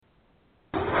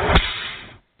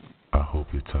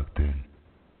tucked in,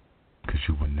 'cause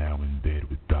you are now in bed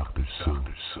with Dr. Sue.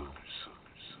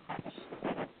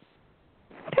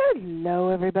 Hello,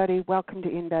 everybody. Welcome to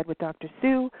In Bed with Dr.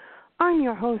 Sue. I'm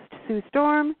your host, Sue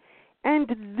Storm, and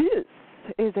this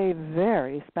is a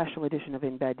very special edition of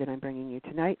In Bed that I'm bringing you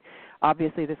tonight.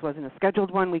 Obviously, this wasn't a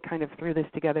scheduled one. We kind of threw this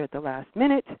together at the last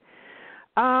minute.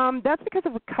 That's because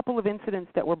of a couple of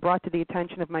incidents that were brought to the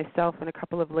attention of myself and a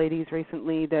couple of ladies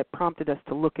recently that prompted us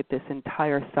to look at this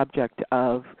entire subject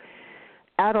of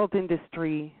adult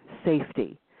industry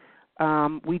safety.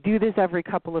 We do this every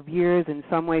couple of years in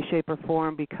some way, shape, or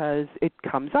form because it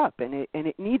comes up, and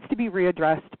it needs to be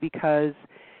readdressed because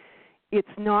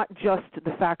it's not just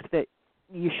the fact that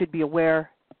you should be aware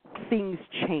things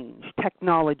change,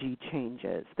 technology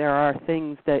changes. There are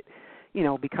things that,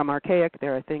 become archaic.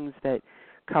 There are things that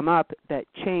come up that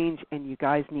change, and you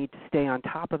guys need to stay on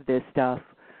top of this stuff,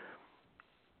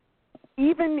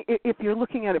 even if you're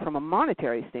looking at it from a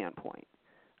monetary standpoint.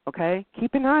 Okay?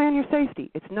 Keep an eye on your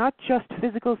safety. It's not just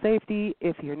physical safety.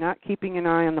 If you're not keeping an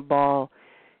eye on the ball,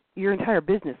 your entire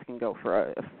business can go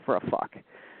for a fuck.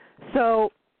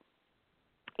 So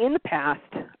in the past,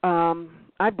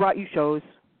 I've brought you shows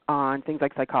on things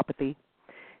like psychopathy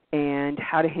and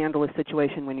how to handle a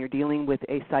situation when you're dealing with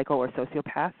a psycho or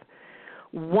sociopath.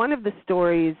 One of the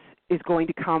stories is going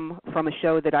to come from a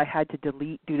show that I had to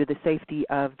delete due to the safety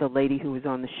of the lady who was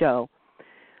on the show.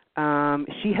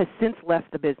 She has since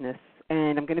left the business,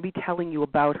 and I'm going to be telling you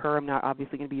about her. I'm not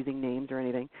obviously going to be using names or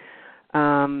anything.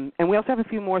 And we also have a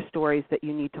few more stories that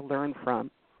you need to learn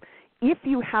from. If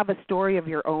you have a story of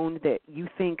your own that you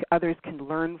think others can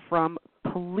learn from,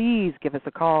 please give us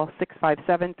a call,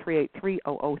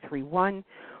 657-383-0031.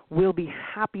 We'll be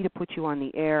happy to put you on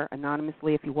the air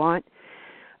anonymously if you want.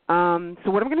 So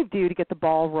what I'm going to do to get the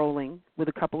ball rolling with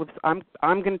a couple of I'm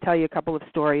going to tell you a couple of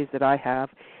stories that I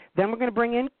have. Then we're going to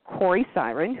bring in Corii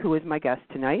Siren, who is my guest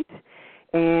tonight,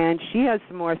 and she has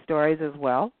some more stories as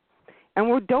well.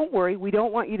 And don't worry, we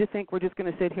don't want you to think we're just going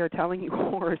to sit here telling you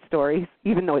horror stories,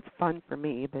 even though it's fun for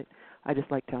me, but I just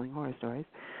like telling horror stories.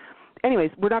 Anyways,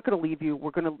 we're not going to leave you.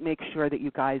 We're going to make sure that you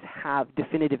guys have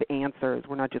definitive answers.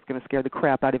 We're not just going to scare the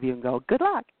crap out of you and go, good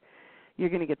luck. You're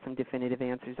going to get some definitive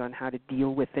answers on how to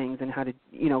deal with things and how to,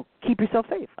 keep yourself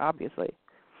safe, obviously.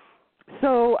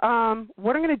 So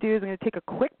what I'm going to do is I'm going to take a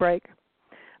quick break.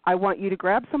 I want you to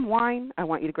grab some wine. I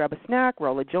want you to grab a snack,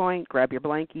 roll a joint, grab your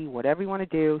blankie, whatever you want to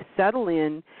do. Settle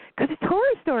in, because it's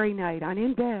horror story night on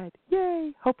In Bed.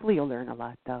 Yay. Hopefully you'll learn a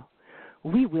lot, though.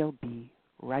 We will be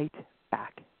right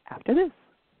back after this.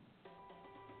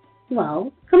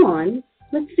 Well, come on.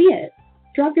 Let's see it.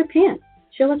 Drop your pants.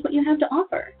 Show us what you have to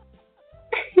offer.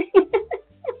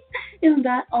 Is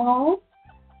that all?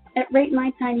 At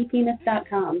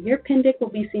RateMyTinyPenis.com, your Pindic will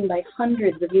be seen by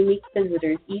hundreds of unique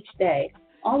visitors each day,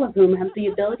 all of whom have the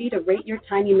ability to rate your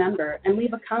tiny member and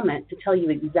leave a comment to tell you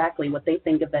exactly what they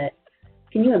think of it.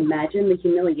 Can you imagine the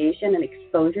humiliation and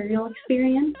exposure you'll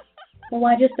experience? Well,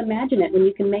 why just imagine it when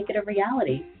you can make it a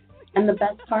reality? And the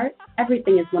best part?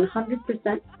 Everything is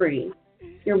 100% free.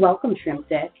 You're welcome, Shrimp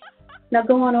Dick. Now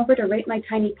go on over to Rate My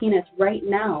Tiny Penis right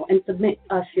now and submit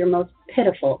us your most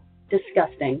pitiful,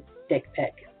 disgusting dick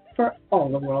pic for all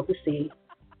the world to see.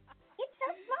 It's so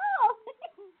small.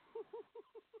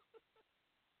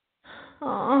 So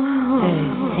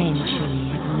sensually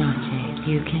hypnotic,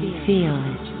 you can feel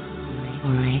it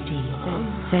already.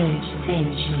 So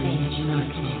sensually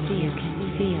hypnotic, you can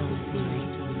feel it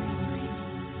already.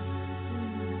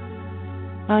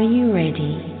 Are you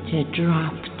ready to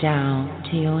drop down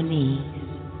to your knees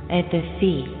at the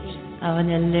feet of an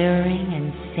alluring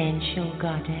and sensual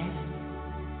goddess?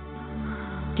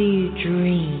 Do you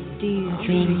dream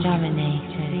being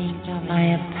dominated by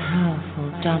a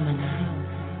powerful domino,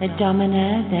 a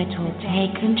domino that will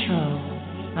take control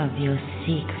of your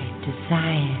secret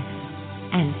desires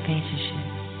and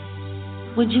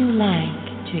fetishes? Would you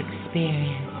like to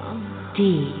experience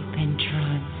deep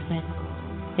entrancement?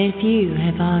 If you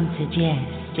have answered yes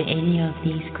to any of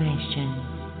these questions,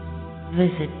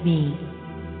 visit me,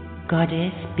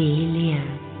 Goddess B. Leo,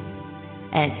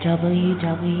 at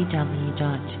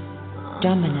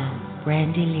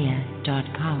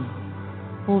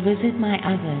www.dominabrandilia.com or visit my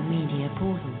other media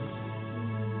portals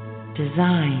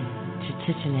designed to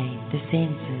titillate the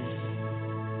senses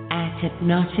at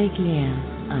Hypnotic Leo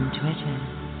on Twitter.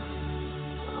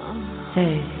 So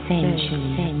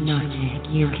sensually hypnotic,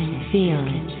 you can feel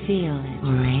it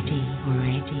already.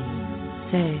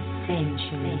 So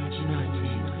sensually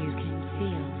hypnotic, you can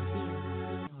feel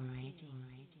it already.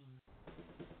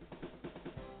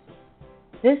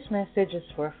 This message is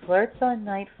for flirts on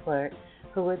Night Flirt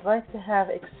who would like to have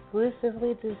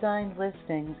exclusively designed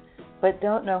listings but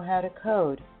don't know how to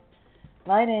code.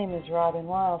 My name is Robin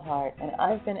Wildheart, and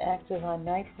I've been active on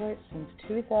NightFlirt since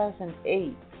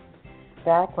 2008.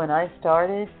 Back when I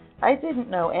started, I didn't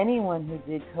know anyone who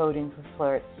did coding for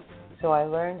flirts, so I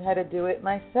learned how to do it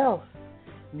myself.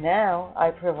 Now I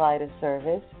provide a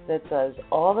service that does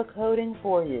all the coding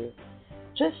for you.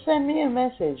 Just send me a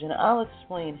message and I'll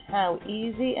explain how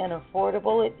easy and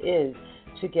affordable it is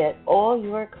to get all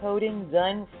your coding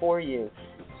done for you.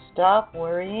 Stop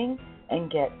worrying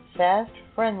and get fast,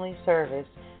 friendly service,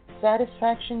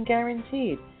 satisfaction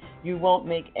guaranteed. You won't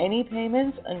make any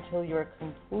payments until you're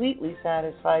completely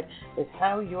satisfied with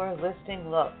how your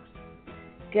listing looks.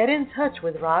 Get in touch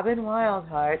with Robin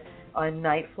Wildheart on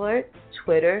NightFlirt,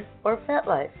 Twitter, or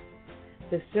FetLife.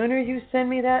 The sooner you send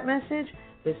me that message,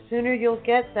 the sooner you'll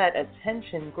get that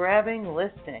attention-grabbing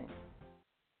listing.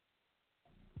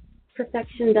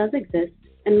 Perfection does exist,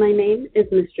 and my name is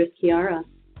Mistress Kiara.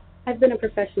 I've been a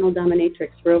professional dominatrix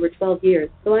for over 12 years,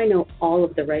 so I know all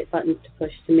of the right buttons to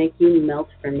push to make you melt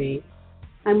for me.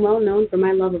 I'm well known for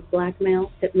my love of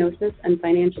blackmail, hypnosis, and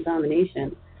financial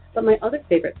domination, but my other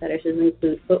favorite fetishes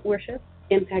include foot worship,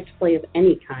 impact play of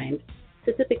any kind,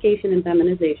 sissification and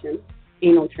feminization,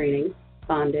 anal training,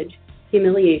 bondage,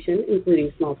 humiliation,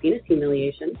 including small penis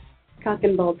humiliation, cock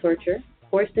and ball torture,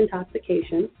 forced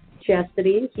intoxication,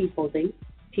 chastity and key holding,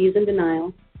 tease and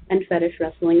denial, and fetish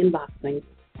wrestling and boxing.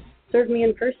 Serve me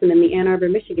in person in the Ann Arbor,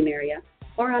 Michigan area,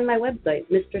 or on my website,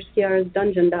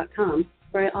 MrSkiarasDungeon.com,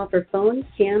 where I offer phone,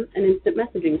 cam, and instant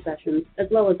messaging sessions, as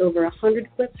well as over 100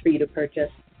 clips for you to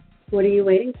purchase. What are you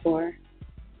waiting for?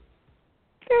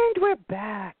 And we're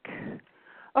back.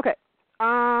 Okay.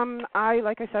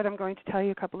 Like I said, I'm going to tell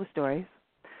you a couple of stories.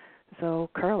 So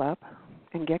curl up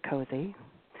and get cozy.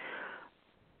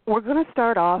 We're going to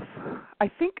start off, I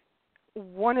think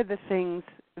one of the things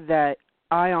that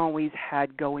I always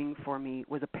had going for me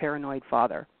was a paranoid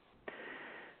father.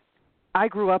 I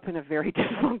grew up in a very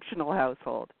dysfunctional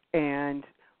household, and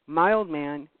my old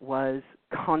man was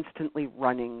constantly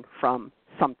running from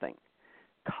something,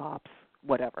 cops,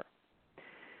 whatever.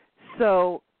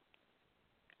 So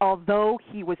although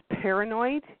he was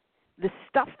paranoid, the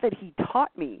stuff that he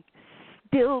taught me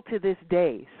still to this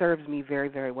day serves me very,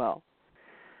 very well.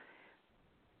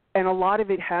 And a lot of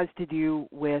it has to do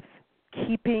with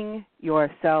keeping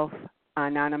yourself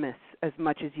anonymous as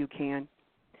much as you can.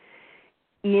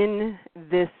 In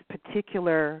this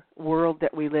particular world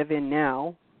that we live in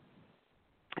now,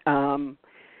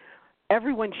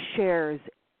 everyone shares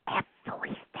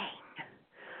everything.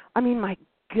 I mean, my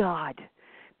God.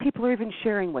 People are even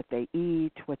sharing what they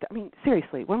eat.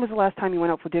 Seriously, when was the last time you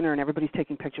went out for dinner and everybody's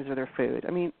taking pictures of their food?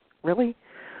 I mean, really?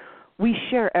 We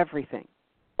share everything,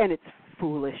 and it's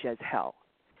foolish as hell.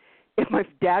 If my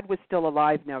dad was still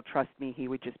alive now, trust me, he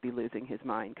would just be losing his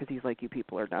mind because he's like, you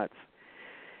people are nuts.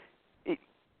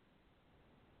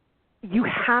 You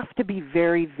have to be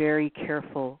very, very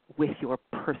careful with your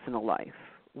personal life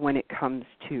when it comes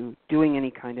to doing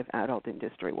any kind of adult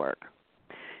industry work.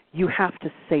 You have to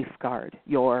safeguard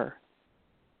your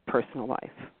personal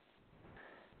life,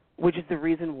 which is the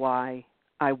reason why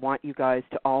I want you guys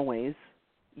to always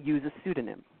use a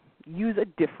pseudonym. Use a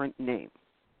different name.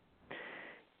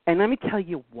 And let me tell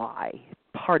you why,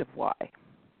 part of why.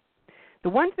 The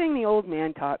one thing the old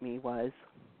man taught me was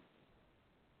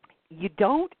you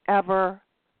don't ever,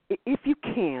 if you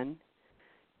can,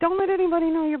 don't let anybody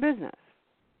know your business.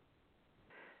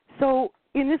 So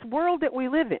in this world that we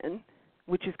live in,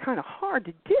 which is kind of hard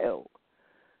to do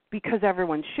because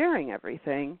everyone's sharing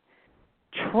everything,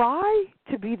 try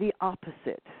to be the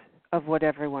opposite of what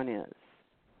everyone is.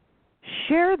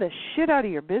 Share the shit out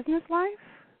of your business life.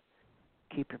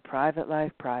 Keep your private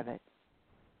life private.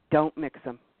 Don't mix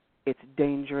them. It's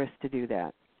dangerous to do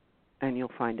that, and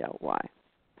you'll find out why.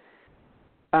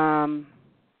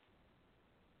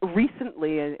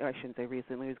 Recently, I shouldn't say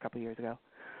recently, it was a couple of years ago,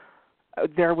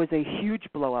 there was a huge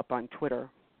blow-up on Twitter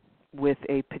with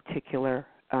a particular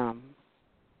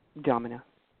domina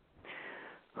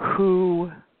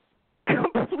who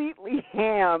completely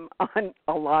ham on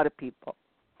a lot of people.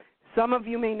 Some of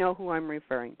you may know who I'm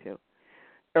referring to,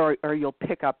 or you'll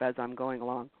pick up as I'm going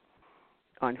along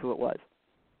on who it was.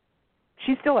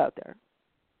 She's still out there.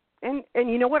 And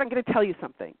you know what? I'm going to tell you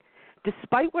something.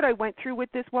 Despite what I went through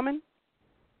with this woman,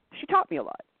 she taught me a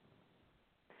lot.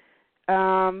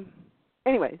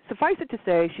 Anyway, suffice it to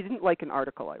say, she didn't like an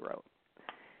article I wrote.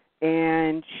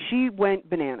 And she went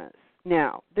bananas.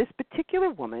 Now, this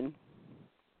particular woman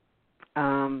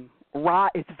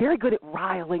is very good at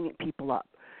riling people up.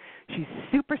 She's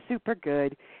super, super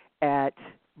good at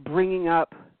bringing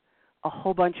up a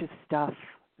whole bunch of stuff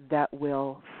that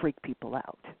will freak people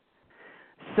out.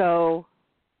 So,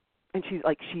 and she's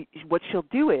like, what she'll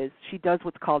do is she does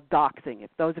what's called doxing. If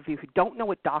those of you who don't know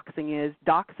what doxing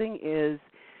is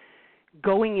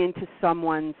going into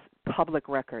someone's public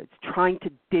records, trying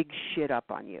to dig shit up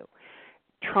on you,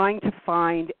 trying to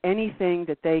find anything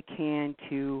that they can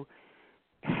to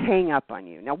hang up on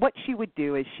you. Now, what she would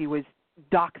do is she was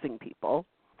doxing people,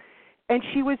 and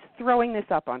she was throwing this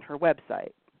up on her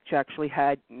website. She actually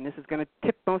had, and this is going to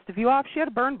tip most of you off, she had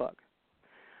a burn book.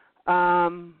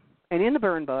 And in the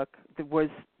burn book, there was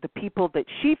the people that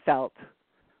she felt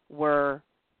were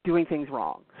doing things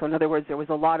wrong. So in other words, there was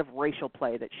a lot of racial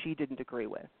play that she didn't agree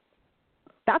with.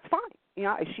 That's fine. You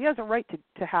know, she has a right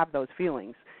to have those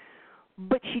feelings.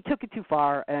 But she took it too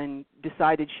far and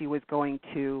decided she was going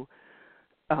to,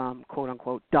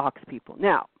 quote-unquote, dox people.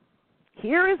 Now,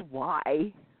 here is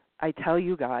why I tell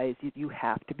you guys you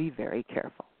have to be very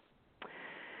careful.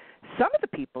 Some of the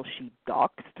people she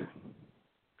doxed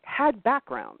had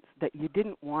backgrounds that you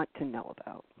didn't want to know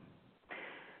about.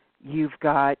 You've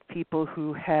got people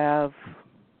who have,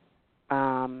 what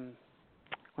am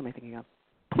I thinking of?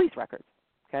 Police records,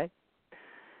 okay?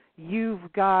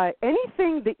 You've got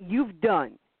anything that you've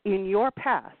done in your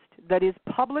past that is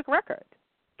public record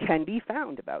can be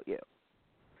found about you.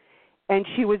 And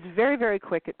she was very, very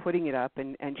quick at putting it up,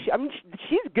 and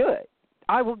she's good.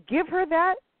 I will give her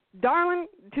that. Darling,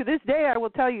 to this day, I will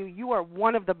tell you, you are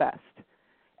one of the best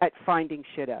at finding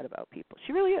shit out about people.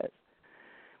 She really is.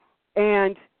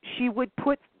 And she would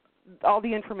put all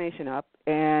the information up,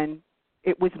 and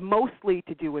it was mostly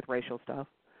to do with racial stuff.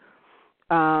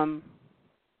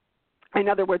 In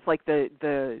other words, like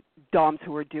the doms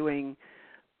who were doing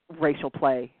racial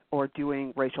play or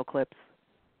doing racial clips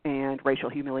and racial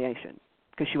humiliation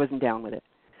because she wasn't down with it.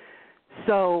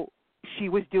 So she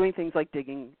was doing things like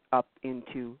digging up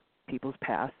into people's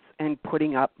pasts and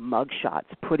putting up mug shots,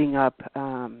 putting up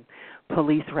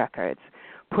police records,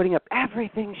 putting up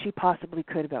everything she possibly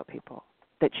could about people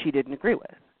that she didn't agree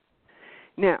with.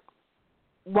 Now,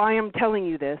 why I'm telling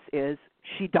you this is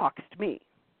she doxed me.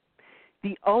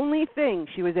 The only thing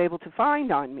she was able to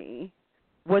find on me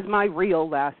was my real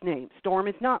last name. Storm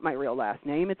is not my real last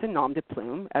name. It's a nom de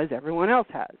plume, as everyone else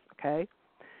has, okay?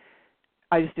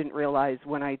 I just didn't realize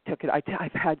when I took it.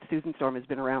 I've had Susan Storm has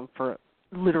been around for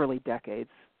literally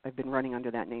decades. I've been running under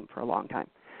that name for a long time.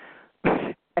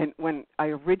 And when I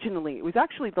originally, it was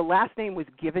actually the last name was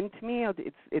given to me.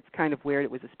 It's kind of weird.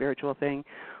 It was a spiritual thing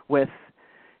with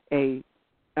a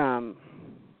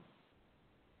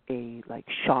like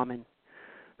shaman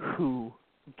who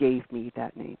gave me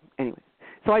that name. Anyway,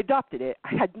 so I adopted it.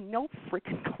 I had no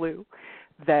freaking clue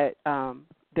that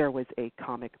there was a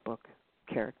comic book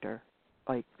character.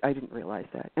 Like, I didn't realize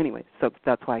that. Anyway, so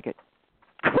that's why I get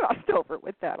crossed over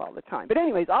with that all the time. But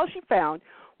anyways, all she found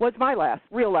was my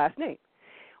real last name.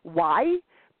 Why?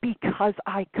 Because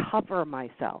I cover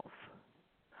myself.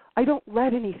 I don't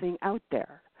let anything out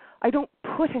there. I don't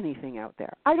put anything out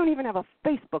there. I don't even have a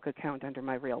Facebook account under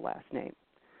my real last name,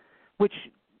 which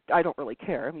I don't really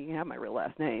care. I mean, you can have my real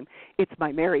last name. It's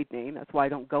my married name. That's why I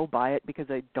don't go by it, because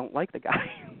I don't like the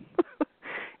guy.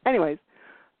 Anyways,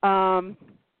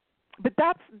 but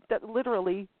that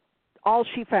literally all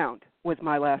she found was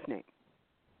my last name.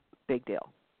 Big deal.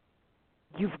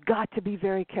 You've got to be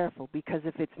very careful, because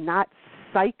if it's not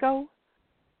psycho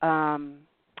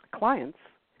clients,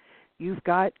 you've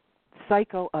got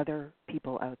psycho other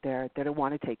people out there that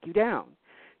want to take you down.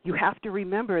 You have to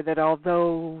remember that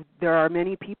although there are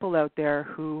many people out there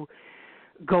who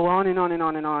go on and on and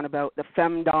on and on about the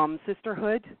femdom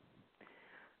sisterhood,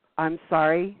 I'm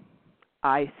sorry,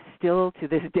 I still to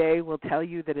this day will tell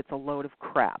you that it's a load of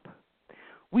crap.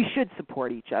 We should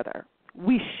support each other.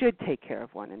 We should take care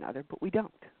of one another, but we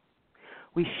don't.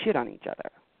 We shit on each other,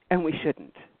 and we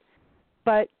shouldn't.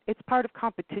 But it's part of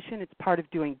competition, it's part of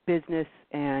doing business,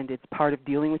 and it's part of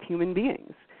dealing with human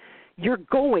beings. You're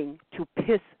going to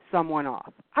piss someone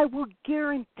off. I will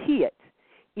guarantee it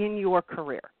in your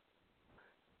career.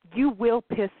 You will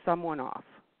piss someone off.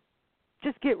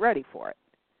 Just get ready for it.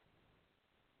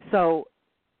 So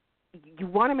you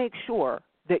want to make sure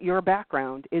that your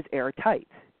background is airtight.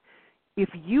 If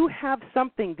you have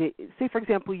something that, say for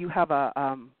example, you have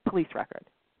a police record,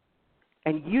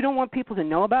 and you don't want people to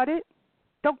know about it,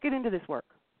 don't get into this work.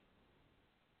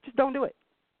 Just don't do it.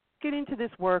 Get into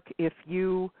this work if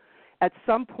you, at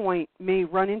some point, may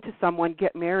run into someone,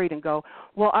 get married, and go,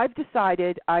 well, I've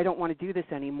decided I don't want to do this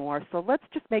anymore, so let's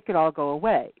just make it all go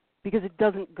away, because it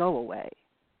doesn't go away.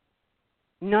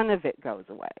 None of it goes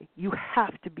away. You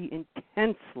have to be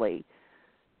intensely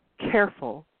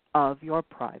careful of your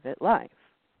private life,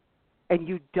 and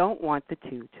you don't want the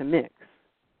two to mix.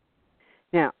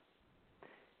 Now,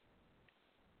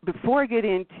 before I get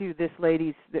into this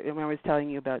lady's, when I was telling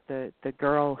you about the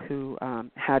girl who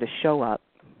had a show up,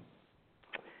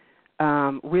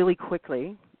 really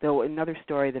quickly, though another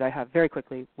story that I have very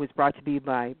quickly was brought to me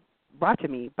by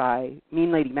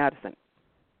Mean Lady Madison.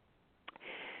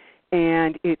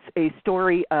 And it's a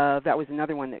story of, that was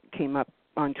another one that came up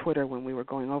on Twitter when we were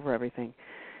going over everything,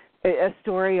 a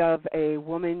story of a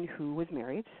woman who was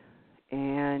married,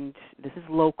 and this is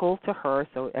local to her,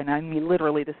 so, and I mean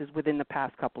literally this is within the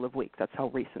past couple of weeks. That's how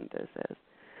recent this is.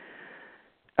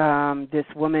 This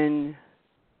woman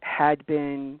had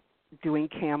been doing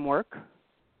cam work,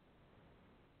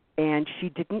 and she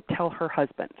didn't tell her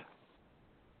husband.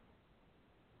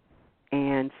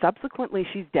 And subsequently,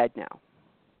 she's dead now.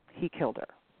 He killed her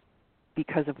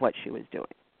because of what she was doing.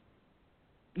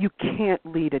 You can't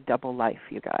lead a double life,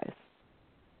 you guys.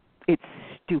 It's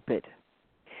stupid.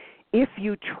 If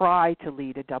you try to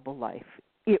lead a double life,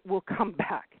 it will come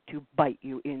back to bite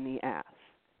you in the ass.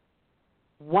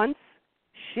 Once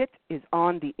shit is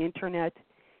on the internet,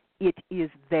 it is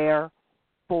there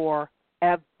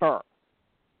forever.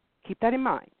 Keep that in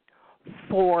mind.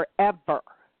 Forever.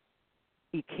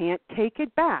 You can't take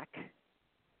it back.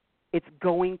 It's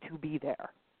going to be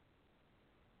there.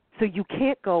 So you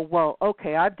can't go, well,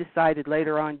 okay, I've decided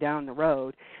later on down the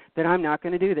road that I'm not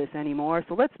going to do this anymore,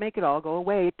 so let's make it all go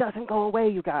away. It doesn't go away,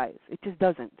 you guys. It just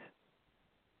doesn't.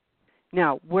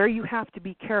 Now, where you have to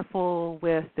be careful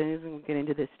with, and we'll get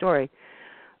into this story,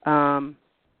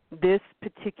 this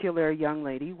particular young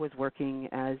lady was working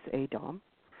as a dom.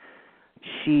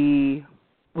 She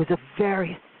was a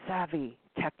very savvy,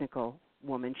 technical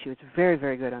woman. She was very,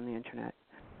 very good on the internet.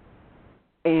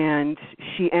 And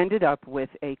she ended up with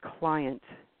a client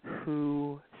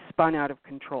who spun out of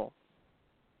control.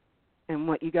 And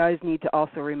what you guys need to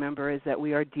also remember is that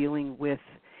we are dealing with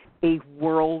a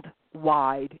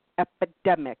worldwide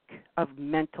epidemic of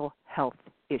mental health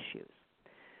issues.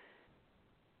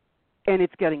 And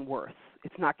it's getting worse.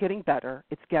 It's not getting better.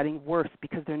 It's getting worse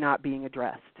because they're not being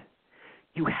addressed.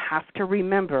 You have to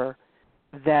remember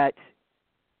that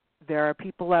there are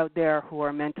people out there who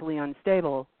are mentally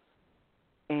unstable,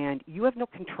 and you have no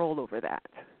control over that.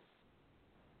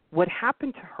 What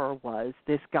happened to her was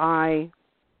this guy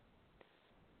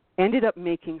ended up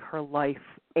making her life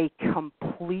a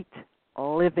complete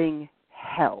living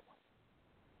hell.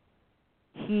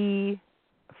 He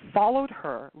followed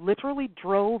her, literally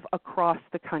drove across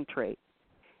the country,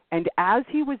 and as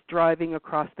he was driving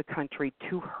across the country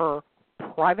to her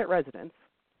private residence,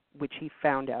 which he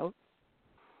found out,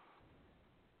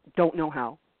 don't know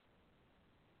how,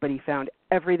 but he found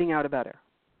everything out about her.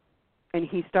 And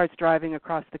he starts driving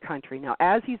across the country. Now,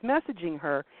 as he's messaging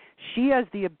her, she has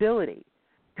the ability,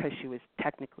 because she was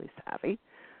technically savvy,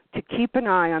 to keep an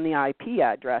eye on the IP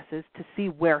addresses to see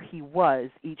where he was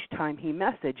each time he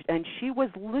messaged. And she was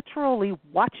literally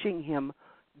watching him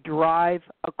drive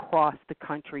across the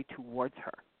country towards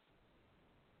her.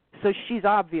 So she's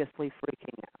obviously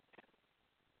freaking out.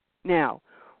 Now,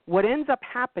 what ends up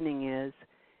happening is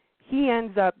he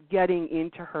ends up getting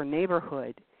into her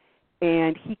neighborhood,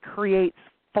 and he creates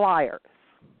flyers.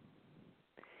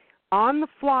 On the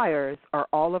flyers are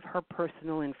all of her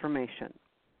personal information,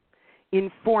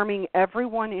 informing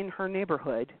everyone in her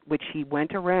neighborhood, which he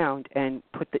went around and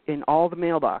put in all the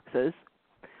mailboxes,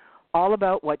 all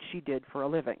about what she did for a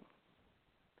living.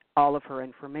 All of her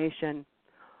information,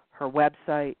 her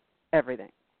website,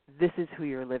 everything. This is who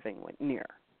you're living near,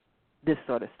 this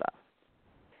sort of stuff.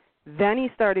 Then he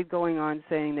started going on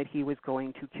saying that he was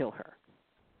going to kill her.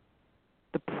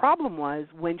 The problem was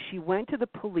when she went to the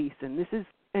police, and this is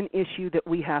an issue that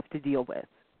we have to deal with.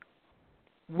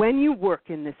 When you work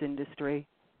in this industry,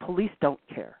 police don't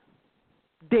care.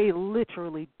 They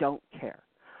literally don't care.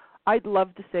 I'd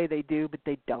love to say they do, but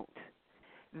they don't.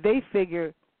 They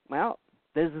figure, well,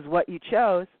 this is what you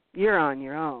chose. You're on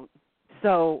your own.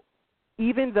 So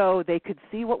even though they could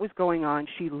see what was going on,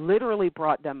 she literally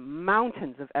brought them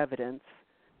mountains of evidence.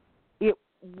 It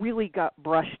really got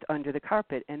brushed under the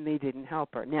carpet, and they didn't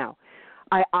help her. Now,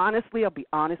 I'll be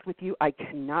honest with you, I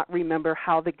cannot remember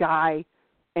how the guy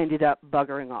ended up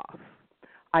buggering off.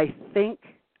 I think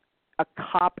a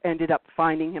cop ended up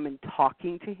finding him and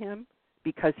talking to him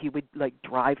because he would,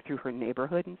 drive through her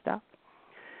neighborhood and stuff.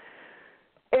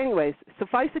 Anyways,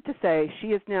 suffice it to say, she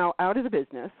is now out of the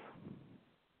business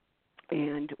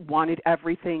and wanted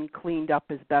everything cleaned up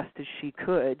as best as she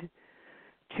could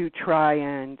to try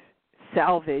and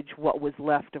salvage what was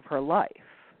left of her life.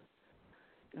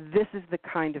 This is the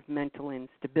kind of mental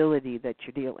instability that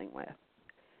you're dealing with,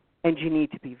 and you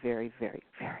need to be very, very,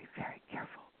 very, very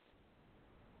careful.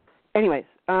 Anyways,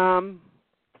 I'm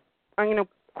going to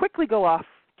quickly go off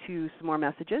to some more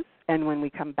messages, and when we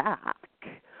come back,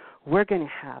 we're going to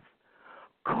have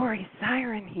Corii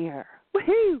Siren here.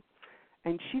 Woohoo!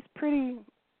 And she's pretty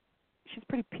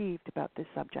peeved about this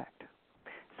subject.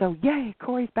 So, yay,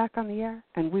 Corey's back on the air,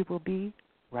 and we will be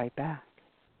right back.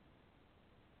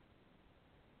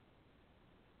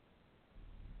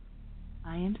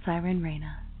 I am Siren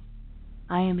Raina.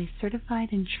 I am a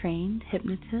certified and trained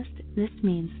hypnotist. This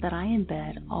means that I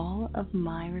embed all of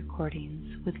my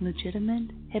recordings with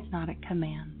legitimate hypnotic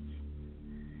commands.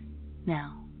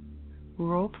 Now,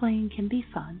 role-playing can be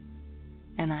fun,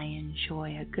 and I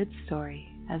enjoy a good story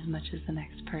as much as the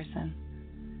next person.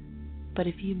 But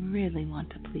if you really want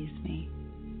to please me,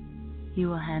 you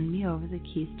will hand me over the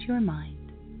keys to your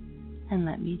mind and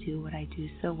let me do what I do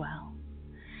so well.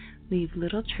 Leave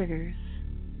little triggers,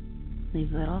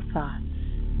 leave little thoughts,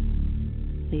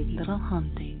 leave little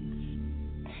hauntings,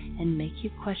 and make you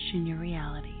question your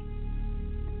reality.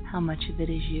 How much of it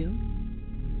is you?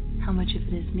 How much of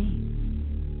it is me?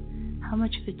 How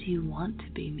much of it do you want to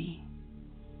be me?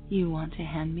 You want to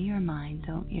hand me your mind,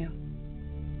 don't you?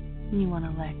 You want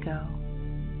to let go,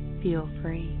 feel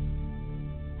free,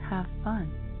 have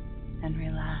fun, and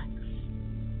relax.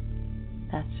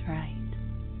 That's right.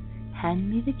 Hand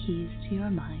me the keys to your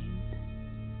mind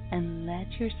and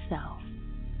let yourself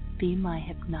be my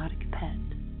hypnotic pet.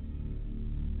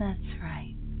 That's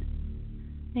right.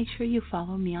 Make sure you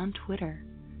follow me on Twitter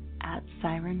at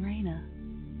Siren Raina.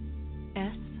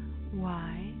 SYRENRAYNA.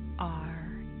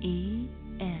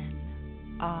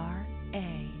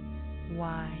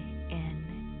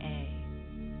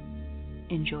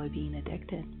 Enjoy being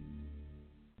addicted.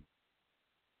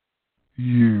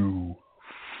 You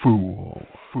fool.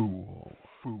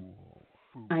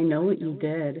 I know what you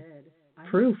did.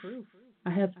 Proof.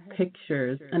 I have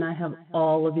pictures and I have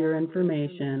all of your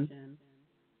information.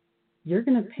 You're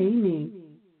going to pay me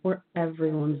or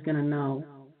everyone's going to know.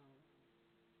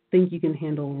 Think you can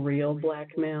handle real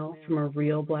blackmail from a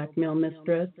real blackmail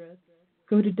mistress?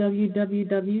 Go to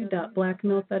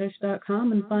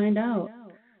www.blackmailfetish.com and find out.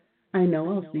 I know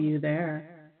I'll see you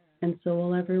there, and so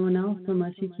will everyone else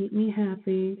unless you keep me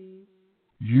happy.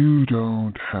 You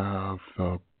don't have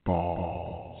the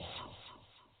balls.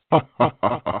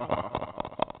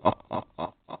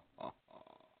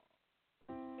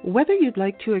 Whether you'd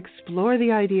like to explore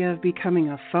the idea of becoming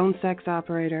a phone sex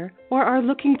operator or are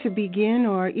looking to begin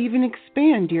or even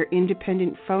expand your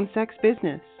independent phone sex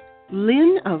business,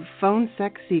 Lynn of Phone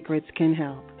Sex Secrets can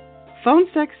help. Phone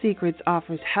Sex Secrets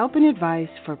offers help and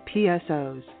advice for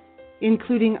PSOs,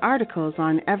 including articles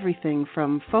on everything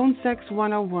from Phone Sex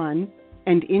 101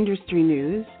 and industry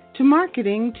news to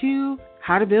marketing to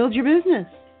how to build your business.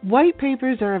 White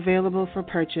papers are available for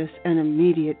purchase and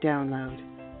immediate download,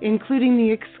 including the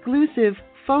exclusive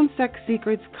Phone Sex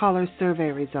Secrets Caller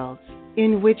Survey results,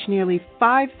 in which nearly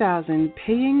 5,000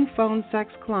 paying phone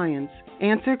sex clients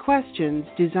answer questions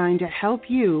designed to help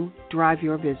you drive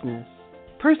your business.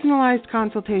 Personalized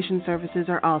consultation services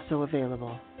are also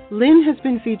available. Lynn has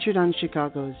been featured on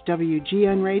Chicago's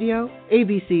WGN Radio,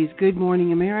 ABC's Good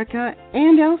Morning America,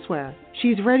 and elsewhere.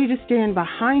 She's ready to stand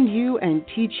behind you and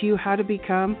teach you how to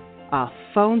become a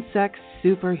phone sex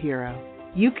superhero.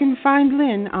 You can find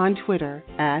Lynn on Twitter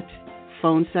at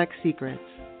Phone Sex Secrets.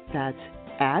 That's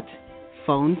at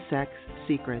Phone Sex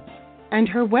Secrets. And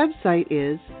her website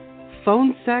is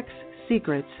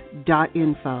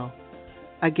phonesexsecrets.info.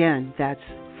 Again, that's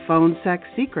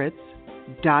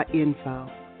phonesexsecrets.info.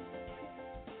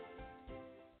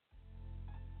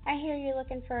 I hear you're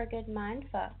looking for a good mind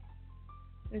fuck.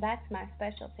 That's my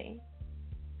specialty.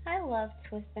 I love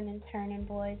twisting and turning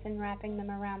boys and wrapping them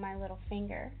around my little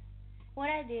finger. What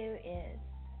I do is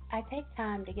I take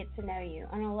time to get to know you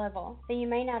on a level that you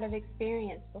may not have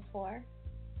experienced before.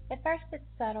 At first it's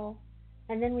subtle,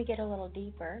 and then we get a little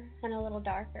deeper and a little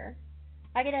darker.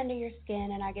 I get under your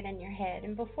skin and I get in your head,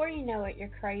 and before you know it, you're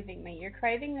craving me. You're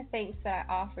craving the things that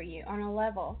I offer you on a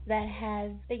level that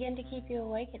has begun to keep you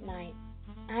awake at night.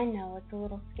 I know it's a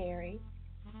little scary.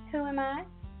 Who am I?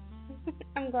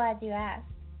 I'm glad you asked.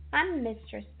 I'm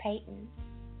Mistress Peyton.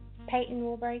 Peyton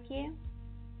will break you?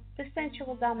 The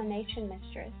sensual domination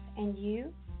mistress. And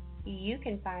you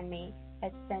can find me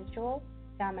at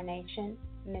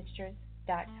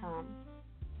sensualdominationmistress.com.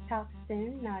 Talk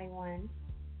soon, naughty one.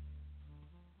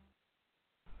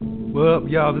 What up,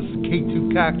 y'all? This is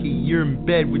K2 Cocky. You're in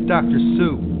bed with Dr.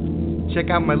 Sue. Check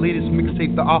out my latest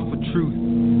mixtape, The Awful Truth,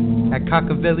 at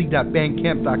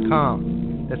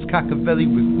cockavelli.bandcamp.com. That's Cockavelli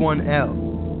with one L.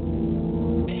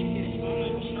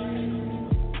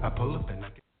 I pull up and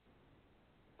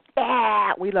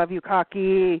we love you,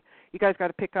 Cocky. You guys got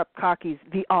to pick up Cocky's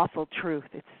The Awful Truth.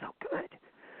 It's so good.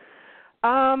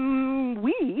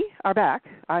 We are back.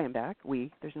 I am back.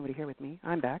 There's nobody here with me.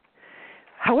 I'm back.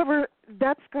 However,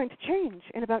 that's going to change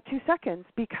in about 2 seconds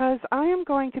because I am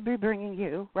going to be bringing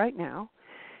you right now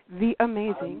the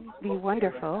amazing, the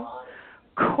wonderful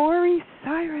Corii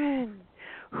Siren,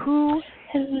 who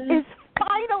is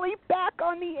finally back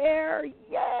on the air.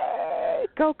 Yay!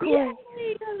 Go, Corii.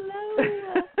 Yay,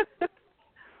 hello.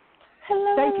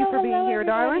 Hello. Thank you for being hello, here,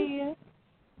 everybody. darling.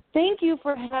 Thank you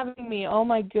for having me. Oh,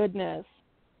 my goodness.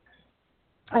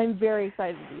 I'm very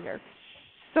excited to be here.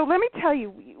 So let me tell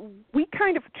you, we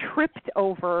kind of tripped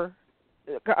over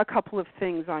a couple of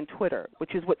things on Twitter,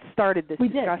 which is what started this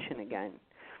discussion again.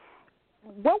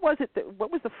 What was it?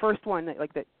 What was the first one that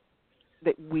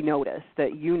we noticed,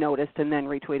 that you noticed, and then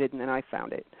retweeted, and then I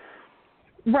found it?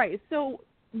 Right. So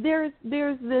there's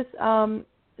this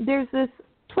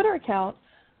Twitter account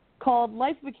called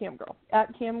Life of a Camgirl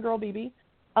 @CamGirlBB.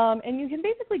 And you can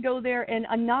basically go there and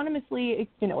anonymously,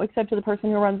 except to the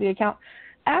person who runs the account,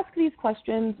 ask these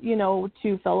questions,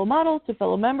 to fellow models, to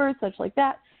fellow members, such like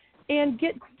that, and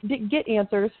get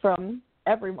answers from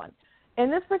everyone.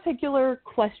 And this particular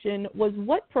question was,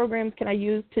 what programs can I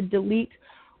use to delete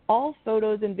all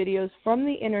photos and videos from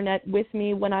the internet with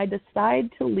me when I decide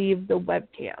to leave the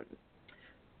webcam?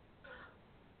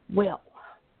 Well,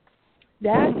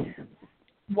 that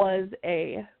was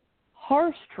a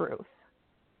harsh truth.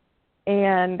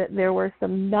 And there were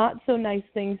some not so nice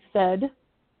things said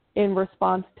in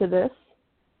response to this.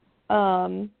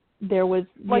 There was,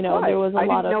 there was a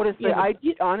lot of. I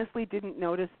honestly didn't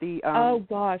notice the.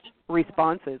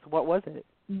 Responses. What was it?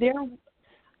 There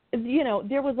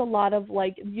was a lot of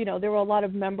there were a lot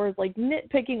of members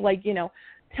nitpicking,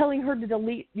 telling her to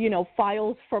delete,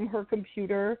 files from her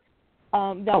computer.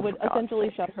 That would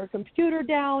essentially shut her computer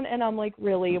down, and I'm like,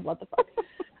 really, what the fuck?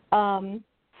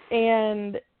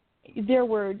 And there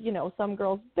were, some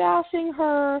girls bashing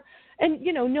her, and,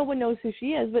 no one knows who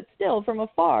she is, but still, from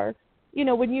afar,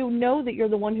 when you know that you're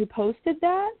the one who posted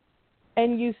that,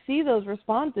 and you see those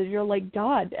responses, you're like,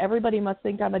 God, everybody must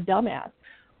think I'm a dumbass.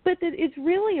 But it's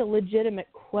really a legitimate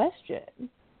question.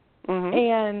 Mm-hmm.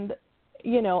 And,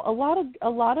 a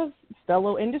lot of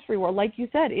fellow industry world, like you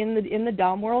said, in the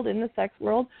dom world, in the sex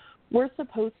world, we're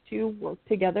supposed to work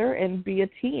together and be a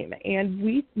team, and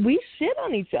we shit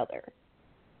on each other.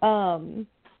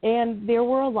 And there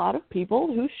were a lot of people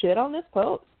who shit on this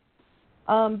post.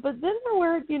 But then there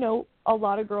were, a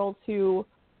lot of girls who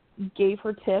gave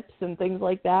her tips and things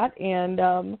like that, and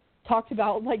talked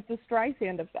about the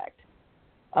Streisand effect,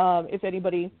 if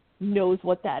anybody knows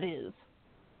what that is.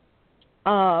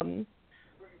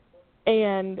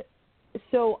 And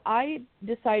so I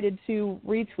decided to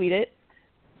retweet it,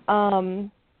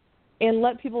 and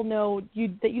let people know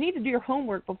that you need to do your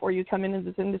homework before you come into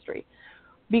this industry.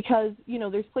 Because,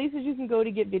 there's places you can go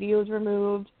to get videos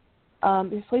removed.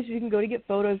 There's places you can go to get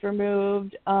photos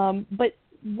removed. But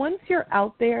once you're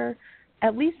out there,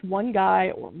 at least one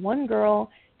guy or one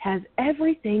girl has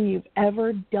everything you've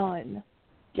ever done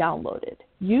downloaded.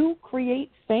 You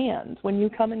create fans when you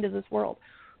come into this world.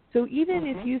 So even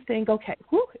if you think, okay,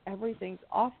 everything's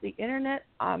off the internet,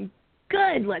 I'm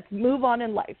good, let's move on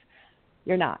in life,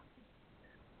 you're not.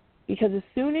 Because as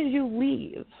soon as you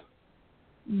leave,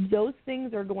 those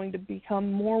things are going to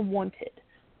become more wanted.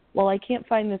 Well, I can't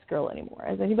find this girl anymore.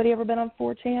 Has anybody ever been on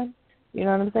 4chan? You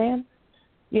know what I'm saying?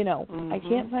 I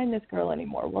can't find this girl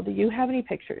anymore. Well, do you have any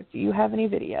pictures? Do you have any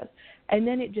videos? And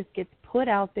then it just gets put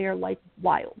out there like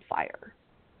wildfire.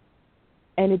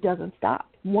 And it doesn't stop.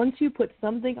 Once you put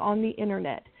something on the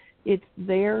internet, it's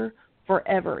there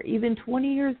forever. Even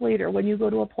 20 years later, when you go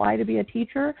to apply to be a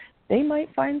teacher, they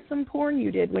might find some porn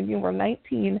you did when you were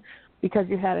 19 because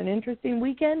you had an interesting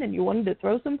weekend and you wanted to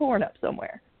throw some porn up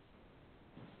somewhere.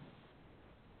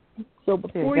 So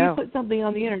before you put something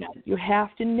on the internet, you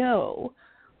have to know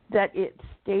that it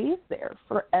stays there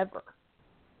forever.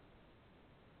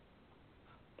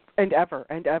 And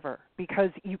ever,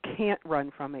 because you can't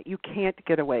run from it. You can't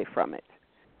get away from it.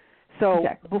 So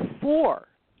before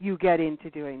you get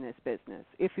into doing this business,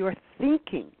 if you're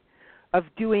thinking of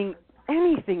doing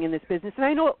anything in this business, and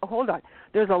I know, hold on,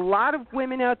 there's a lot of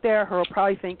women out there who are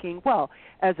probably thinking, well,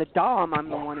 as a dom, I'm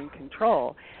the one in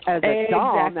control. As a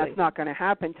dom, that's not going to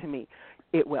happen to me.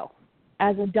 It will.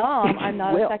 As a dom, I'm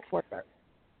not a sex worker.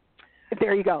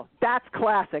 There you go. That's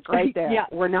classic right there. Yeah,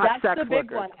 we're not sex workers. That's the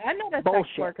big one. I'm not a sex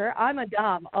worker. I'm a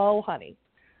dom. Oh, honey.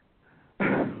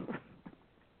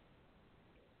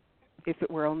 If it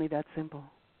were only that simple.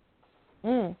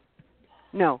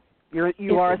 No,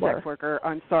 you are a sex worker.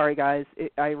 I'm sorry, guys.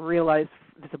 I realize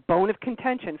there's a bone of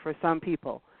contention for some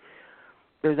people.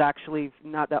 There's actually,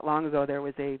 not that long ago, there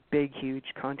was a big, huge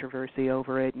controversy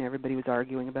over it, and everybody was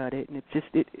arguing about it. And it's just,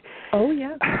 Oh,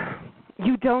 yeah.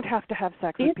 You don't have to have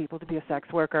sex with people to be a sex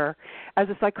worker. As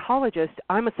a psychologist,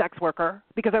 I'm a sex worker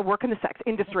because I work in the sex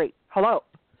industry. Hello.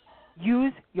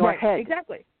 Use your head.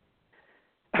 Exactly.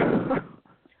 and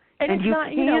it's not,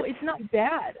 it's not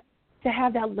bad to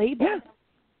have that label. Yeah.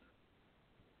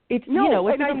 It's,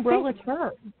 it's an umbrella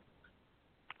term.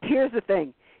 Here's the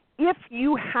thing. If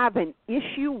you have an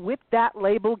issue with that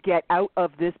label, get out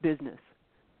of this business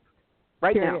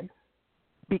right now.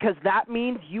 Because that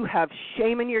means you have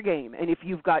shame in your game. And if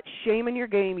you've got shame in your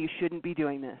game, you shouldn't be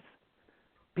doing this.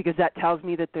 Because that tells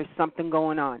me that there's something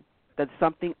going on. There's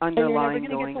something underlying going on. And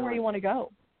you're never going to get to where you want to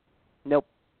go. Nope.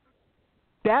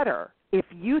 Better, if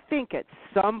you think at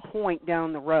some point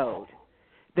down the road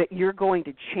that you're going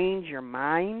to change your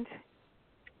mind,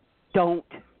 don't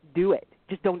do it.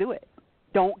 Just don't do it.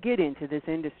 Don't get into this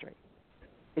industry.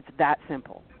 It's that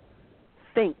simple.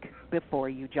 Think before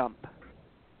you jump.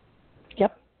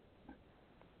 Yep.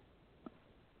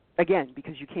 Again,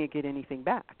 because you can't get anything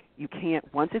back. You can't.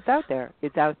 Once it's out there,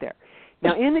 it's out there.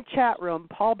 Now, in the chat room,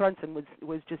 Paul Brunson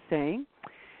was just saying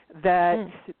that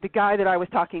the guy that I was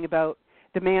talking about,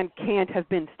 the man can't have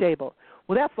been stable.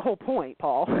 Well, that's the whole point,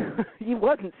 Paul. He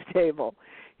wasn't stable.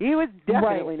 He was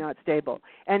definitely not stable.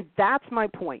 And that's my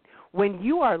point. When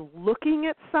you are looking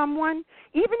at someone,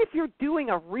 even if you're doing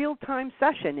a real-time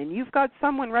session and you've got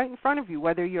someone right in front of you,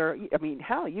 whether you're,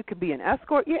 hell, you could be an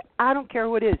escort. I don't care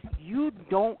who it is. You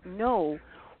don't know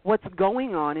what's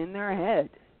going on in their head.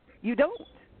 You don't.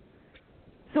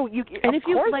 So of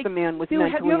course the man was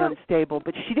mentally unstable,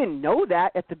 but she didn't know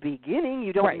that at the beginning.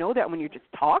 You don't know that when you're just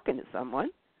talking to someone.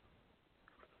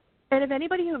 And if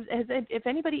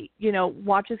anybody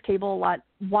watches cable a lot,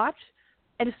 watch,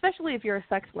 and especially if you're a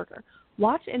sex worker,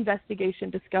 watch Investigation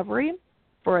Discovery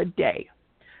for a day.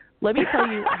 Let me tell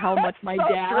you how much my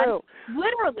dad,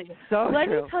 literally,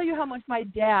 me tell you how much my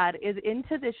dad is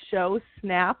into this show,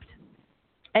 Snapped.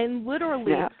 And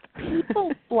literally,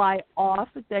 people fly off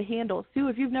the handle. Sue,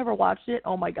 if you've never watched it,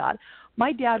 oh my God.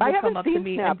 My dad will come up to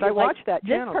me and be like,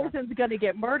 this person's going to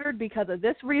get murdered because of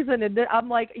this reason. And I'm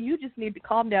like, you just need to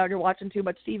calm down. You're watching too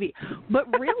much TV. But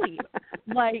really,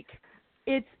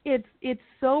 it's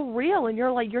so real. And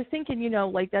you're thinking,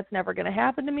 that's never going to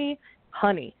happen to me.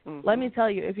 Honey, let me tell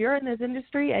you, if you're in this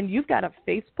industry and you've got a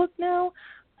Facebook now,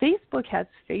 Facebook has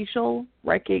facial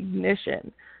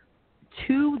recognition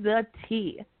to the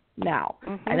T now.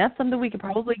 And that's something we could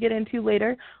probably get into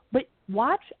later. But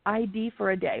watch ID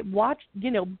for a day.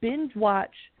 Binge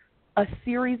watch a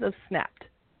series of Snapped.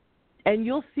 And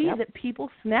you'll see that people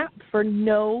snap for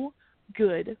no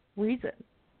good reason.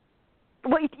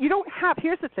 Well, you don't have,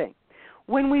 here's the thing.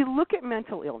 When we look at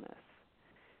mental illness,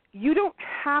 you don't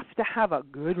have to have a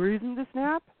good reason to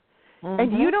snap.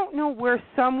 And you don't know where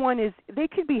someone is. They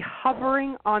could be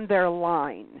hovering on their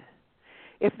line.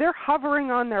 If they're hovering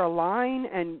on their line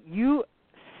and you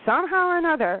somehow or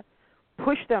another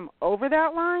push them over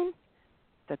that line,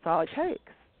 that's all it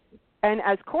takes. And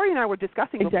as Corii and I were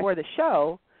discussing before the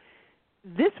show,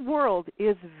 this world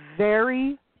is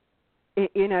very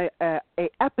in a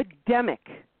epidemic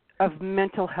of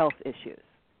mental health issues.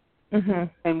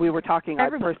 And we were talking, I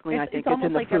think it's in the food. It's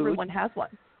almost like everyone has one.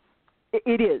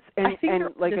 It is. And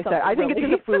like I said, I think it's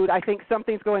in the food. I think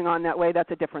something's going on that way.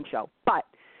 That's a different show. But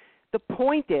the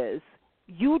point is,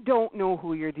 you don't know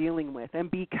who you're dealing with. And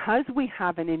because we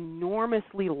have an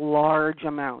enormously large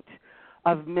amount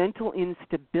of mental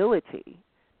instability,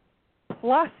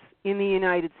 plus in the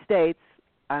United States,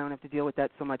 I don't have to deal with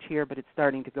that so much here, but it's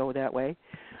starting to go that way,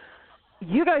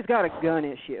 you guys got a gun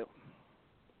issue.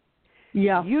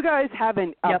 Yeah. You guys have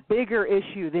a bigger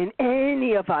issue than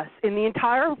any of us in the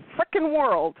entire frickin'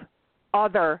 world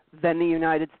other than the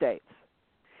United States.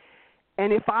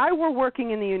 And if I were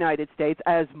working in the United States,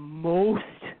 as most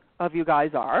of you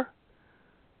guys are,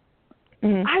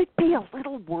 I'd be a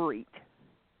little worried.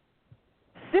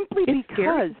 Simply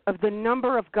because of the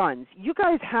number of guns. You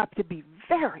guys have to be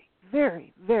very,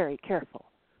 very, very careful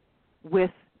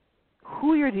with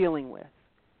who you're dealing with.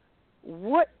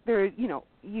 What they're, you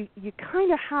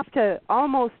kind of have to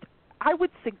almost, I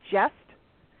would suggest,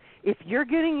 if you're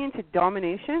getting into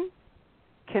domination,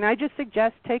 can I just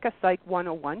suggest take a Psych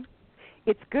 101?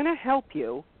 It's going to help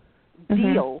you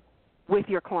deal with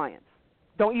your clients.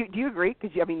 Do you agree?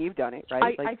 Because, you've done it,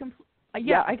 right?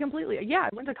 I completely. Yeah, I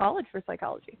went to college for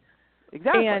psychology.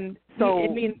 Exactly. And so,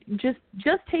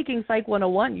 just taking Psych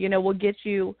 101, will get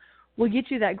you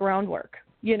that groundwork,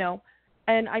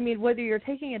 And, whether you're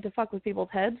taking it to fuck with people's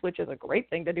heads, which is a great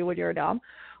thing to do when you're a dom,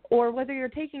 or whether you're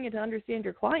taking it to understand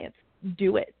your clients,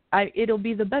 do it. It'll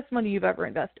be the best money you've ever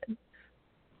invested.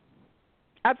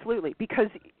 Absolutely, because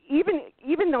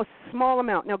even those small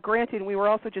amount. Now, granted, we were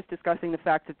also just discussing the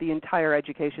fact that the entire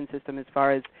education system, as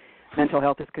far as mental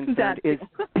health is concerned, is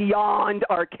beyond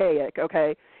archaic.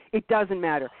 Okay, it doesn't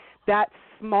matter. That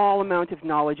small amount of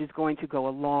knowledge is going to go a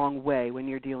long way when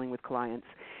you're dealing with clients.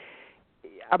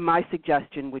 My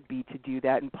suggestion would be to do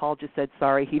that. And Paul just said,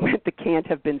 sorry, he meant the can't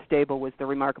have been stable was the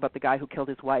remark about the guy who killed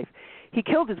his wife. He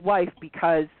killed his wife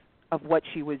because of what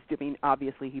she was doing.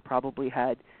 Obviously, he probably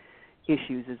had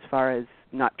issues as far as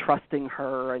not trusting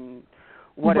her and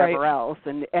whatever else.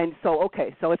 And so,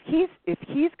 okay, so if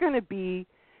he's going to be,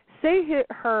 say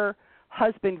her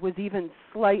husband was even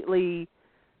slightly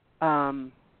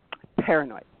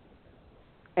paranoid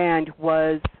and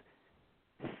was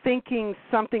thinking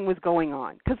something was going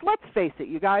on. Because let's face it,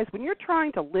 you guys, when you're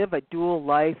trying to live a dual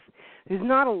life, there's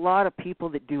not a lot of people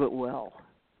that do it well.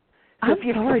 So I'm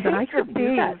sorry, but I could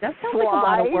do that. That sounds like a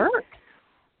lot of work.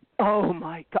 Oh,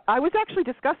 my God. I was actually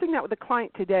discussing that with a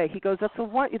client today. He goes, that's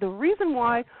the reason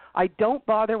why I don't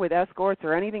bother with escorts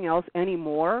or anything else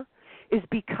anymore is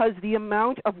because the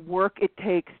amount of work it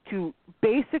takes to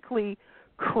basically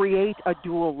create a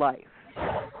dual life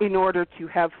in order to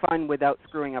have fun without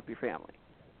screwing up your family.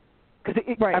 Because,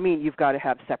 I mean, you've got to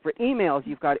have separate emails.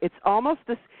 It's almost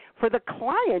this, for the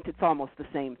client, it's almost the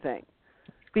same thing.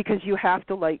 Because you have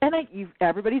to,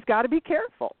 everybody's got to be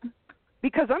careful.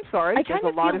 Because, I'm sorry, there's a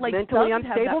lot of mentally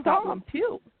unstable doms.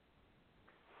 Too.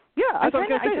 Yeah, I was going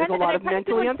to say, there's a lot of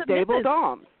mentally unstable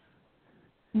doms.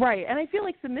 Right, and I feel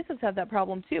like submissives have that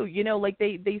problem too. You know, like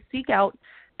they seek out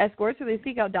escorts or they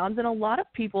seek out doms, and a lot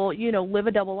of people, live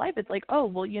a double life. It's like, oh,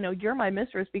 well, you're my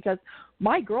mistress because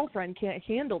my girlfriend can't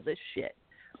handle this shit.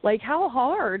 Like, how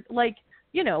hard? Like,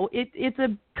 it's a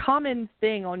common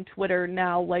thing on Twitter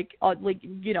now.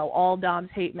 All doms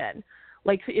hate men.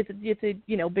 Like, it's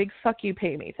a big fuck you,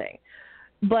 pay me thing.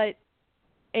 But,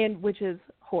 and which is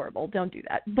horrible. Don't do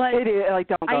that. But it is,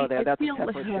 don't go there. That's a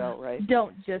separate show, right?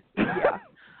 Don't just,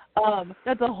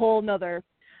 that's a whole nother.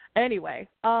 Anyway,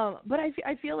 but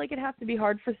I feel like it has to be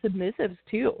hard for submissives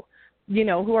too,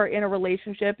 who are in a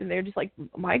relationship and they're just like,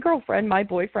 my girlfriend, my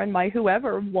boyfriend, my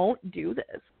whoever won't do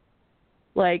this.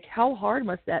 Like, how hard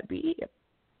must that be?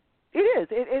 It is,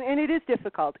 and it is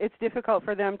difficult. It's difficult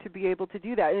for them to be able to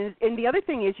do that. And the other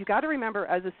thing is, you got to remember,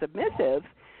 as a submissive,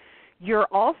 you're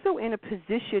also in a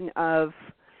position of,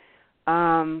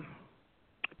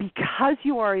 because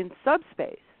you are in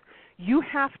subspace, you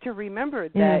have to remember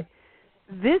that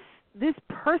this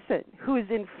person who is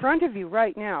in front of you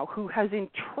right now, who has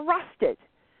entrusted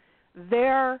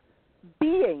their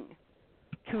being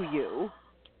to you,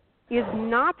 is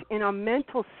not in a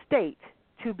mental state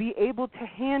to be able to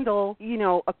handle,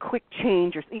 a quick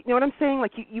change, or you know what I'm saying?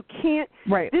 Like, you can't.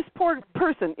 Right. This poor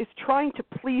person is trying to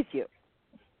please you.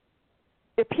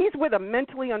 If he's with a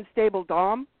mentally unstable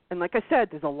dom, and like I said,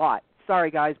 there's a lot. Sorry,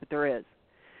 guys, but there is.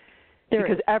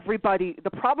 Because everybody.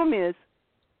 The problem is,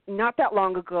 not that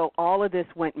long ago, all of this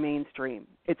went mainstream.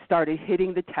 It started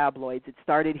hitting the tabloids. It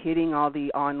started hitting all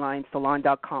the online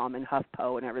salon.com and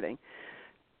HuffPo and everything.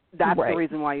 That's the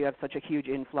reason why you have such a huge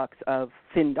influx of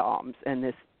findoms and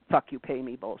this fuck you, pay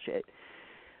me bullshit.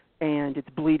 And it's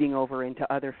bleeding over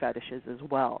into other fetishes as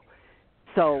well.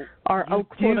 So our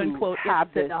quote unquote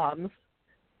findoms.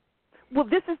 Well,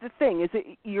 this is the thing, is that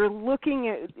you're looking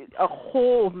at a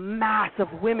whole mass of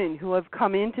women who have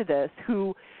come into this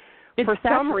who, for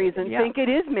some reason, think it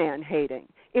is man-hating.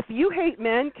 If you hate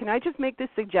men, can I just make this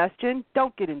suggestion?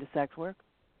 Don't get into sex work.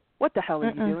 What the hell are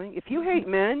you doing? If you hate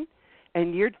men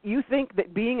and you think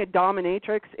that being a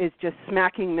dominatrix is just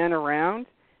smacking men around,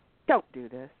 don't do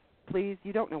this. Please,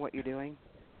 you don't know what you're doing.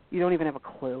 You don't even have a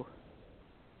clue.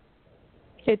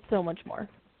 It's so much more.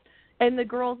 And the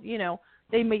girls,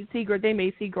 they may see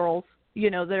girls,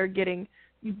 that are getting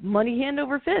money hand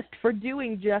over fist for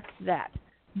doing just that.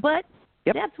 But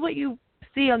that's what you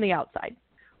see on the outside.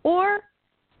 Or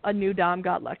a new dom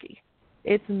got lucky.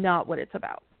 It's not what it's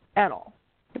about at all.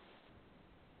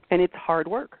 And it's hard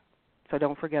work. So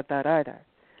don't forget that either.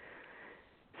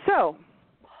 So,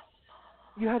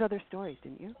 you had other stories,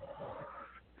 didn't you?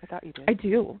 I thought you did. I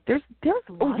do. There's lots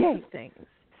of things.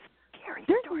 Scary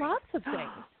There's stories. lots of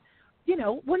things.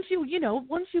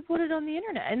 Once you put it on the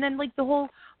internet, and then like the whole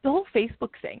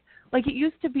Facebook thing. Like, it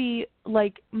used to be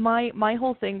like my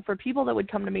whole thing for people that would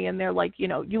come to me and they're like,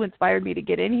 you inspired me to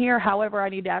get in here. However, I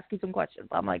need to ask you some questions.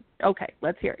 I'm like, okay,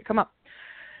 let's hear it. Come on.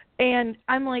 And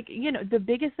I'm like, the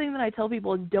biggest thing that I tell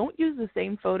people is don't use the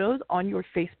same photos on your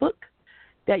Facebook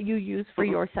that you use for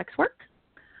your sex work,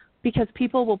 because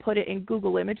people will put it in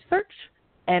Google image search,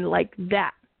 and like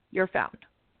that, you're found.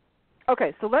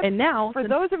 Okay, so let's. And now, for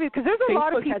those of you, because there's a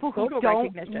lot of Facebook has people who photo don't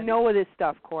recognition. know of this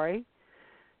stuff, Corii.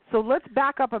 So let's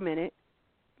back up a minute.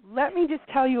 Let me just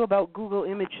tell you about Google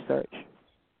image search,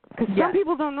 because some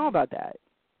people don't know about that.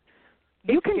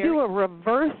 You can do a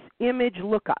reverse image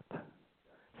lookup.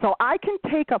 So I can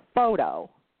take a photo,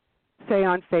 say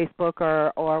on Facebook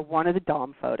or one of the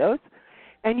DOM photos,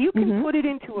 and you can put it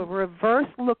into a reverse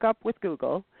lookup with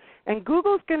Google, and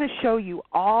Google's going to show you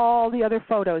all the other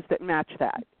photos that match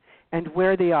that, and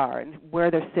where they are, and where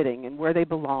they're sitting, and where they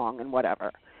belong, and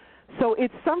whatever. So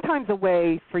it's sometimes a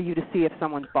way for you to see if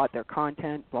someone's bought their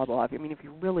content, blah, blah. I mean, if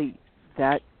you're really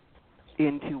that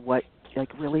into what, like,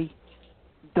 really,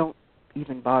 don't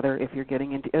even bother if you're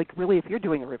getting into, like, really, if you're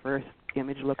doing a reverse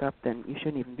image lookup, then you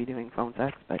shouldn't even be doing phone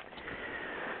sex, but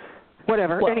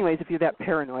whatever. Well, anyways, if you're that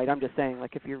paranoid, I'm just saying,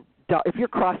 like, if you're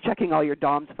cross-checking all your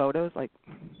DOM's photos, like,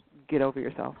 get over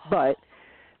yourself. But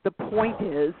the point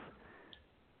is,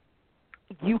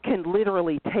 you can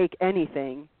literally take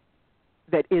anything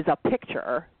that is a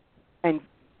picture and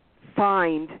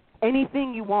find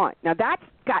anything you want. Now, that's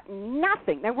got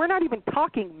nothing. Now, we're not even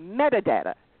talking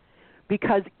metadata,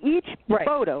 because each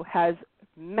photo has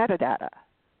metadata.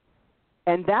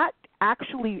 And that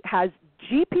actually has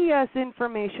GPS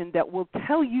information that will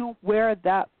tell you where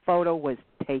that photo was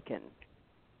taken.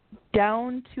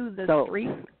 Down to the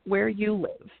street where you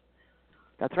live.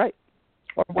 That's right.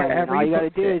 Or wherever and all you got to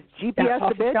do is GPS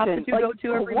the bits and you go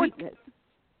to every week.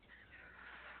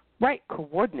 Right.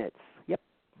 Coordinates. Yep.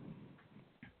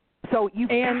 So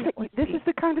this is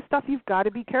the kind of stuff you've got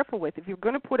to be careful with. If you're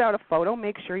going to put out a photo,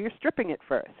 make sure you're stripping it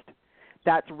first.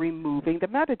 That's removing the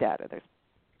metadata. There's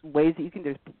ways that you can.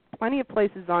 There's plenty of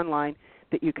places online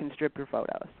that you can strip your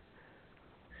photos.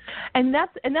 And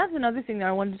that's another thing that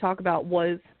I wanted to talk about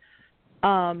was,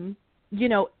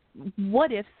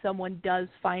 what if someone does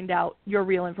find out your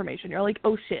real information? You're like,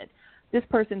 oh shit, this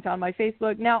person found my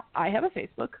Facebook. Now I have a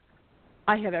Facebook.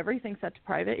 I have everything set to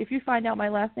private. If you find out my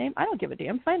last name, I don't give a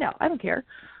damn. Find out. I don't care.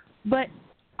 But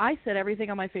I set everything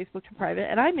on my Facebook to private,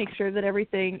 and I make sure that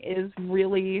everything is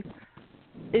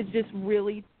just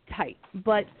really tight.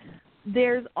 But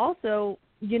there's also,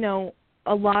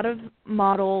 a lot of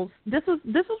models. This was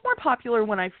more popular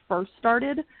when I first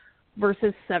started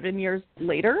versus 7 years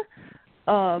later.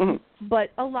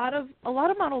 But a lot of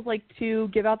models like to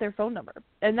give out their phone number,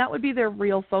 and that would be their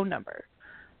real phone number.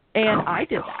 And I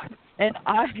did that. And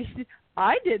I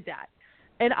did that.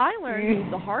 And I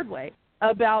learned the hard way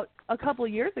about a couple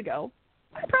of years ago.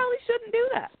 I probably shouldn't do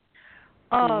that.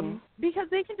 Because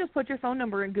they can just put your phone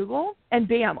number in Google and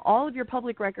bam, all of your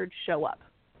public records show up.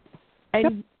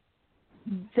 And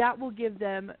that will give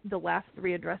them the last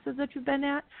 3 addresses that you've been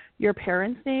at, your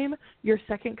parents' name, your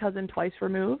second cousin twice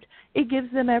removed. It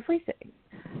gives them everything.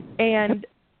 And,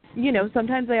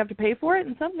 sometimes they have to pay for it,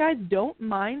 and some guys don't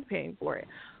mind paying for it.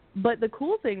 But the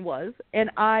cool thing was,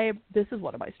 this is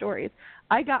one of my stories,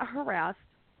 I got harassed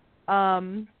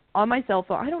on my cell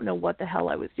phone. I don't know what the hell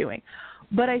I was doing.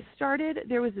 But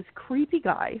there was this creepy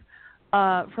guy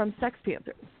from Sex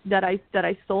Panthers that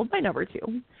I sold my number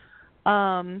to.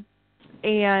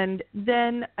 And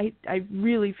then I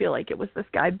really feel like it was this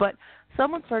guy. But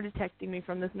someone started texting me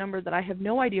from this number that I have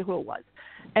no idea who it was.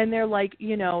 And they're like,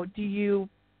 do you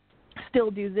still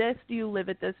do this? Do you live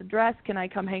at this address? Can I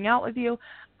come hang out with you?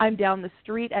 I'm down the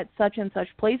street at such and such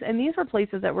place. And these were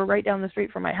places that were right down the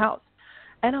street from my house.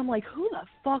 And I'm like, who the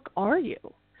fuck are you?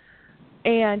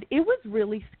 And it was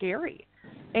really scary.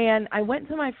 And I went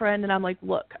to my friend and I'm like,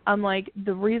 look,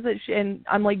 the reason and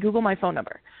I'm like, Google my phone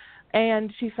number.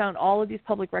 And she found all of these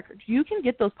public records. You can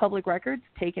get those public records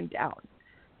taken down.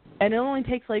 And it only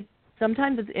takes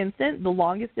sometimes it's instant. The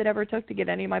longest it ever took to get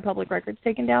any of my public records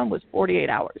taken down was 48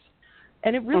 hours.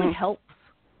 And it really helps.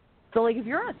 So, if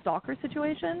you're in a stalker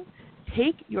situation,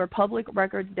 take your public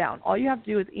records down. All you have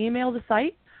to do is email the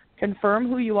site, confirm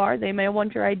who you are. They may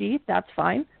want your ID. That's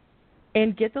fine.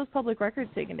 And get those public records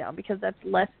taken down because that's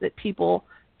less that people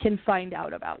can find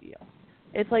out about you.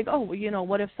 It's like, oh, well,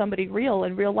 what if somebody real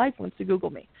in real life wants to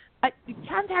Google me?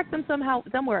 Contact them somehow,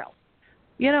 somewhere else.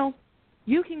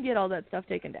 You can get all that stuff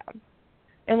taken down.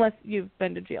 Unless you've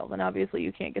been to jail, then obviously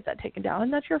you can't get that taken down,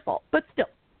 and that's your fault. But still.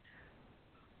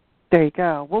 There you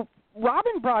go. Well,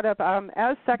 Robin brought up,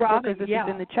 as sex workers, this is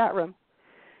in the chat room,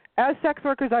 as sex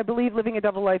workers, I believe living a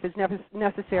double life is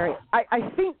necessary. I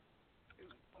think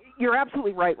you're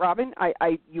absolutely right, Robin.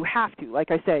 You have to. Like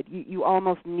I said, you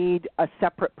almost need a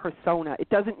separate persona. It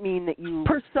doesn't mean that you...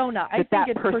 Persona. I think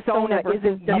it's persona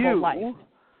isn't double you. Life.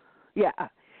 Yeah.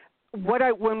 When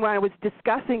I was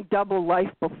discussing double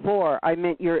life before, I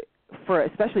meant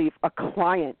especially a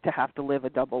client to have to live a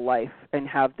double life and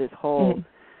have this whole...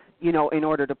 you know, in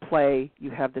order to play,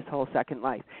 you have this whole second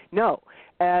life. No,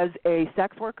 as a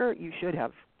sex worker, you should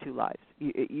have two lives.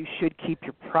 You should keep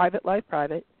your private life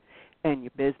private and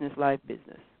your business life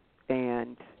business.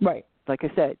 And right, like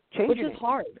I said, change which your is name.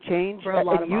 hard. Change for a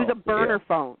lot of use a models. burner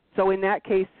phone. So in that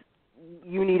case,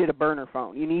 you needed a burner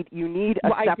phone. You need a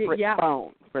separate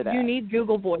phone for that. You need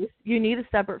Google Voice. You need a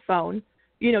separate phone.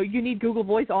 You know, you need Google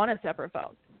Voice on a separate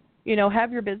phone. You know,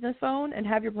 have your business phone and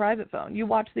have your private phone. You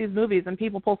watch these movies and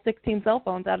people pull 16 cell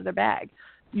phones out of their bag.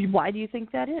 Why do you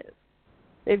think that is?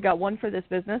 They've got one for this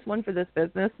business, one for this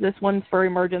business. This one's for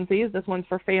emergencies. This one's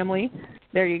for family.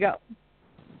 There you go.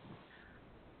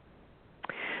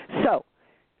 So,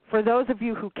 for those of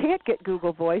you who can't get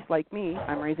Google Voice, like me,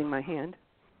 I'm raising my hand,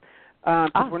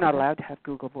 because we're not allowed to have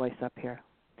Google Voice up here.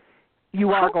 You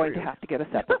are going to have to get a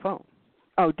separate phone.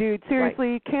 Oh, dude,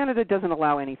 seriously, right. Canada doesn't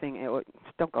allow anything.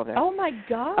 Don't go there. Oh my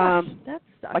gosh, that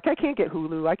sucks. Like I can't get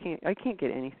Hulu. I can't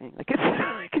get anything. Like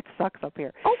it sucks up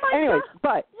here. Oh my Anyways, gosh.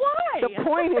 But why? The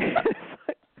point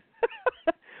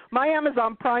is, my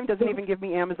Amazon Prime doesn't even give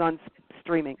me Amazon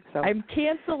streaming. So I'm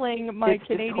canceling my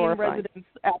Canadian residence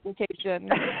application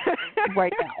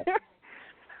right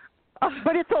now.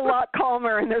 But it's a lot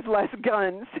calmer and there's less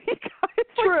guns.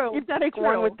 True. You take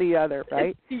one with the other,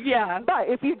 right? Yeah. But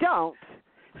if you don't,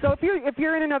 so if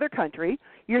you're in another country,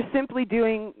 you're simply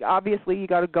doing. Obviously, you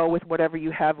got to go with whatever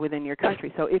you have within your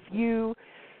country. So if you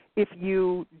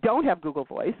don't have Google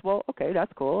Voice, well, okay,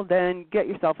 that's cool. Then get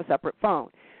yourself a separate phone.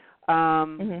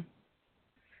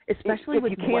 Especially if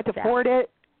with you can't WhatsApp. afford it,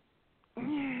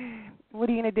 what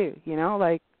are you going to do? You know,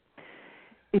 like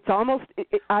it's almost.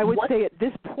 I would say at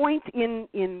this point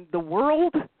in the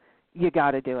world, you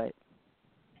got to do it.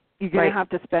 You're going to have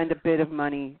to spend a bit of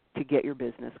money to get your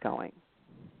business going.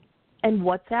 And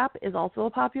WhatsApp is also a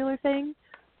popular thing.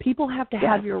 People have to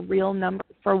have your real number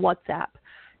for WhatsApp.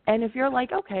 And if you're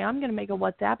like, okay, I'm going to make a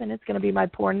WhatsApp and it's going to be my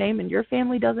porn name and your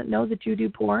family doesn't know that you do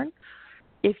porn,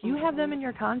 if you have them in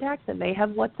your contacts and they have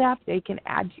WhatsApp, they can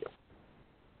add you.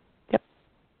 Yep.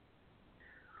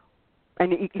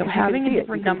 And you having can see a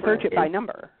different number. Search it by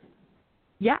number.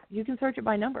 Yeah, you can search it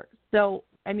by number. So,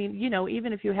 I mean, you know,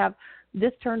 even if you have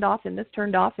this turned off and this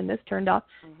turned off and this turned off,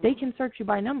 they can search you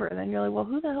by number. And then you're like, well,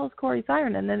 who the hell is Corii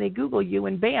Siren? And then they Google you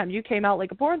and bam, you came out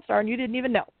like a porn star and you didn't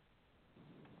even know.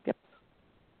 Yep.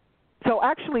 So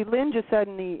actually, Lynn just said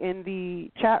in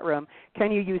the chat room,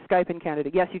 can you use Skype in Canada?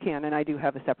 Yes, you can, and I do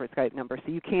have a separate Skype number,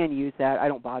 so you can use that. I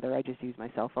don't bother. I just use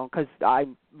my cell phone because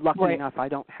I'm lucky enough I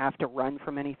don't have to run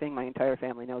from anything. My entire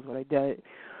family knows what I did,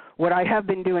 what I have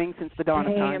been doing since the dawn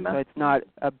of time, so it's not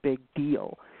a big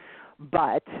deal.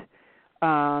 But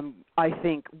I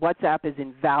think WhatsApp is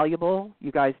invaluable.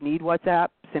 You guys need WhatsApp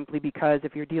simply because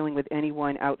if you're dealing with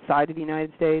anyone outside of the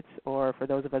United States or for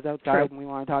those of us outside and we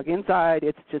want to talk inside,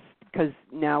 it's just because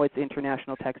now it's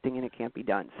international texting and it can't be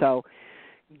done. So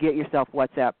get yourself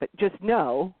WhatsApp. But just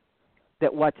know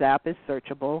that WhatsApp is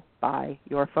searchable by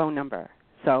your phone number.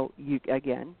 So you,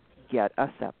 again, get a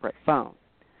separate phone.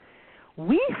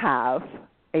 We have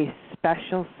a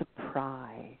special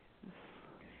surprise.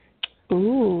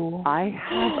 Ooh.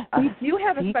 We do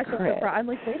have a secret. special surprise. I'm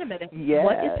like, wait a minute. Yes.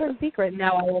 What is her secret?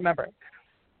 Now I remember.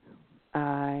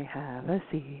 I have a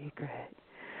secret.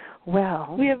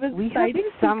 Well, we have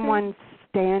someone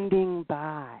standing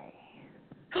by.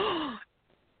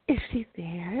 Is she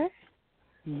there?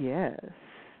 Yes.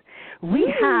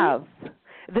 We have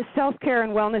the self-care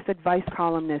and wellness advice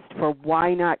columnist for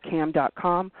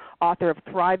WhyNotCam.com, author of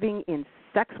Thriving in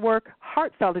Sex Work,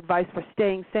 Heartfelt Advice for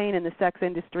Staying Sane in the Sex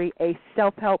Industry, a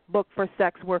self-help book for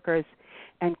sex workers,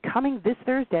 and coming this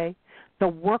Thursday, the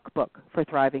workbook for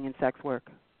Thriving in Sex Work.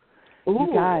 Ooh.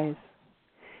 You guys,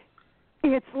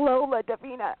 it's Lola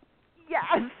Davina.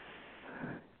 Yes.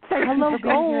 Hello,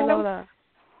 Lola.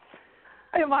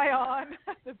 Am I on?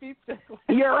 The beep just went.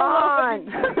 You're on.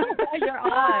 You're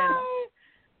on.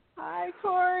 Hi,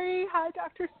 Corii. Hi,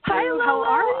 Dr. Sue. Hi, Lola.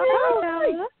 How are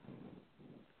you? Hi.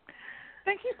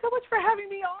 Thank you so much for having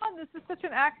me on. This is such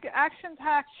an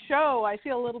action-packed show. I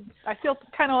feel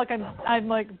kind of like I'm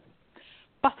like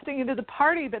busting into the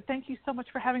party, but thank you so much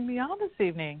for having me on this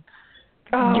evening.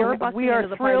 Oh, you're busting we are into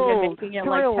the thrilled. party and making it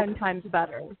like 10 times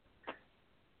better.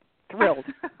 Thrilled.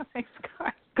 Thanks,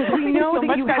 guys. Because we know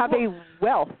that you have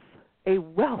a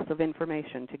wealth of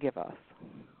information to give us.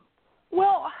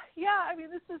 Well, yeah, I mean,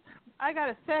 I got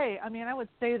to say, I would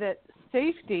say that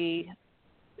safety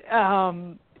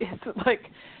is like,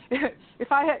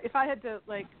 if I had to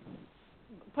like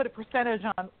put a percentage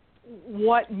on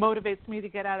what motivates me to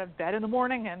get out of bed in the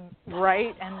morning and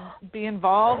write and be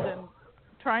involved in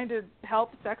trying to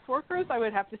help sex workers, I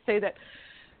would have to say that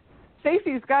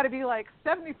safety's got to be like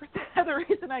 70% of the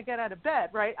reason I get out of bed,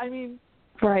 right? I mean,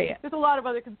 right. There's a lot of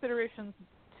other considerations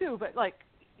too, but like,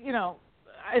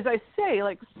 as I say,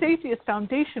 like safety is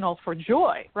foundational for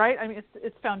joy, right? I mean,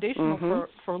 it's foundational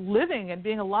for living and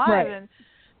being alive and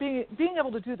being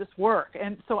able to do this work.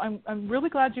 And so I'm really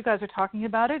glad you guys are talking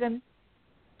about it. And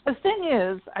the thing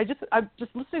is, I'm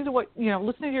just listening to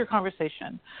listening to your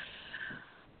conversation,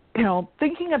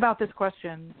 thinking about this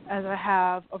question as I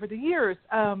have over the years.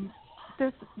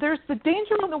 There's the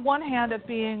danger on the one hand of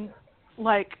being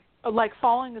like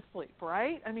falling asleep,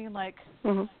 right? I mean, like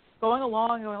going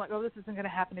along and going like, oh, this isn't going to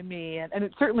happen to me. And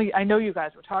it certainly, I know you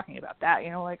guys were talking about that,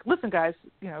 like, listen, guys,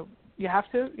 you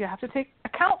have to take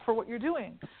account for what you're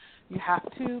doing. You have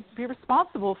to be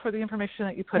responsible for the information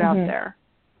that you put out there.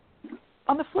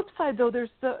 On the flip side, though, there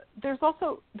is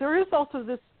also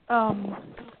this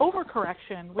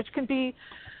overcorrection, which can be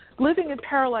living in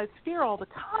paralyzed fear all the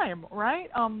time, right?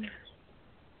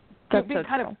 That's being so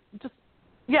kind true. of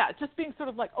just being sort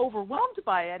of like overwhelmed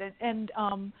by it, and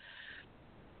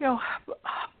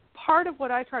part of what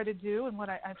I try to do and what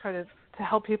I try to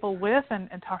help people with and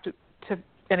talk to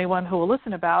anyone who will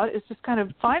listen about is just kind of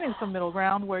finding some middle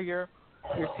ground where you're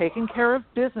taking care of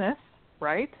business,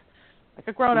 right? Like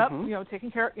a grown up,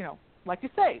 taking care, like you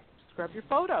say, scrub your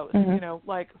photos,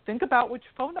 like think about which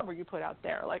phone number you put out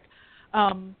there. Like,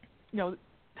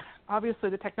 obviously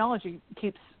the technology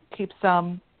keeps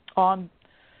on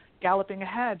galloping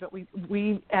ahead, but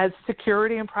we as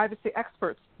security and privacy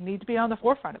experts need to be on the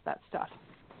forefront of that stuff.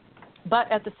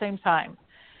 But at the same time,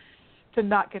 to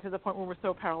not get to the point where we're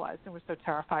so paralyzed and we're so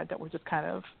terrified that we're just kind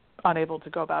of unable to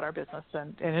go about our business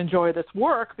and enjoy this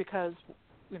work because,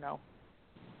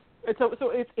 it's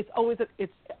always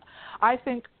I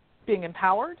think being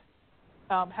empowered,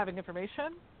 having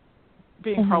information,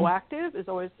 being proactive is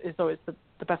always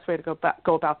the best way to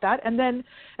go about that. And then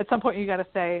at some point you got to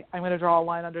say, I'm going to draw a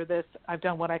line under this. I've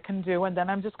done what I can do, and then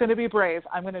I'm just going to be brave.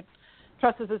 I'm going to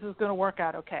trust that this is going to work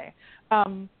out okay.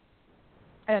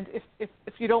 And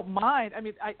if you don't mind, I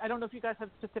mean, I don't know if you guys have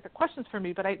specific questions for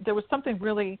me, but there was something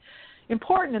really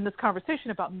important in this conversation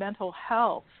about mental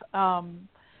health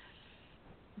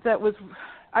that was,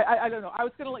 I don't know. I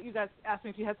was going to let you guys ask me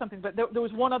if you had something, but there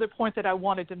was one other point that I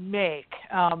wanted to make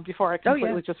before I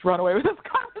completely just run away with this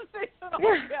conversation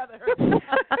altogether.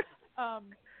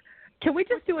 Can we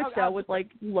just do a show with like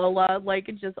Lola, like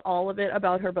just all of it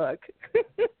about her book?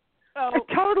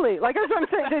 Totally. Like that's what I'm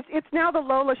saying. It's now the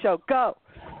Lola show. Go.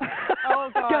 Oh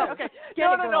God. Go. Okay.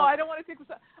 No. I don't want to take this.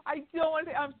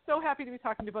 I'm so happy to be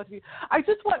talking to both of you.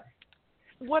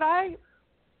 What I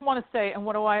want to say and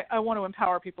what I want to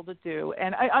empower people to do.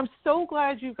 And I'm so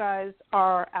glad you guys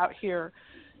are out here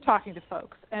talking to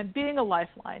folks and being a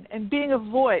lifeline and being a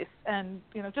voice and,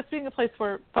 just being a place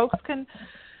where folks can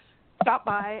stop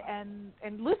by and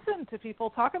listen to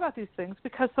people talk about these things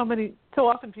because so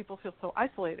often people feel so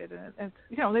isolated and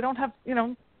they don't have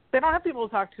people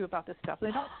to talk to about this stuff. They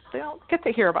don't get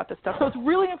to hear about this stuff. So it's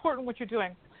really important what you're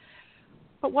doing.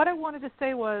 But what I wanted to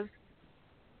say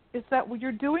is that when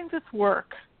you're doing this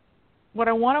work, what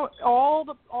I want to all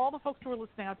the folks who are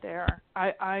listening out there,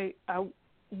 I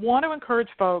want to encourage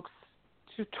folks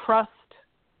to trust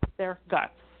their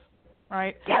guts,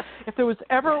 right? Yes. If there was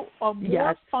ever a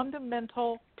more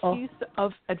fundamental piece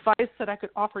of advice that I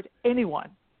could offer to anyone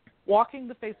walking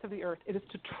the face of the earth, it is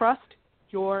to trust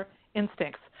your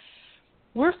instincts.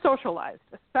 We're socialized,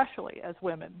 especially as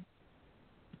women,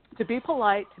 to be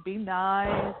polite, to be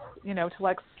nice, to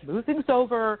like smooth things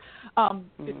over.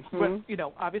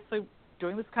 Obviously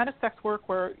doing this kind of sex work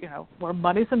where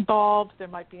money's involved, there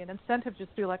might be an incentive just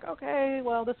to be like, okay,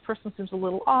 well, this person seems a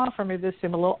little off, or maybe they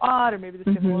seem a little odd, or maybe they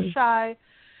seem a little shy.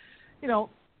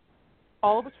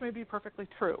 All of which may be perfectly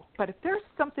true. But if there's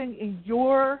something in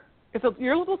your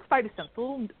little spidey sense, the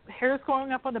little hairs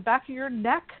going up on the back of your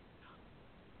neck,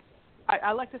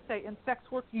 I like to say in sex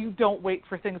work, you don't wait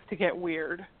for things to get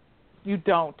weird. You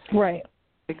don't. Right.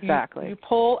 Exactly. You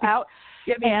pull out,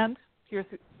 and here's.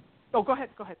 Oh, go ahead.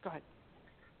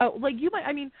 Oh, like you might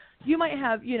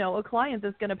have, a client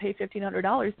that's going to pay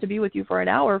 $1,500 to be with you for an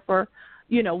hour for,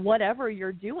 whatever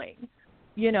you're doing,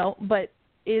 but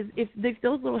if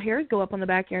those little hairs go up on the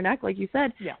back of your neck, like you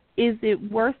said, is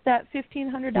it worth that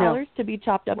 $1,500 to be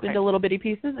chopped up into little bitty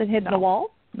pieces and hit in the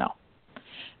wall? No.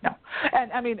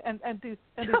 And I mean, and these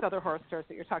other horror stories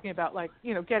that you're talking about, like,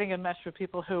 getting enmeshed with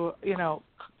people who,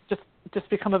 just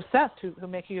become obsessed, who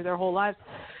make you their whole lives.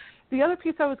 The other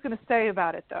piece I was going to say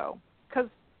about it, though, because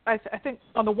I think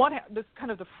on the one hand, this kind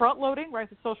of the front loading, right,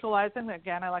 the socializing,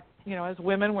 again, I like, as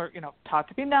women, we're, taught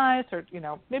to be nice, or,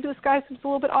 maybe this guy seems a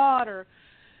little bit odd, or,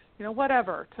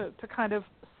 whatever, to kind of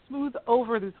smooth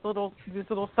over these little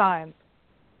signs.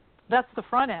 That's the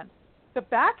front end. The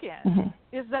back end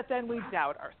is that then we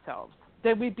doubt ourselves.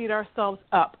 Then we beat ourselves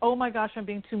up. Oh my gosh, I'm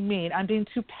being too mean. I'm being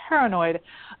too paranoid.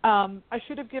 I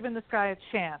should have given this guy a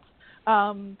chance.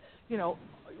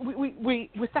 We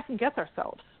second guess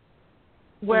ourselves.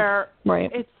 Where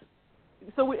it's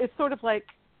sort of like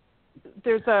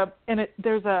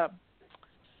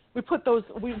we put those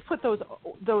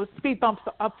speed bumps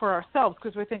up for ourselves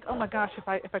because we think, oh my gosh, if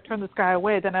I turn this guy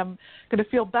away, then I'm going to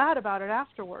feel bad about it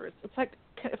afterwards. It's like,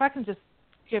 if I can just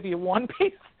give you one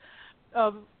piece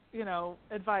of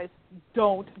advice,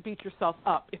 don't beat yourself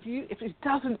up. If it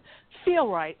doesn't feel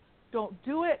right, don't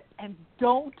do it, and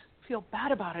don't feel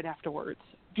bad about it afterwards.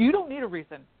 You don't need a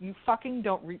reason. You fucking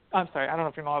don't. I'm sorry, I don't know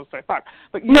if you're allowed to say fuck,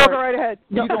 but no, go right ahead.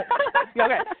 You don't.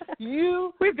 Okay,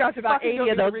 We've got about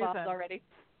 80 of those bombs already.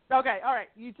 Okay, all right.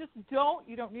 You just don't.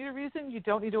 You don't need a reason. You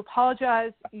don't need to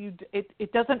apologize.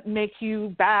 It doesn't make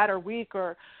you bad or weak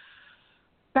or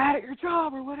bad at your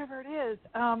job or whatever it is.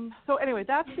 So anyway,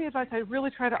 that's the advice I really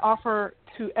try to offer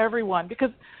to everyone,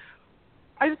 because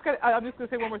I'm just going to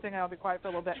say one more thing and I'll be quiet for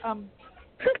a little bit.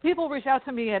 People reach out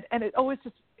to me and it always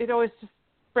just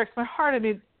breaks my heart. I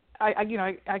mean, I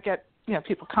get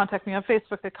people contact me on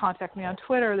Facebook, they contact me on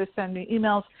Twitter, they send me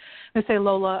emails, they say,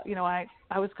 Lola,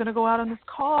 I was going to go out on this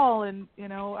call and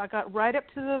I got right up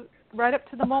to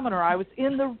the moment, or I was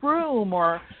in the room,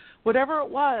 or whatever it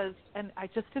was, and I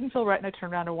just didn't feel right, and I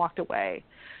turned around and walked away,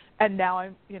 and now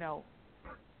I'm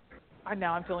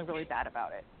feeling really bad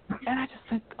about it, and I just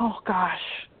think, oh gosh,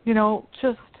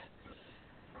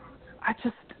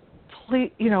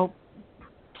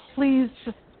 please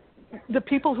just. The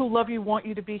people who love you want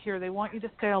you to be here. They want you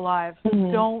to stay alive.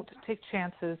 Don't take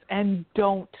chances, and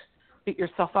don't beat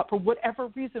yourself up for whatever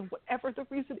reason. Whatever the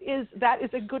reason is, that is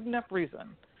a good enough reason.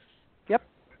 Yep.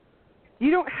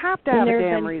 You don't have to have a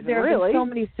damn reason, really. There's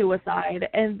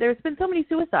been so many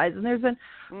suicides, and there's been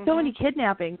so many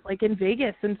kidnappings, like in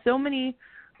Vegas, and so many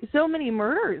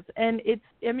murders. And it's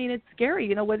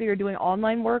scary, whether you're doing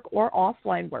online work or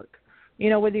offline work,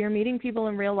 whether you're meeting people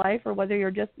in real life or whether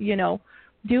you're just,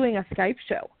 doing a Skype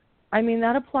show. I mean,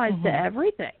 that applies to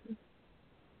everything.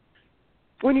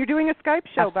 When you're doing a Skype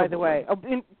show, Absolutely. by the way,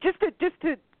 and just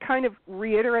to kind of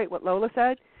reiterate what Lola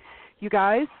said, you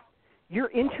guys,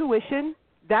 your intuition,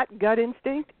 that gut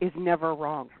instinct is never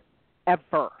wrong,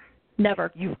 ever.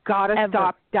 Never. You've got to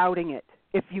stop doubting it.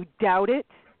 If you doubt it,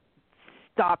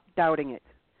 stop doubting it.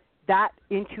 That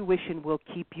intuition will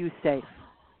keep you safe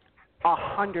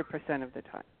 100% of the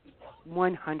time,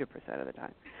 100% of the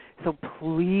time. So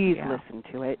please listen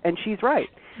to it. And she's right.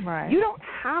 Right. You don't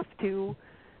have to,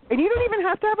 and you don't even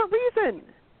have to have a reason.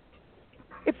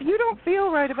 If you don't feel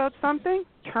right about something,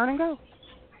 turn and go.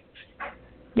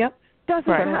 Yep. Doesn't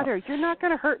matter. You're not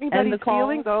going to hurt anybody's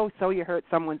feelings. Oh, so you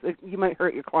might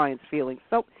hurt your client's feelings.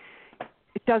 So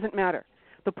it doesn't matter.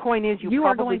 The point is you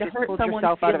probably just pulled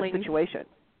yourself out of a situation.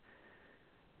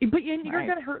 But you're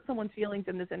going to hurt someone's feelings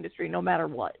in this industry no matter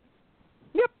what.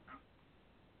 Yep.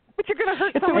 But you're going to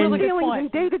hurt someone's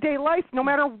feelings in day-to-day life no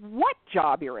matter what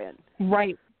job you're in.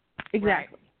 Right.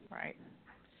 Exactly. Right.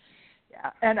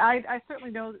 Yeah. And I certainly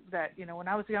know that, when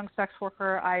I was a young sex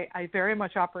worker, I very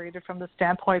much operated from the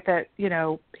standpoint that, it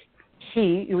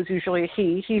was usually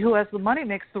he who has the money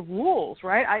makes the rules,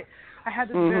 right? I had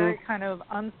this very kind of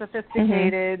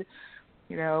unsophisticated,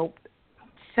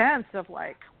 sense of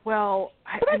like, well,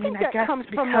 I mean, I guess comes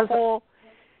from the whole,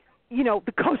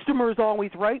 the customer's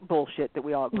always right bullshit that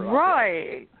we all grew up with.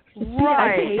 Right.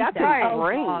 I think that's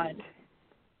ingrained.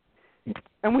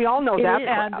 And we all know that.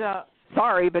 And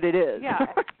sorry, but it is. Yeah.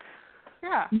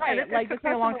 Yeah. Right. Like the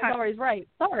customer is always right.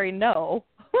 Sorry, no.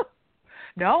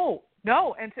 No.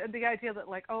 And the idea that,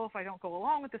 like, oh, if I don't go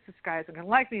along with this guy isn't going to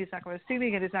like me, he's not going to see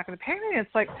me, and he's not going to pay me.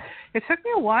 It's like, it took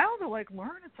me a while to, like,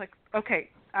 learn. It's like, okay,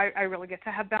 I really get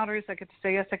to have boundaries. I get to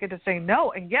say yes. I get to say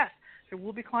no. And yes, there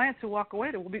will be clients who walk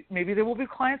away. Maybe there will be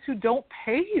clients who don't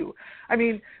pay you. I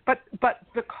mean, but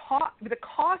the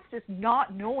cost is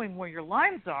not knowing where your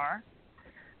lines are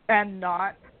and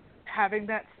not having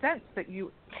that sense that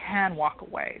you can walk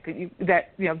away,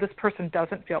 that this person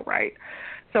doesn't feel right.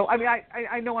 So I mean,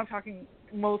 I know I'm talking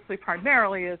mostly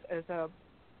primarily as a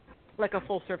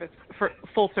full service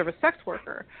sex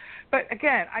worker, but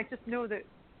again, I just know that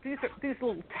these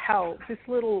little tells, these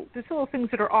little things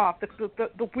that are off,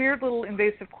 the weird little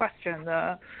invasive question,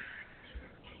 the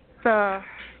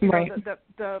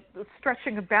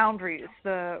stretching of boundaries,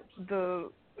 the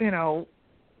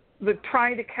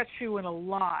trying to catch you in a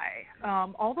lie,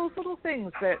 all those little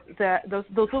things that those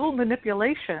little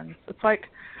manipulations. It's like,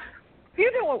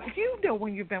 You know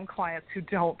when you've been clients who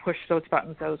don't push those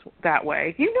buttons that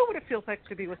way. You know what it feels like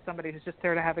to be with somebody who's just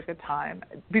there to have a good time,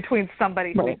 between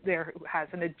somebody who's there who has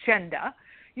an agenda.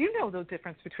 You know the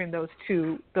difference between those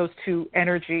two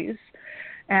energies.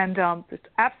 And there's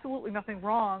absolutely nothing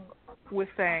wrong with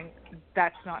saying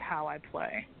that's not how I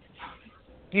play.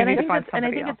 You need to find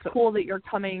somebody else. It's cool that you're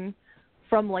coming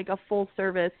from like a full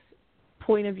service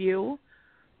point of view,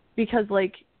 because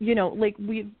like, you know, like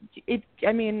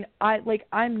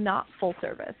I'm not full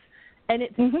service, and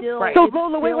it's still right. So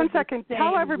Lola, wait 1 second.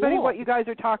 Tell everybody what you guys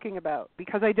are talking about,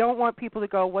 because I don't want people to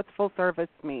go, "What's full service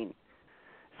mean?"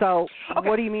 So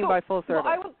what do you mean by full service?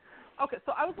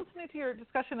 So I was listening to your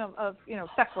discussion of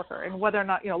sex worker, and whether or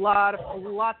not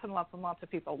lots and lots of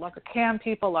people, lots of cam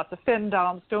people, lots of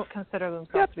femdoms don't consider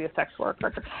themselves to be a sex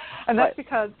worker, and that's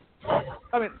because,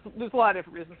 I mean, there's a lot of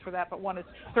different reasons for that, but one is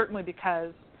certainly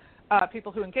because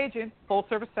people who engage in full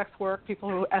service sex work, people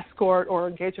who escort or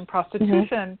engage in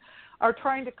prostitution, are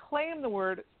trying to claim the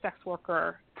word sex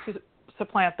worker to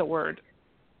supplant the word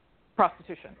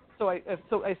prostitution. So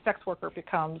a sex worker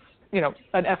becomes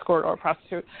an escort or a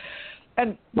prostitute,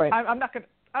 and I'm not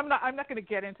going to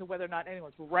get into whether or not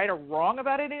anyone's right or wrong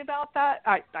about that.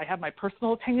 I have my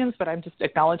personal opinions, but I'm just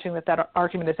acknowledging that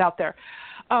argument is out there.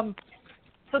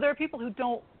 So there are people who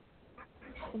don't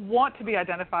want to be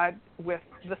identified with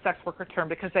the sex worker term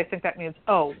because they think that means,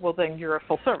 oh, well, then you're a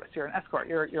full service, you're an escort,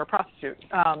 you're a prostitute.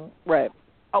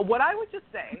 What I would just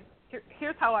say,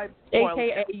 here's how I boil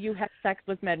AKA you have sex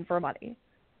with men for money.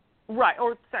 Right,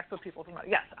 or sex with people for money.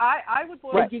 Yes, I would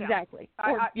boil it down. Exactly.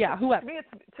 Whoever.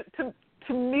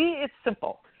 To me, it's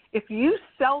simple. If you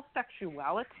sell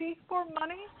sexuality for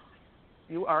money,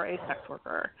 you are a sex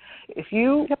worker. If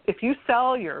you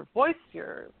sell your voice,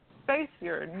 your face,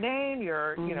 your name,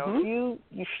 your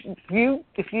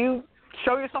if you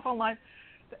show yourself online,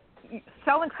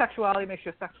 selling sexuality makes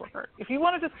you a sex worker. If you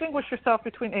want to distinguish yourself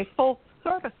between a full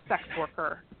service sex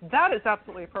worker, that is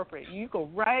absolutely appropriate. You go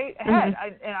right ahead,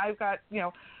 and I've got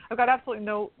absolutely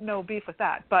no beef with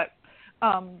that. But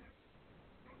what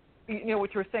you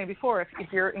were saying before,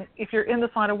 if you're in this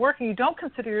line of work and you don't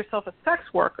consider yourself a sex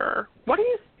worker, what are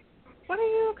you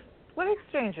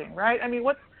exchanging, right? I mean,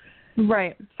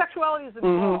 sexuality is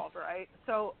involved, right?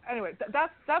 So anyway,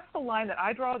 that's the line that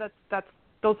I draw.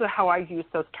 Those are how I use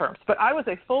those terms. But I was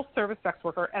a full-service sex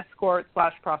worker, escort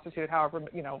 / prostitute, however,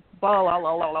 blah, blah, blah,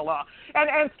 blah, blah,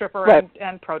 and stripper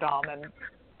and pro-dom and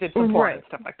did some porn and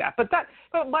stuff like that. But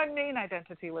my main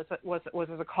identity was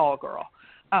as a call girl,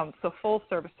 so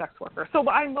full-service sex worker. So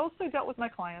I mostly dealt with my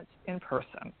clients in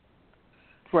person.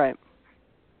 Right.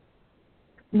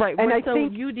 And I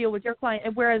think you deal with your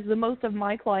client, whereas the most of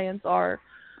my clients are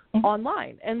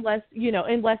online, unless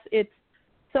it's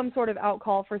some sort of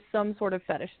outcall for some sort of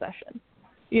fetish session,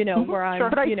 where I'm,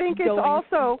 But I think it's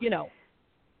also,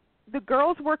 the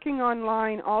girls working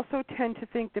online also tend to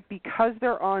think that because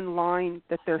they're online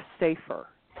that they're safer.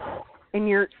 And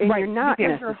you're not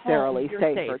necessarily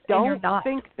safer. Don't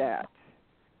think that.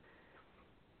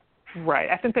 Right.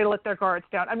 I think they let their guards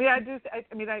down. I mean, I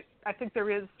think there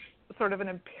is sort of an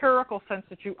empirical sense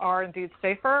that you are indeed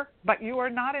safer, but you are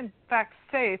not in fact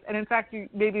safe, and in fact you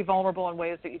may be vulnerable in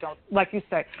ways that you don't, like you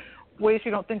say, ways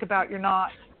you don't think about. You're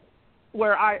not,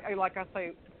 where I like I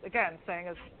say again, saying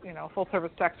as full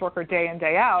service sex worker day in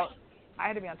day out, I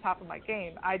had to be on top of my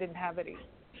game. I didn't have any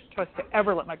choice to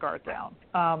ever let my guard down,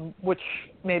 which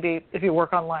maybe if you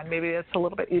work online, maybe it's a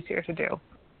little bit easier to do.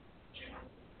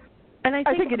 And I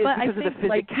think it is because of the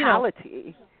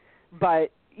physicality,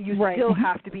 but you still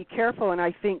have to be careful. And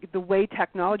I think the way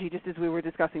technology, just as we were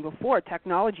discussing before,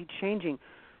 technology changing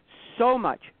so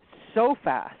much, so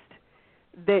fast,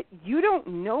 that you don't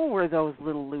know where those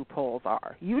little loopholes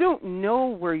are. You don't know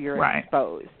where you're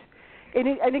exposed.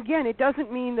 And again, it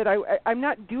doesn't mean that I'm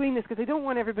not doing this because I don't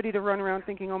want everybody to run around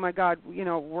thinking, oh, my God,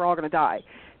 we're all going to die.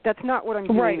 That's not what I'm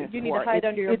doing this for. You need to hide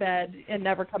under your bed and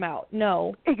never come out.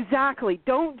 No. Exactly.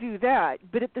 Don't do that.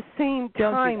 But at the same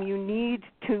time, you need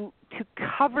to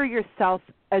cover yourself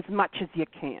as much as you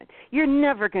can. You're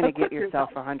never going to get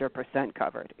yourself 100%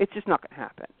 covered. It's just not going to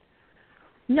happen.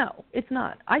 No, it's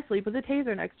not. I sleep with a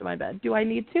taser next to my bed. Do I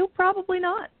need to? Probably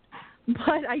not.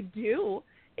 But I do.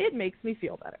 It makes me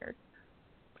feel better.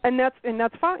 And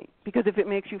that's fine, because if it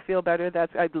makes you feel better,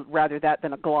 I'd rather that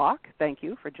than a Glock. Thank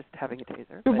you for just having a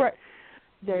taser. But. Right.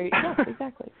 There you go.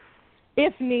 Exactly.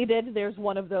 If needed, there's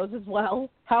one of those as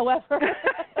well. However,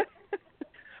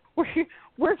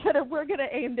 we're gonna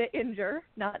aim to injure,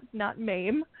 not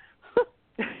maim.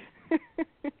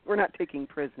 We're not taking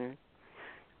prisoners.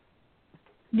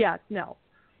 Yeah, no.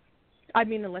 I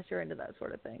mean, unless you're into that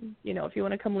sort of thing. If you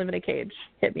want to come live in a cage,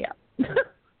 hit me up.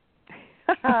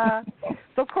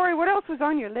 So, Corii, what else was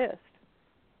on your list?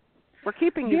 We're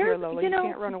keeping you here, Lola. You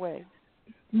can't run away.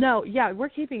 No, yeah, we're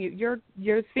keeping you.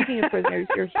 You're speaking of prisoners.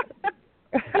 You're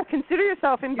Consider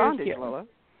yourself in bondage, Lola.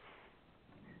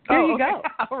 Here you go.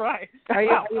 All right. Are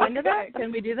you into that?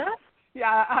 Can we do that?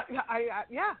 Yeah,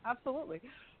 yeah, absolutely.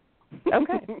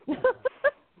 Okay.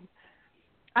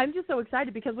 I'm just so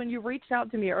excited because when you reached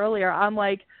out to me earlier, I'm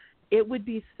like, it would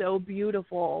be so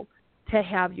beautiful to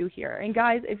have you here. And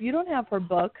guys, if you don't have her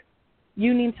book,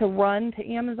 you need to run to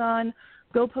Amazon,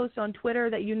 go post on Twitter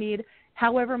that you need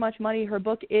however much money her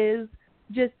book is.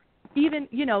 Just even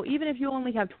if you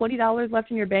only have $20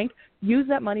 left in your bank, use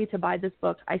that money to buy this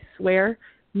book. I swear,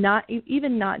 not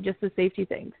just the safety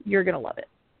things. You're going to love it.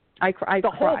 I cried.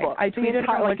 Whole book. I tweeted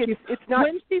her like it's not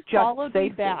when she just followed safety.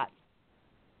 me back.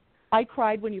 I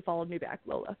cried when you followed me back,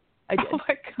 Lola. I did. Oh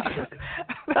my God,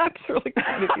 that's really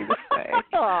kind of you to say.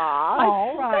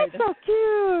 Aww, I cried. That's so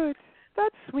cute.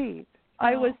 That's sweet.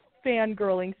 I was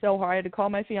fangirling so hard. I had to call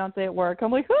my fiance at work.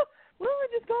 I'm like, oh, Lola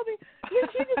just called me.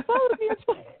 She just followed me.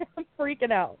 I'm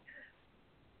freaking out.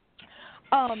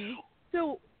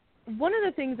 So one of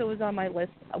the things that was on my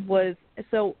list was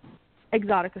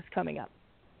Exotica's coming up.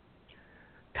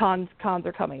 Cons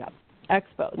are coming up.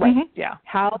 Expos. Right. Mm-hmm. Yeah.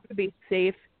 How to be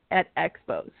safe at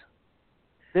expos.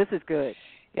 This is good.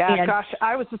 Yeah, and gosh,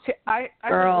 I heard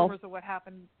girl. rumors of what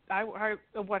happened. I heard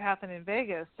of what happened in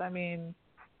Vegas. I mean,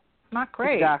 not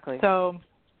great. Exactly. So,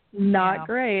 not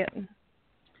great.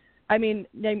 I mean,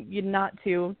 not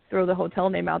to throw the hotel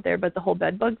name out there, but the whole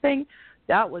bed bug thing,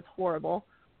 that was horrible.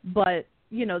 But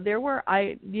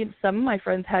some of my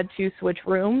friends had to switch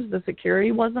rooms. The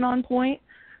security wasn't on point.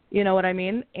 You know what I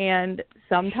mean? And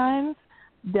sometimes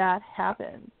that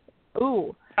happens.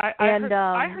 Ooh. I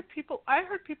heard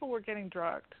people were getting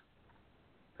drugged.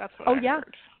 That's what I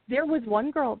heard. There was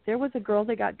a girl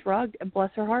that got drugged, and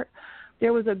bless her heart.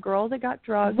 There was a girl that got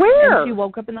drugged. Where? And she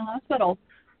woke up in the hospital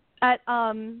at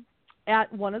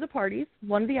one of the parties,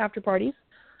 one of the after parties.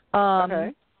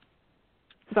 Okay.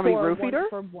 Somebody roofied her?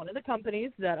 For one of the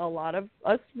companies that a lot of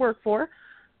us work for,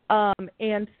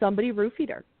 and somebody roofied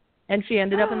her. And she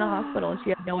ended up in the hospital, and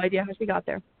she had no idea how she got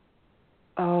there.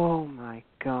 Oh my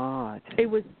God! It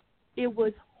was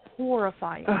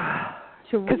horrifying.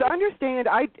 Because understand,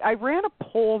 I ran a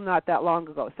poll not that long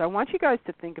ago, so I want you guys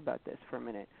to think about this for a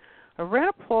minute. I ran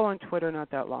a poll on Twitter not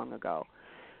that long ago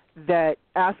that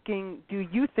asking, do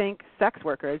you think sex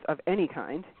workers of any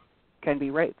kind can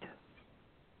be raped?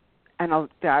 And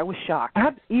I was shocked.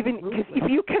 Absolutely. Even because if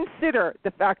you consider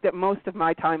the fact that most of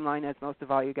my timeline, as most of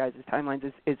all you guys' timelines,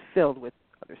 is filled with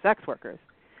other sex workers,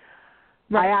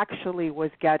 right. I actually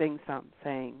was getting some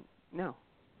saying no.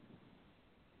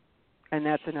 And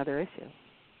that's another issue.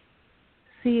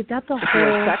 See, that's a if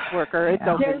you're whole... a sex worker, it's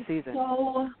open season.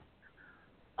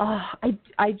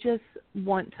 I just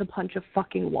want to punch a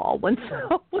fucking wall when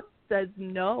someone says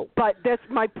no. But that's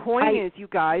my point is you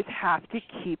guys have to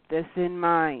keep this in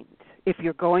mind. If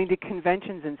you're going to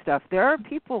conventions and stuff, there are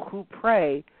people who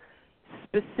prey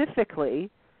specifically,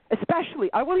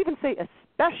 especially, I will even say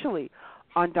especially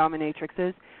on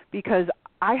dominatrixes, because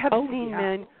I have seen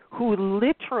men who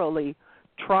literally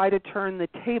try to turn the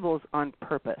tables on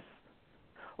purpose.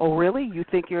 Oh, really? You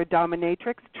think you're a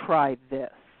dominatrix? Try this.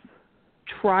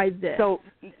 Try this. So,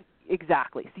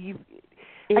 exactly.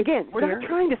 So again, we're not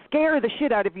trying to scare the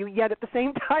shit out of you, yet at the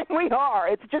same time we are.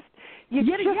 It's just, you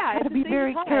just have to be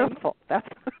very careful.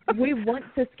 We want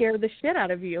to scare the shit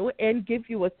out of you and give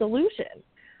you a solution.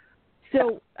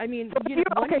 So, I mean,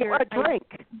 a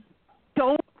drink.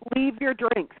 Don't leave your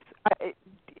drinks.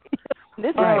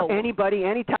 This is for anybody,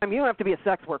 anytime. You don't have to be a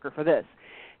sex worker for this.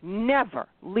 Never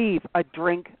leave a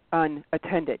drink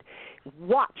unattended.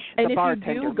 Watch the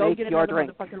bartender make your drink. And if you do,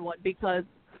 go get another motherfucking one, because...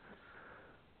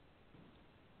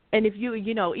 And if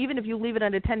even if you leave it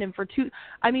unattended for two...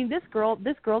 I mean, this girl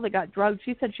that got drugged,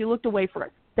 she said she looked away for a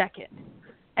second.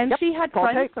 And she had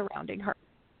friends surrounding her.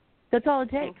 That's all it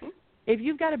takes. Mm-hmm. If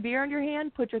you've got a beer in your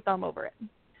hand, put your thumb over it.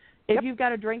 If you've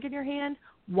got a drink in your hand,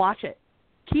 watch it.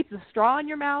 Keep the straw in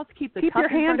your mouth. Keep your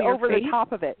hand over the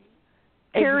top of it.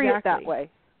 Carry it that way.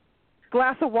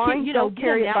 Glass of wine, don't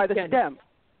carry it by the stem.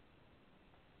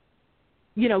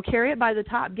 Carry it by the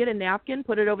top. Get a napkin,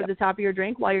 put it over the top of your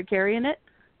drink while you're carrying it.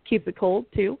 Keep it cold,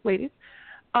 too, ladies.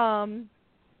 But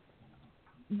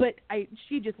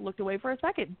she just looked away for a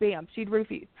second. Bam, she'd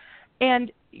roofied.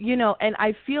 And, and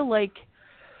I feel like,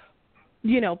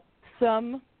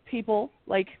 some people,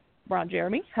 like Ron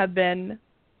Jeremy, have been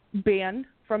banned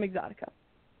from Exotica.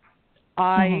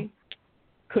 I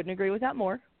couldn't agree with that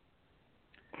more.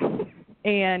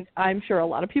 And I'm sure a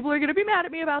lot of people are going to be mad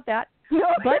at me about that. No,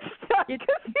 but he's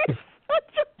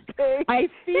such a pig. I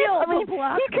feel the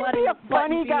block he can be a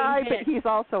funny guy, but he's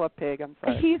also a pig. I'm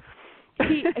sorry.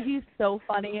 He's so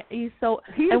funny. He's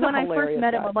and when I first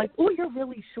met him, I'm like, oh, you're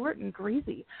really short and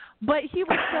greasy. But he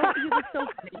was so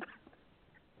funny.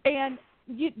 And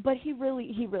but he really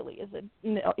is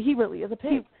a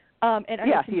pig. And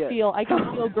I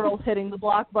can feel girls hitting the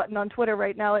block button on Twitter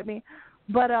right now at me.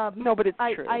 But no, but it's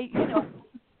true.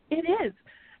 It is.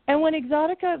 And when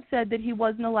Exotica said that he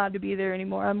wasn't allowed to be there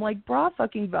anymore, I'm like, bra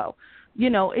fucking vo.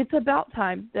 It's about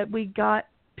time that we got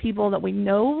people that we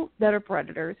know that are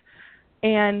predators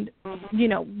and,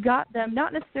 got them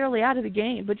not necessarily out of the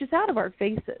game, but just out of our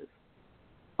faces.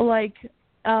 Like,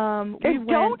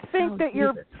 don't think that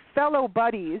your fellow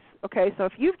buddies, okay, so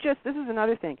if you've just, this is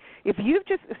another thing, if you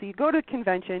go to a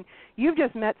convention, you've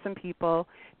just met some people,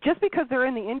 just because they're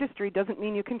in the industry doesn't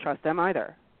mean you can trust them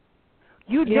either.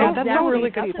 You don't know a really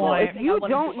these good people. point. If you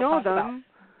don't know them,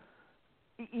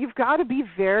 you've got to be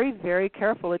very, very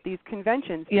careful at these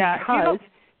conventions because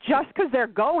just because they're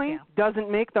going doesn't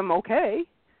make them okay.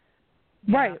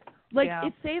 Right. Like,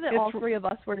 say that all three of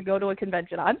us were to go to a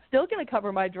convention. I'm still going to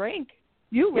cover my drink.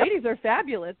 You ladies are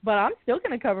fabulous, but I'm still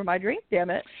going to cover my drink, damn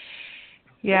it.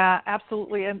 Yeah,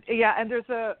 absolutely. And there's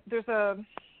kind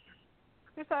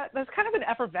of an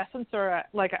effervescence or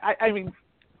I mean,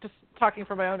 just talking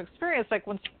from my own experience, like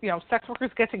when sex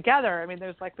workers get together, I mean,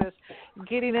 there's like this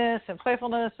giddiness and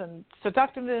playfulness and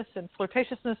seductiveness and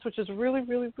flirtatiousness, which is really,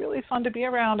 really, really fun to be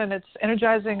around, and it's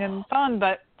energizing and fun.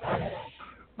 But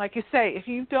like you say, if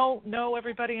you don't know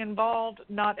everybody involved,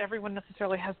 not everyone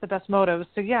necessarily has the best motives.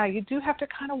 So you do have to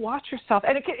kind of watch yourself,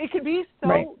 and it can be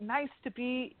so nice to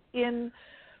be in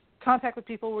contact with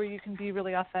people where you can be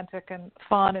really authentic and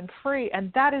fun and free,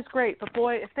 and that is great. But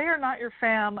boy, if they are not your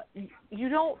fam, you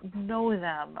don't know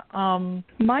them.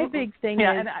 My big thing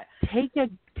is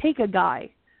take a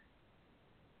guy.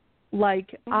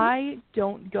 Like, I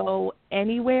don't go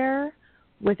anywhere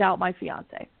without my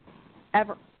fiance,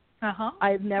 ever.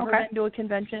 I've never been to a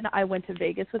convention. I went to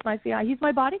Vegas with my fiance. He's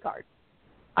my bodyguard.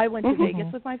 I went to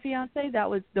Vegas with my fiance. That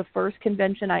was the first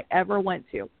convention I ever went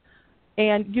to.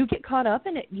 And you get caught up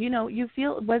in it. You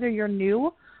feel, whether you're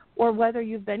new or whether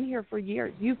you've been here for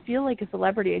years, you feel like a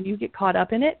celebrity, and you get caught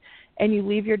up in it, and you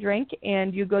leave your drink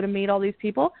and you go to meet all these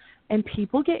people, and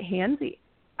people get handsy.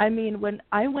 I mean, when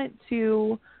I went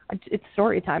to, it's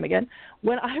story time again.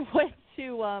 When I went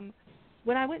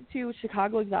to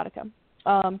Chicago Exotica,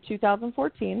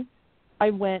 2014, I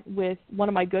went with one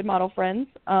of my good model friends.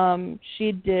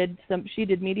 She did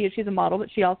media. She's a model, but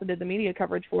she also did the media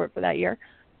coverage for it for that year.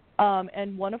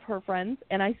 And one of her friends,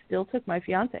 and I still took my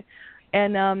fiance.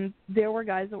 And there were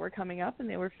guys that were coming up, and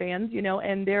they were fans,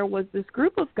 and there was this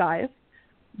group of guys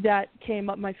that came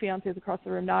up. My fiance's across the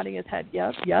room nodding his head,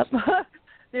 yep.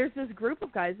 There's this group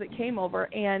of guys that came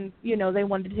over, and, they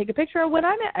wanted to take a picture. When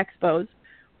I'm at expos,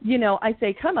 I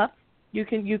say, come up. You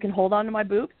can hold on to my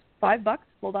boobs, $5,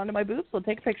 hold on to my boobs, we'll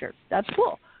take a picture. That's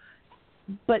cool.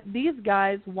 But these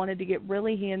guys wanted to get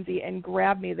really handsy and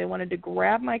grab me. They wanted to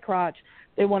grab my crotch.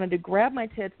 They wanted to grab my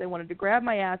tits. They wanted to grab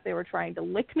my ass. They were trying to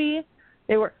lick me.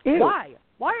 Why?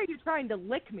 Why are you trying to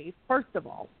lick me, first of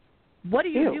all? What do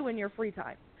you do in your free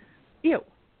time? Ew.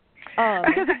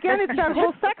 Because, again, it's that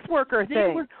whole sex worker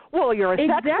thing. Well, you're a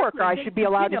sex worker. I should be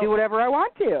allowed to do whatever I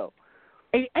want to.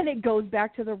 And it goes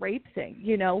back to the rape thing.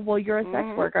 Well, you're a sex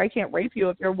worker. I can't rape you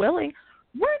if you're willing.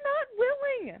 We're not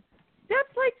willing.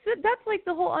 That's like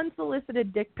the whole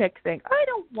unsolicited dick pic thing. I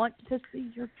don't want to see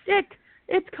your dick.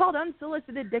 It's called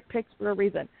unsolicited dick pics for a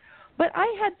reason. But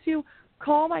I had to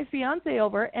call my fiance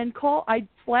over and I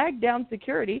flagged down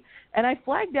security, and I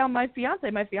flagged down my fiance.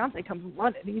 My fiance comes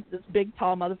running. He's this big,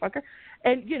 tall motherfucker,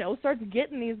 and, starts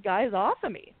getting these guys off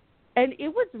of me. And it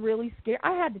was really scary.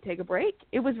 I had to take a break.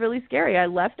 It was really scary. I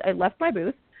left my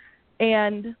booth,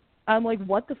 and I'm like,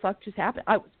 what the fuck just happened?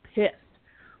 I was pissed,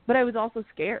 but I was also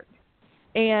scared.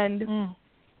 And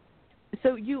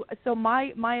so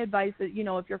my advice is,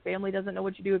 if your family doesn't know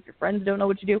what you do, if your friends don't know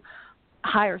what you do,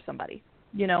 hire somebody,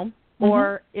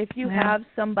 or if you have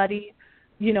somebody,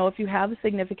 if you have a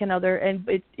significant other, and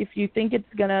if you think it's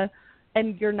gonna,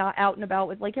 and you're not out and about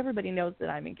with, like, everybody knows that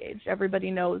I'm engaged.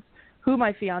 Everybody knows who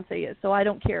my fiance is, so I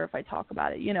don't care if I talk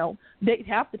about it.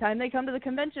 Half the time they come to the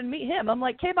convention, meet him. I'm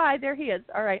like, okay, bye, there he is.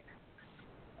 All right.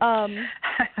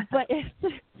 But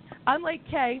I'm like,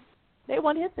 okay, they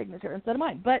want his signature instead of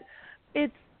mine. But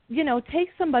it's, take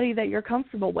somebody that you're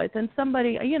comfortable with, and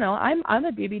somebody, I'm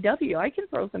a BBW. I can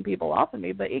throw some people off of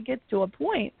me, but it gets to a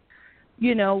point,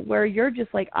 where you're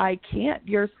just like, I can't.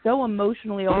 You're so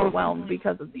emotionally overwhelmed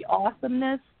because of the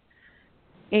awesomeness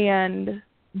and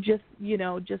just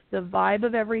the vibe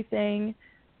of everything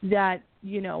that,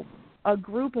 a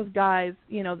group of guys,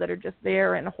 that are just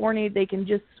there and horny, they can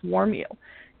just swarm you,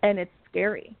 and it's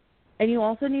scary. And you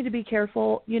also need to be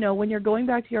careful, when you're going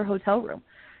back to your hotel room.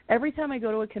 Every time I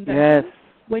go to a convention, Yes.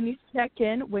 when you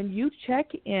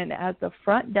check in at the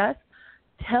front desk,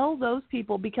 tell those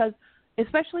people, because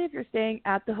especially if you're staying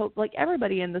at the like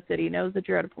everybody in the city knows that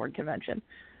you're at a porn convention.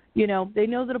 They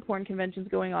know that a porn convention is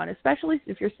going on, especially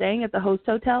if you're staying at the host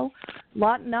hotel.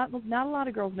 Not a lot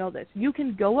of girls know this. You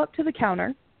can go up to the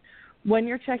counter when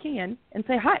you're checking in and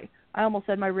say, hi. I almost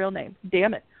said my real name.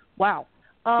 Damn it. Wow.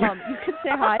 You can say,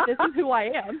 hi, this is who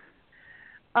I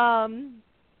am.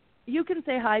 You can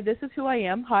say, hi, this is who I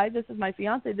am. Hi, this is my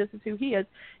fiance. This is who he is.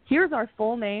 Here's our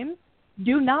full names.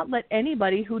 Do not let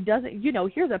anybody who doesn't,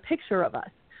 here's a picture of us.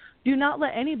 Do not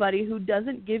let anybody who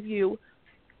doesn't give you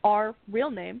our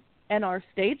real name and our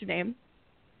stage name,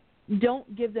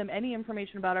 don't give them any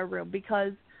information about our room,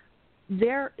 because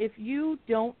if you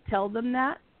don't tell them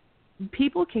that,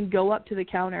 people can go up to the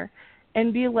counter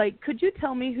and be like, could you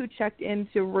tell me who checked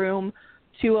into room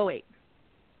 208?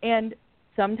 And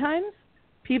sometimes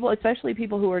people, especially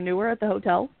people who are newer at the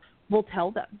hotel, will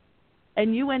tell them.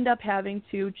 And you end up having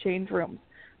to change rooms.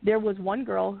 There was one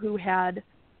girl who had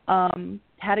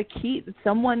a key.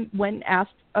 Someone went and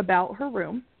asked about her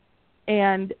room,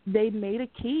 and they made a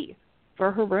key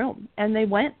for her room. And they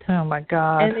went. Oh, my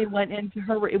God. And they went into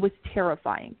her room. It was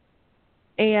terrifying.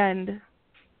 And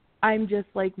I'm just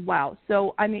like, wow.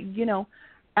 So, I mean,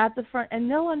 at the front,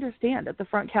 and they'll understand at the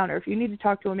front counter. If you need to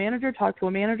talk to a manager, talk to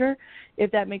a manager.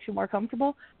 If that makes you more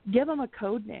comfortable, give them a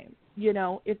code name.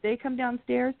 If they come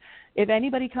downstairs, if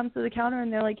anybody comes to the counter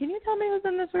and they're like, can you tell me who's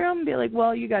in this room? Be like,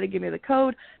 well, you got to give me the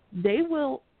code. They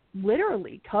will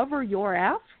literally cover your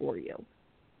ass for you.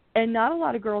 And not a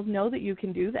lot of girls know that you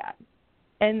can do that.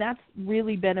 And that's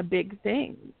really been a big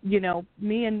thing.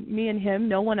 Me and him,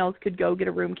 no one else could go get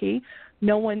a room key.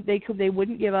 No one, they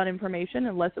wouldn't give out information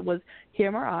unless it was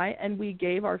him or I, and we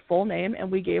gave our full name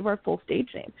and we gave our full stage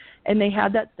name. And they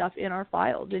had that stuff in our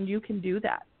files, and you can do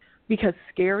that because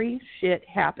scary shit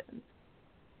happens.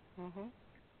 Mm-hmm.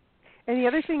 And the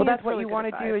other thing is what you want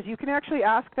to do is you can actually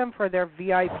ask them for their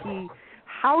VIP.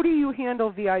 How do you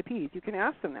handle VIPs? You can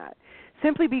ask them that.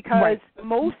 Simply because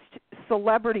most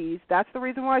celebrities, that's the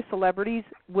reason why celebrities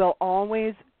will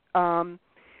always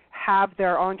have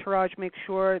their entourage make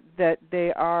sure that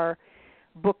they are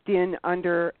booked in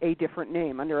under a different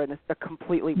name, under a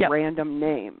completely random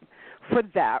name, for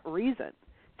that reason.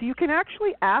 So you can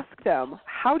actually ask them,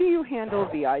 how do you handle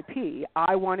VIP?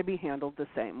 I want to be handled the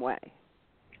same way.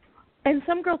 And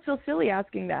some girls feel silly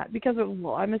asking that because,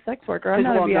 I'm a sex worker. I'm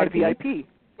not a VIP.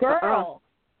 Girl,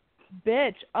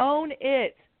 bitch, own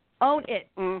it. Own it.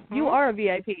 Mm-hmm. You are a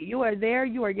VIP. You are there.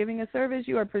 You are giving a service.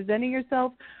 You are presenting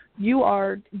yourself. You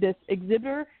are this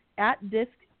exhibitor at this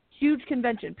huge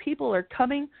convention. People are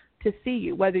coming to see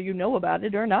you, whether you know about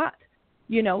it or not.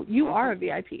 You are a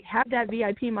VIP. Have that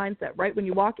VIP mindset right when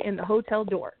you walk in the hotel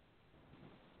door.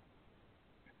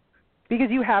 Because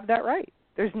you have that right.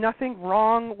 There's nothing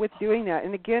wrong with doing that.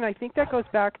 And again, I think that goes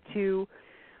back to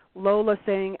Lola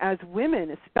saying, as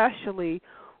women especially,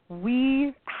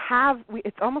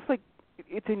 it's almost like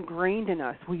it's ingrained in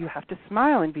us. Well, you have to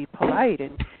smile and be polite,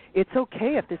 and it's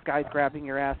okay if this guy's grabbing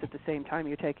your ass at the same time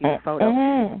you're taking a photo.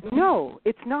 Mm-hmm. No,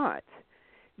 it's not.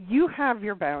 You have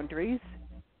your boundaries.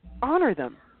 Honor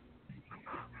them.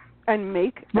 And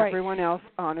make everyone else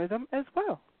honor them as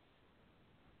well.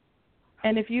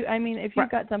 And if you've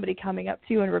got somebody coming up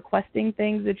to you and requesting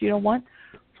things that you don't want,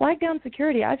 flag down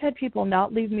security. I've had people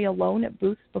not leave me alone at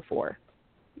booths before.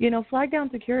 Flag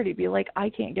down security. Be like, I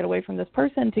can't get away from this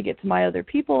person to get to my other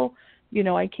people.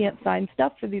 I can't sign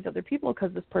stuff for these other people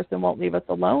because this person won't leave us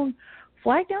alone.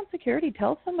 Flag down security.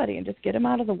 Tell somebody and just get them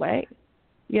out of the way.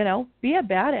 Be a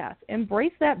badass.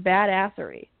 Embrace that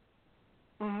badassery.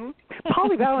 Mm-hmm.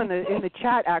 Polly Bell in the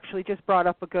chat actually just brought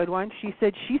up a good one. She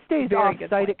said she stays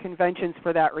off-site at conventions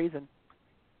for that reason.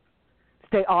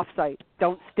 Stay off-site.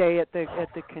 Don't stay at the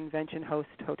convention host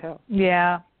hotel.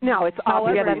 Yeah. No, it's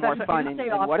obviously more fun and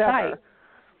whatever.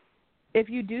 If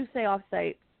you do stay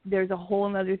off-site, there's a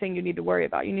whole other thing you need to worry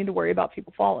about. You need to worry about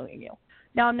people following you.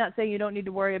 Now, I'm not saying you don't need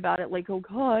to worry about it like, oh,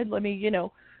 God, let me,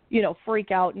 freak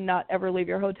out and not ever leave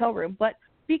your hotel room. But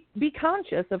be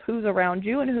conscious of who's around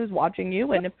you and who's watching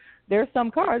you. And if there's some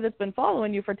car that's been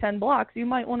following you for 10 blocks, you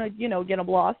might want to, get them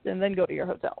lost and then go to your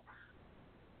hotel.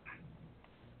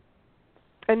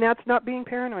 And that's not being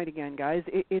paranoid again, guys.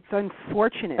 It's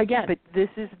unfortunate. Again. But this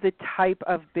is the type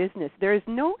of business.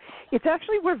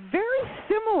 we're very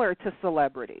similar to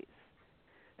celebrities.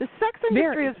 The sex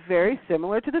industry is very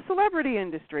similar to the celebrity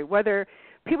industry, whether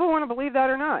people want to believe that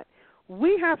or not.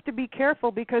 we have to be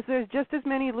careful because there's just as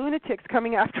many lunatics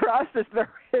coming after us as there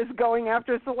is going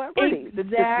after celebrities. Exactly.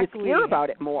 It's just, you hear about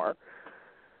it more.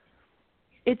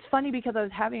 It's funny because I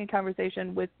was having a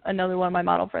conversation with another one of my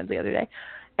model friends the other day,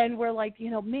 and we're like,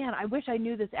 man, I wish I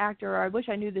knew this actor, or I wish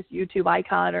I knew this YouTube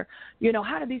icon, or,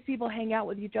 how do these people hang out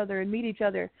with each other and meet each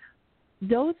other?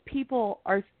 Those people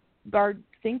are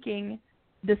thinking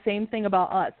the same thing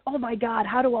about us. Oh my God,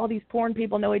 how do all these porn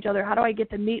people know each other? How do I get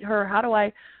to meet her? How do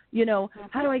I,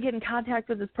 how do I get in contact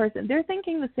with this person? They're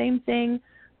thinking the same thing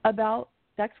about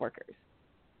sex workers.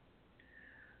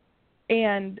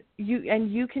 And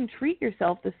you can treat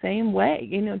yourself the same way.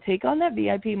 Take on that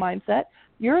VIP mindset.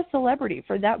 You're a celebrity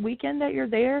for that weekend that you're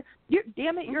there.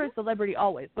 You're a celebrity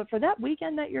always. But for that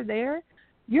weekend that you're there,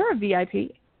 you're a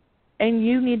VIP, and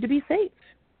you need to be safe.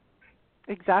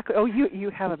 Exactly. Oh, you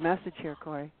have a message here,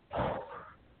 Corii.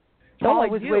 Paul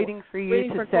was waiting for you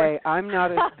to say, "I'm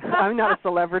not a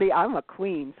celebrity. I'm a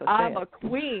queen." So I'm a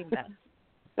queen.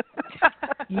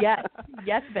 Yes,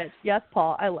 bitch. Yes,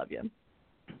 Paul. I love you.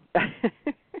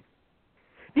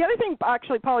 The other thing,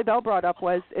 actually, Polly Bell brought up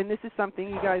was, and this is something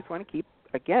you guys want to keep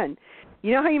again.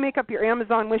 You know how you make up your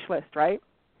Amazon wish list, right?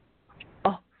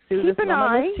 Oh, keep an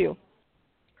eye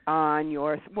on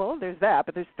your. Well, there's that,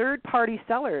 but there's third-party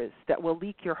sellers that will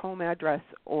leak your home address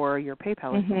or your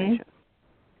PayPal information.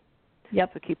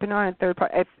 Yep. So keep an eye on third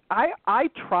party. I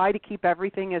try to keep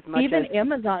everything as much even as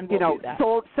Amazon will do that.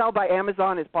 Sell by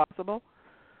Amazon as possible.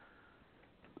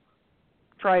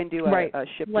 Try and do a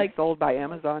shipment sold by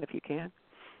Amazon if you can.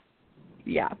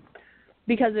 Yeah,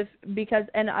 because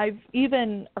and I've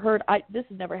even heard this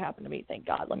has never happened to me, thank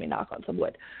God. Let me knock on some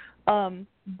wood.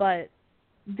 But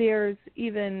there's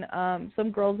even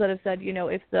some girls that have said,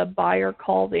 if the buyer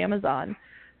calls Amazon,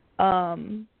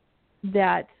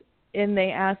 that and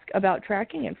they ask about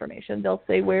tracking information, they'll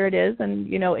say where it is,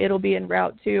 and it'll be en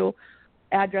route to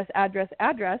address.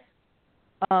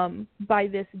 By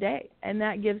this day, and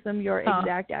that gives them your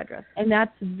exact address, and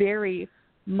that's very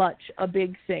much a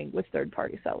big thing with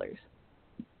third-party sellers.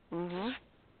 Mm-hmm.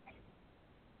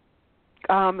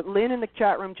 Lynn in the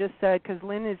chat room just said, because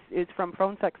Lynn is from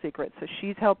Phone Sex Secrets, so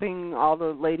she's helping all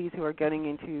the ladies who are getting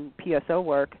into PSO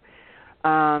work.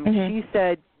 She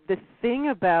said the thing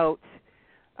about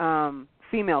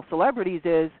female celebrities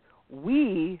is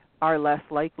we are less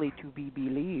likely to be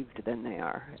believed than they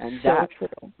are, and that's true.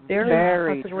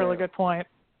 That's a really good point.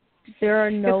 There are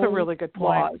no it's a really good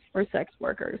point. laws for sex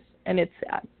workers, and it's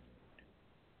sad.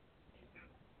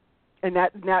 And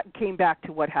that came back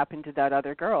to what happened to that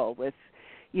other girl with,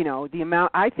 the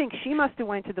amount. I think she must have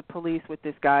went to the police with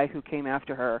this guy who came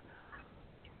after her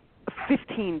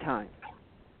 15 times.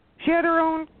 She had her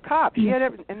own cop. She had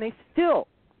everything, and they still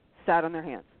sat on their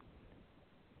hands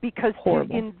because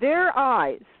in their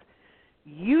eyes,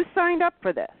 you signed up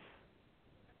for this.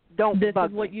 This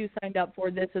is what you signed up for.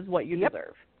 This is what you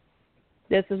deserve.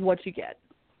 This is what you get.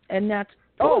 And that's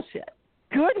bullshit.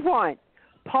 Good one.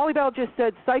 Polly Bell just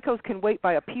said psychos can wait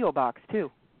by a P.O. box,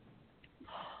 too.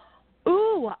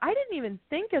 Ooh, I didn't even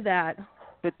think of that.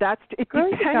 But that's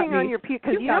depending on your P.O.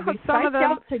 because you have some of them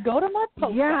out to go to my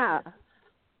post office.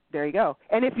 There you go.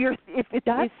 And if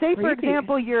say for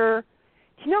example you're,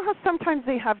 you know how sometimes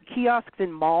they have kiosks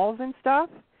in malls and stuff?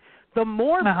 The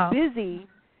more busy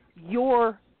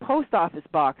your post office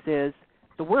box is,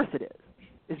 the worse it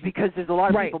is because there's a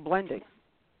lot of people blending.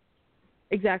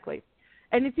 Exactly.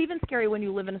 And it's even scary when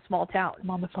you live in a small town. I'm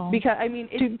on the phone. Because, do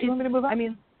you want me to move on?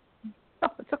 No,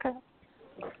 it's okay.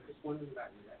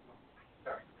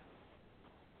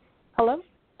 Hello?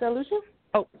 Did I lose you?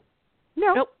 Oh.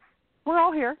 No. Nope. We're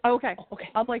all here. Oh, okay.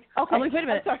 I'm like, wait a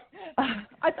minute. I'm sorry.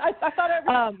 I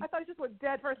thought it just went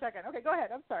dead for a second. Okay, go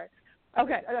ahead. I'm sorry.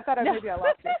 Okay. I thought maybe I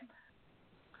lost you.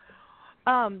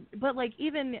 But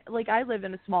even I live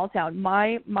in a small town.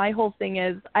 My whole thing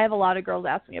is I have a lot of girls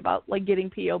ask me about getting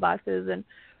P.O. boxes and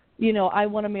I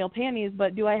want to mail panties,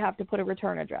 but do I have to put a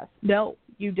return address? No,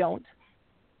 you don't.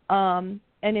 And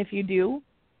if you do,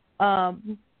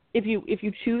 if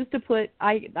you choose to put,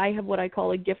 I have what I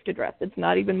call a gift address. It's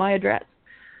not even my address.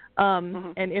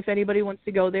 And if anybody wants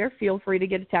to go there, feel free to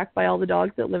get attacked by all the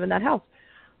dogs that live in that house.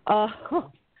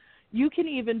 You can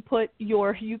even put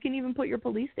your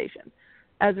police station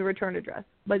as a return address.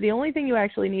 But the only thing you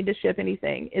actually need to ship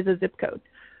anything is a zip code.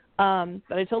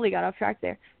 But I totally got off track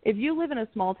there. If you live in a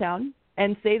small town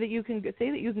and say that you can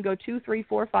go 2, 3,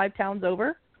 4, 5 towns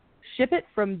over, ship it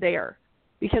from there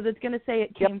because it's going to say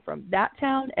it came from that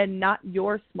town and not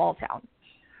your small town.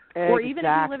 Exactly. Or even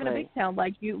if you live in a big town,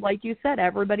 like you said,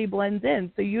 everybody blends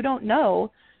in, so you don't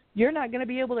know. You're not going to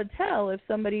be able to tell if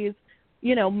somebody's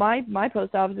my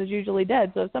post office is usually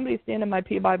dead. So if somebody's standing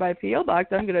by my P.O. box,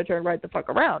 I'm going to turn right the fuck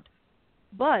around.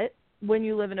 But when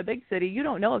you live in a big city, you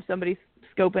don't know if somebody's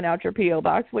scoping out your P.O.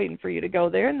 box, waiting for you to go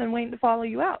there, and then waiting to follow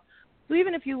you out. So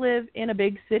even if you live in a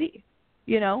big city,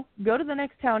 go to the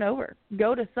next town over.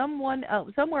 Go to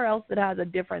somewhere else that has a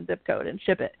different zip code and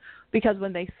ship it. Because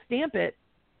when they stamp it,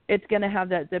 it's going to have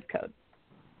that zip code.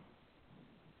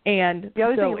 And the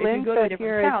other so thing if Lynn you go to a said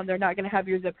different town, they're not going to have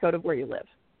your zip code of where you live.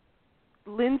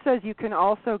 Lynn says you can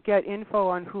also get info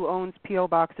on who owns P.O.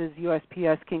 boxes,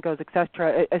 USPS, Kinko's,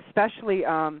 etc., especially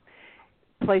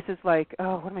places like,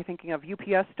 what am I thinking of,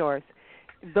 UPS stores.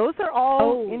 Those are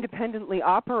all independently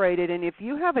operated, and if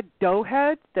you have a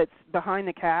doughhead that's behind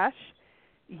the cash,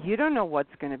 you don't know what's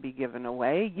going to be given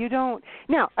away. You don't.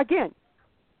 Now, again,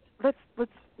 let's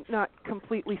not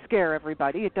completely scare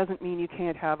everybody. It doesn't mean you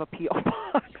can't have a P.O.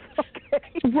 box,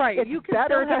 okay? Right. It's you can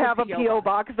better to have a P.O.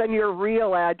 box than your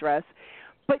real address.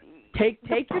 But take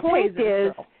the your point taser,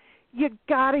 is, girl. you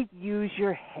got to use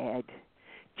your head.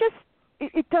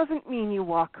 It doesn't mean you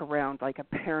walk around like a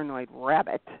paranoid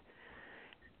rabbit.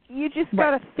 You just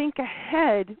got to think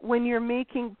ahead when you're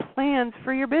making plans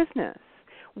for your business.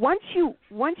 Once you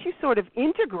sort of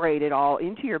integrate it all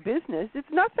into your business, it's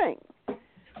nothing.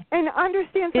 And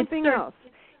understand something else.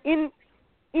 In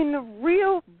the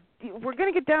real, we're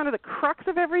going to get down to the crux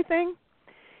of everything.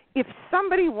 If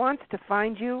somebody wants to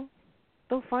find you,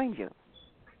 they'll find you.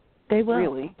 They will.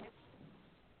 Really.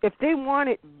 If they want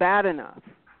it bad enough,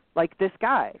 like this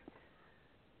guy,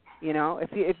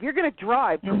 if you're going to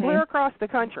drive clear across the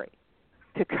country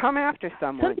to come after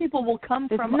someone, some people will come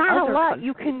from not other a lot countries.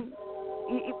 you can.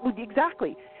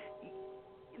 Exactly.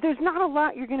 There's not a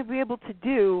lot you're going to be able to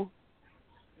do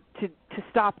to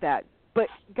stop that. But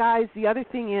guys, the other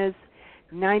thing is,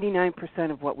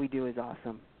 99% of what we do is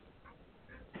awesome.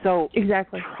 So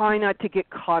try not to get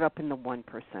caught up in the 1%.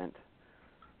 And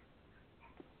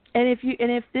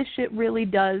if this shit really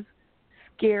does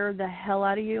scare the hell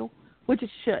out of you, which it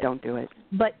should, don't do it.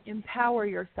 But empower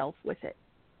yourself with it.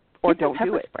 Or Get don't some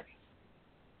do pepper it. spray.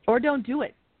 Or don't do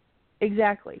it.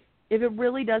 Exactly. If it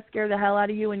really does scare the hell out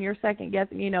of you and you're second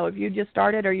guessing, if you just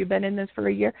started or you've been in this for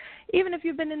a year, even if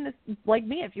you've been in this, like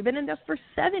me, if you've been in this for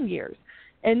 7 years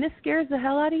and this scares the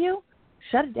hell out of you,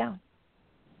 shut it down.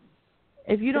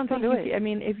 If you don't think,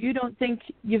 if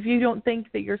you don't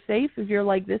think that you're safe, if you're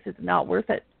like, this is not worth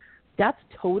it, that's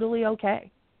totally okay.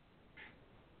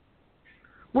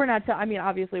 We're not.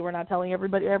 Obviously, we're not telling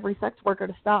every sex worker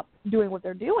to stop doing what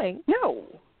they're doing.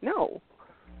 No.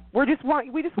 We just want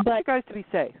you guys to be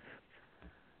safe.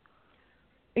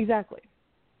 Exactly.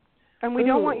 And we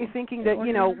don't want you thinking that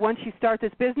once you start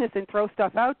this business and throw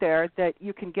stuff out there that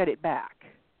you can get it back.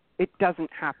 It doesn't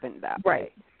happen that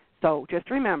way. So just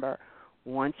remember,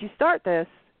 once you start this,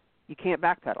 you can't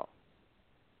backpedal.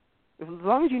 As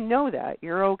long as you know that,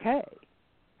 you're okay.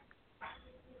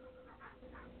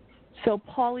 So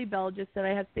Polly Bell just said, I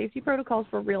have safety protocols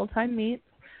for real-time meets.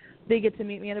 They get to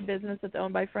meet me at a business that's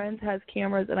owned by friends, has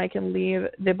cameras, and I can leave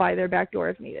by their back door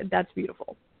if needed. That's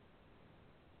beautiful.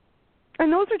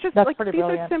 And those are just these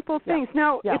are simple things.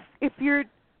 Now, if you're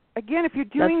doing that's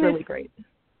really this great.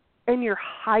 And you're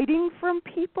hiding from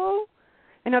people,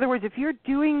 in other words, if you're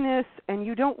doing this and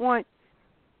you don't want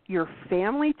your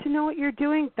family to know what you're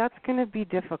doing, that's going to be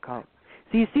difficult.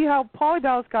 So you see how Polly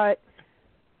Bell's got,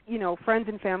 friends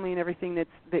and family and everything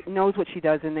that knows what she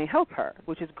does, and they help her,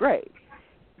 which is great.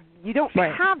 You don't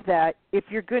have that if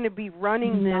you're going to be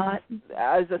running this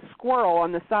as a squirrel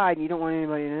on the side and you don't want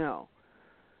anybody to know.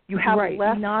 You have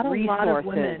less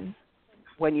resources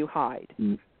when you hide.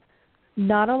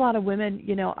 Not a lot of women,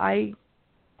 I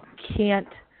can't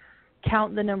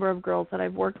count the number of girls that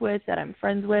I've worked with, that I'm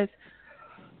friends with,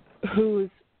 whose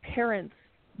parents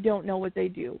don't know what they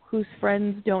do, whose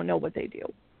friends don't know what they do.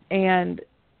 And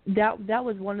that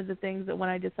was one of the things that when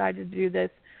I decided to do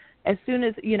this, as soon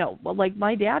as,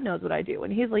 my dad knows what I do.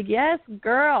 And he's like, yes,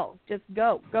 girl, just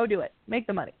go do it. Make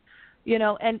the money.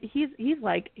 And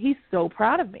he's so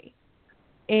proud of me.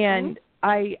 And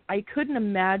I couldn't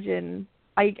imagine,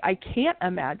 I can't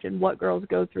imagine what girls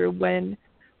go through when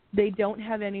they don't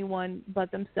have anyone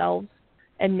but themselves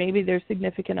and maybe their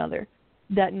significant other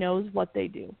that knows what they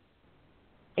do.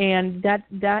 And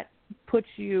that puts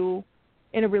you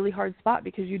in a really hard spot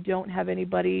because you don't have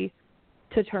anybody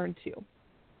to turn to.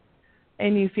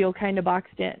 And you feel kind of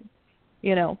boxed in,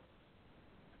 Now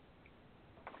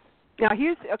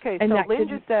here's, so Lynn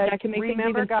just said, that can make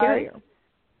remember things even guys,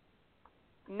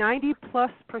 scarier.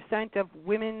 90+% of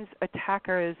women's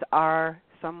attackers are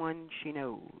someone she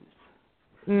knows.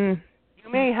 You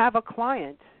may have a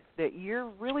client that you're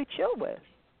really chill with,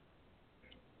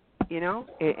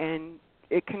 and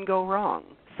it can go wrong.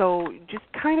 So just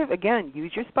kind of, again,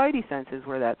 use your spidey senses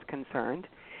where that's concerned.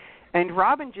 And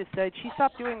Robin just said she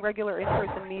stopped doing regular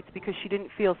in-person meets because she didn't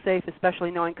feel safe,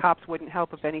 especially knowing cops wouldn't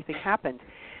help if anything happened.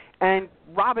 And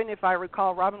Robin, if I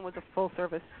recall, Robin was a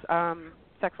full-service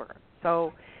sex worker.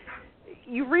 So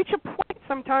you reach a point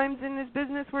sometimes in this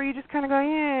business where you just kind of go,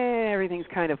 yeah, everything's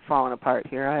kind of falling apart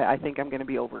here. I think I'm going to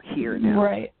be over here now.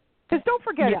 Right. Because don't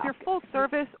forget, if you're full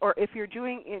service or if you're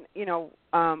doing,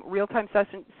 real-time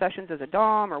sessions as a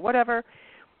dom or whatever,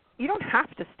 you don't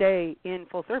have to stay in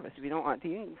full service. If you don't want to,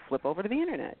 you can flip over to the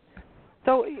Internet.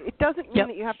 So it doesn't mean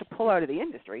that you have to pull out of the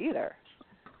industry either.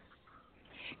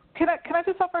 Can I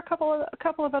just offer a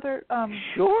couple of other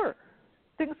sure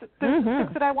things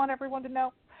that I want everyone to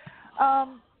know? I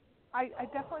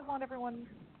definitely want everyone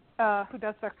who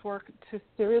does sex work to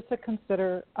seriously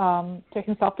consider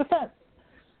taking self-defense.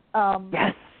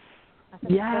 Yes. I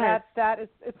think that is,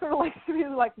 it's sort of like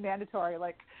really like mandatory.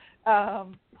 Like,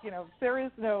 there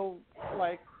is no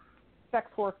like sex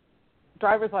work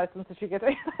driver's license that you get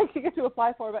to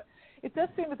apply for, but it does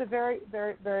seem at the very,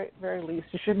 very, very, very least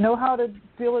you should know how to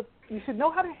deal with. You should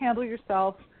know how to handle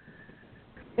yourself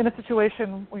in a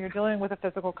situation when you're dealing with a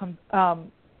physical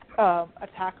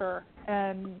attacker.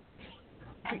 And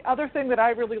the other thing that I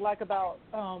really like about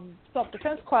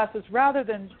self-defense classes, rather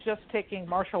than just taking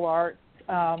martial arts,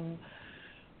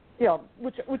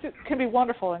 which it can be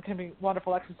wonderful and can be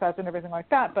wonderful exercise and everything like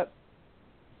that, but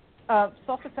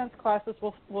self-defense classes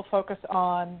will focus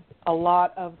on a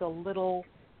lot of the little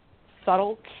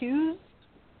subtle cues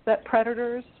that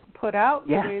predators put out,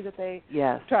 the way that they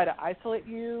try to isolate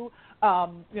you. There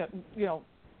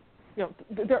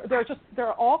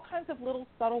are all kinds of little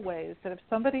subtle ways that if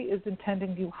somebody is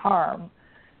intending you harm,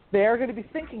 they're going to be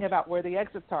thinking about where the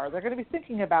exits are. They're going to be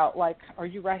thinking about, like, are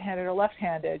you right-handed or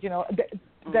left-handed? It's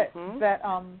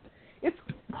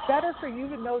better for you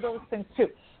to know those things too,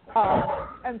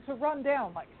 and to run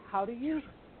down like how to use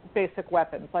basic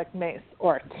weapons like mace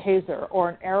or a taser or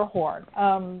an air horn.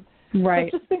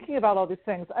 Right. So just thinking about all these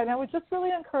things, and I would just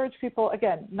really encourage people,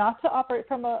 again, not to operate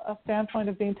from a standpoint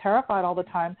of being terrified all the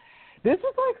time. This is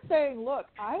like saying, look,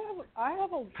 I have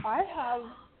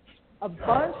a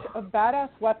bunch of badass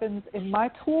weapons in my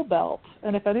tool belt,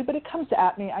 and if anybody comes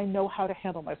at me, I know how to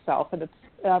handle myself, and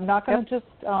I'm not going to just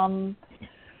hope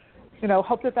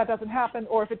that doesn't happen,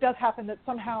 or if it does happen, that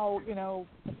somehow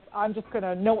I'm just going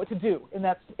to know what to do in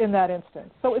that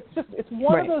instance. So it's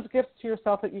one of those gifts to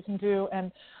yourself that you can do,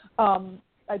 and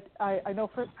I know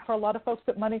for a lot of folks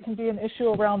that money can be an issue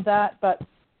around that, but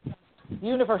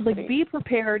university. Like, be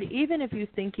prepared even if you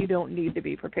think you don't need to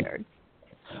be prepared.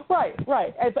 Right,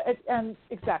 and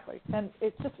exactly, and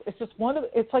it's just one of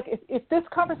it's like if this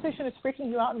conversation is freaking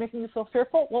you out and making you feel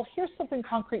fearful, well, here's something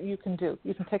concrete you can do.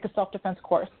 You can take a self-defense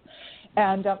course,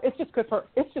 and it's just good for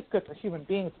human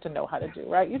beings to know how to do.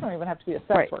 Right, you don't even have to be a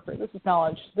sex worker. This is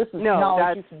knowledge. This is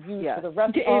knowledge you can use for the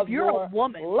rest of your your a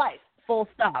woman, life. Full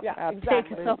stop. Yeah,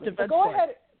 Take a self-defense course.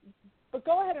 But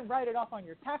go ahead and write it off on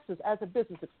your taxes as a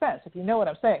business expense, if you know what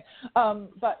I'm saying. Well,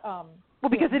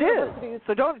 because it is.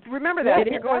 So don't remember that. If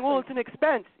you're going, well, it's an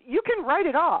expense. You can write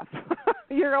it off.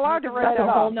 You're allowed to write it off. That's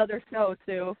a whole nother show,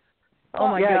 too. Oh,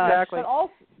 my gosh. Exactly. But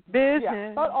also, business.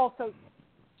 Yeah, but also,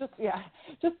 just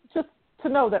to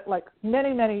know that, like,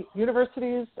 many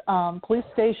universities, police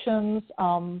stations,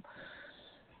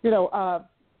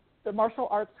 the martial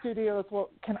arts studios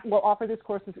will offer these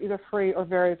courses either free or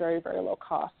very, very, very low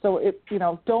cost. So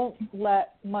don't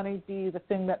let money be the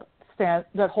thing that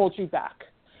holds you back.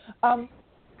 And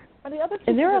the other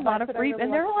thing, there are a lot of free,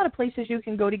 and there are a lot of places you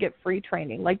can go to get free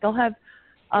training. Like they'll have,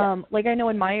 like I know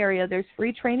in my area, there's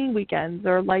free training weekends,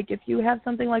 or like if you have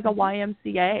something like a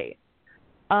YMCA,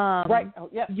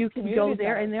 you can go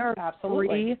there, and there are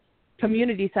free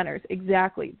community centers.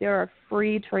 Exactly, there are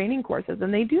free training courses,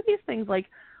 and they do these things like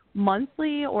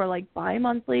monthly or like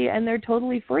bi-monthly, and they're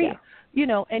totally free.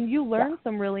 And you learn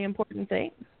some really important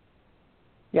things.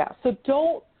 Yeah. So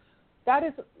don't. That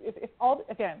is, if all,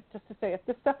 again, just to say, if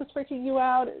this stuff is freaking you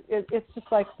out, it's just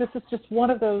like, this is just one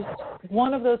of those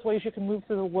ways you can move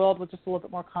through the world with just a little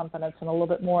bit more confidence and a little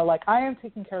bit more like, I am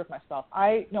taking care of myself.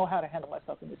 I know how to handle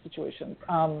myself in these situations.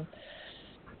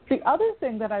 The other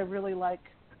thing that I really like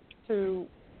to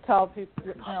tell people,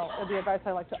 the advice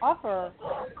I like to offer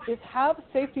is have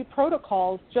safety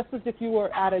protocols just as if you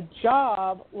were at a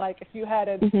job, like if you had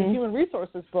a human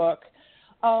resources book,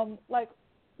 like,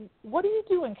 what do you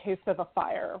do in case of a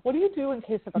fire? What do you do in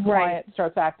case of a client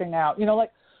starts acting out?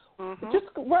 Just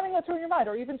running it through your mind,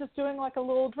 or even just doing like a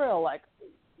little drill, like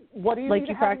what do you like need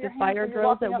you to have practice fire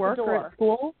drills at work or at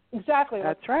school? Exactly.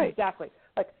 That's right. Exactly.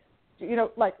 Like,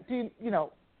 like do you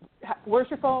where's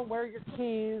your phone? Where are your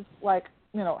keys? Like,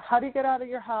 how do you get out of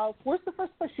your house? Where's the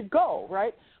first place you go,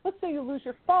 right? Let's say you lose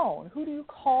your phone. Who do you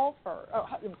call for? Oh,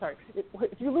 I'm sorry.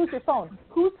 If you lose your phone,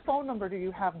 whose phone number do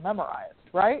you have memorized,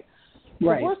 right?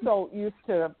 Right. We're so used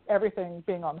to everything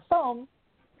being on the phone.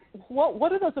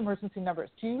 What are those emergency numbers?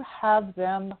 Do you have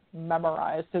them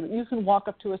memorized so that you can walk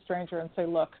up to a stranger and say,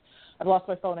 look, I've lost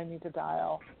my phone. I need to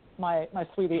dial my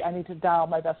sweetie. I need to dial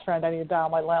my best friend. I need to dial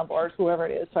my landlord, whoever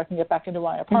it is, so I can get back into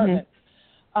my apartment.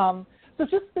 So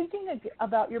just thinking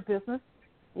about your business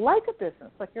like a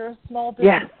business, like you're a small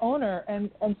business owner,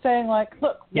 and saying, like,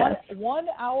 look, 1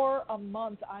 hour a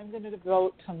month I'm going to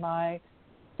devote to my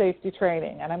safety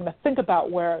training, and I'm going to think about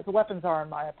where the weapons are in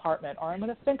my apartment, or I'm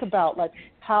going to think about, like,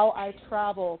 how I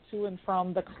travel to and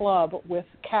from the club with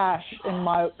cash in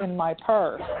my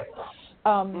purse,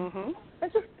 and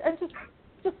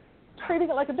just treating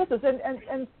it like a business.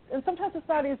 And sometimes it's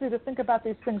not easy to think about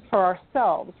these things for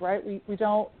ourselves, right?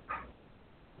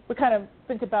 We kind of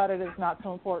think about it as not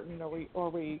so important, or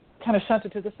we kind of shunt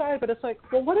it to the side. But it's like,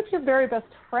 well, what if your very best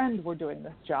friend were doing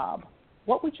this job?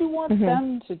 What would you want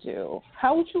them to do?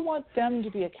 How would you want them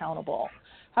to be accountable?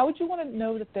 How would you want to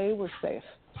know that they were safe?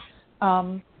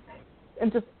 And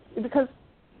just because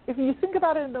if you think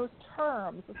about it in those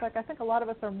terms, it's like I think a lot of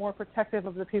us are more protective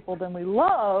of the people than we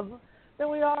love than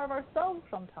we are of ourselves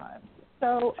sometimes.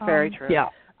 So very true. Yeah.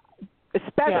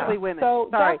 Especially women. So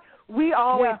sorry. We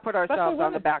always put ourselves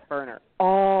on the back burner.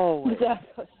 Always.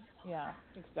 Exactly. Yeah,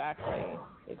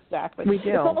 exactly. We do.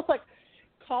 It's almost like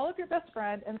call up your best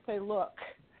friend and say, look,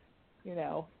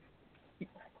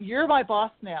 you're my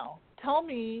boss now. Tell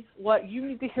me what you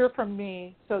need to hear from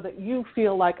me so that you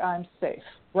feel like I'm safe,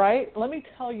 right? Let me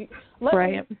tell you.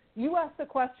 You ask the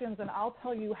questions and I'll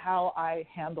tell you how I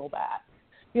handle that.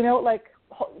 Like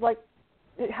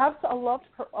have a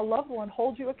loved one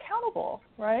hold you accountable,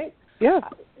 right? Yeah.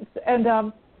 And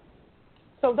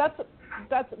so that's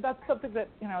something that,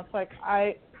 it's like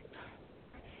I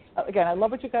love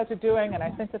what you guys are doing, and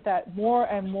I think that more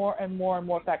and more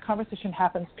if that conversation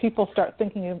happens, people start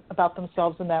thinking about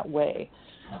themselves in that way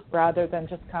rather than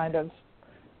just kind of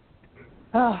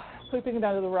sweeping it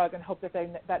under the rug and hope that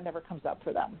that never comes up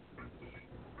for them.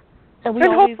 And we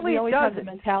always have the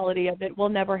mentality of it will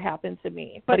never happen to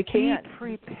me, but it can.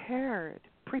 Be prepared.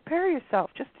 Prepare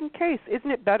yourself just in case. Isn't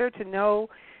it better to know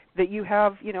that you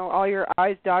have, all your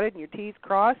I's dotted and your T's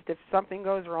crossed if something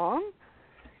goes wrong?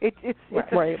 It's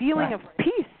a feeling of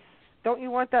peace. Don't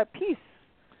you want that peace?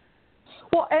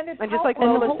 Well, and just like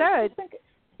Lola said,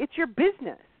 it's your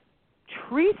business.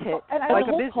 Treat it like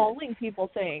a business. Calling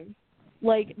people thing,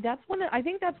 like I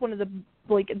think that's one of the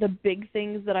big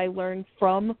things that I learned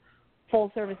from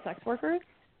full service sex workers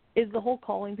is the whole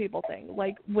calling people thing.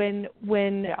 Like when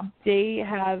they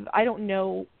have, I don't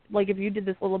know, like if you did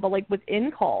this a little, but like within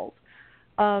calls,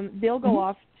 they'll go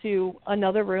off to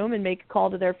another room and make a call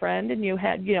to their friend, and you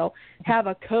have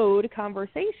a code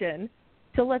conversation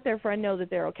to let their friend know that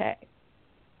they're okay.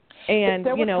 And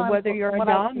whether you're a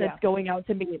dom that's going out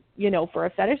to meet for a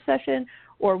fetish session,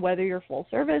 or whether you're full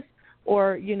service,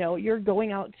 or you're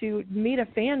going out to meet a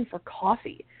fan for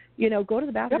coffee, go to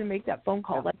the bathroom and make that phone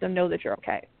call. Let them know that you're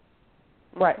okay.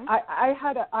 Right. I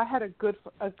had a good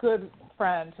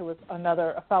friend who was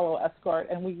a fellow escort,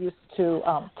 and we used to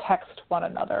text one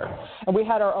another, and we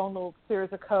had our own little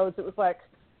series of codes. It was like,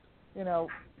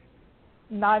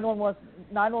 911 was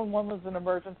an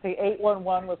emergency,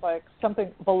 811 was like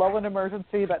something below an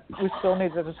emergency, but we still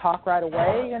needed to talk right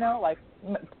away.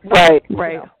 Right.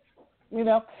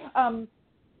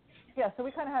 So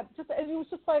we kind of had and it was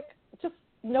just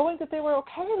knowing that they were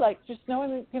okay, like just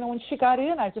knowing that, when she got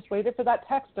in, I just waited for that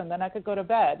text and then I could go to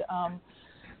bed.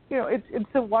 It's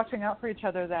so watching out for each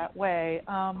other that way.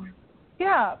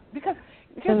 Because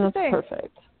here's the thing.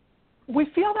 Perfect. We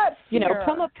feel that fear.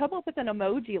 Come up with an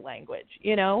emoji language.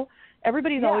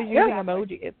 Everybody's always using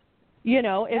emojis.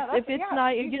 If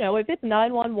it's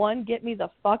 911, get me the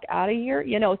fuck out of here.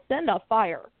 Send a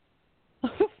fire.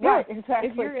 Right,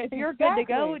 exactly. If you're good to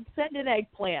go, send an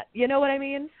eggplant. You know what I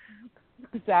mean?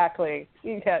 Exactly.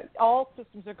 Yeah, all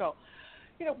systems are go.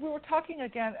 We were talking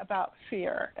again about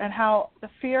fear and how the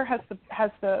fear has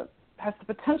the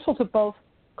potential to both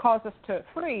cause us to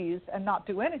freeze and not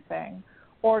do anything,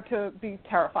 or to be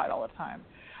terrified all the time.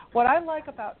 What I like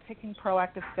about taking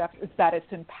proactive steps is that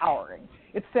it's empowering.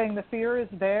 It's saying the fear is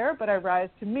there, but I rise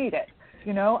to meet it.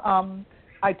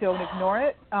 I don't ignore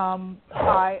it.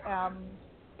 I am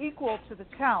equal to the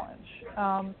challenge.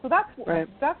 So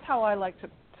that's how I like to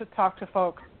talk to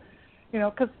folks,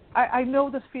 because I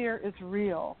know the fear is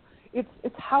real.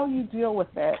 It's how you deal with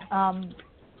it.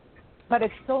 But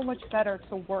it's so much better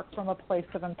to work from a place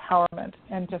of empowerment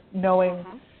and just knowing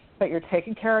that you're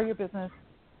taking care of your business,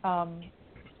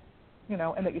 you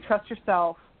know, and that you trust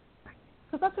yourself.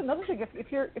 Because that's another thing.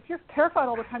 If you're terrified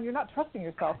all the time, you're not trusting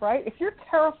yourself, right? If you're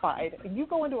terrified and you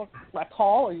go into a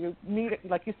call or you meet,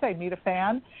 like you say, meet a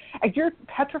fan, and you're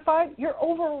petrified, you're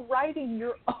overriding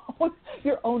your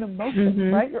own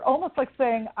emotions, right? You're almost like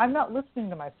saying, "I'm not listening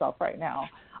to myself right now.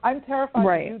 I'm terrified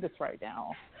to do this right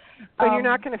now." But you're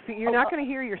not going to you're not going to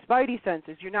hear your spidey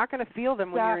senses. You're not going to feel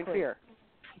them when you're in fear.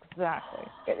 Exactly.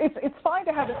 It's fine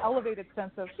to have an elevated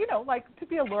sense of, you know, like to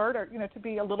be alert or, you know, to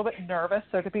be a little bit nervous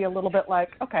or to be a little bit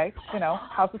like, okay, you know,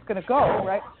 how's this going to go,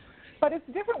 right? But it's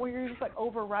different when you're just like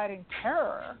overriding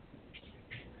terror.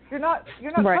 You're not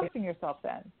trusting yourself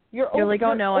then. You're like,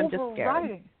 oh no, I'm just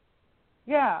scared.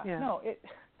 Yeah. No.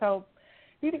 So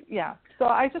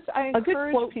I encourage a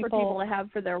good quote people, for people to have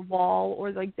for their wall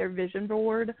or like their vision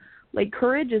board, like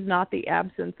courage is not the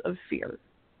absence of fear.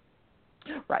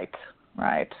 Right.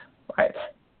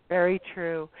 Very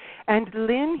true. And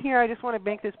Lynn here, I just want to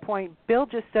make this point. Bill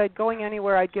just said, going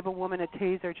anywhere, I'd give a woman a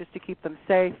taser just to keep them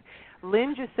safe.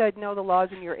 Lynn just said, know the laws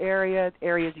in your area,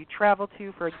 areas you travel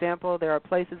to. For example, there are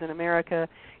places in America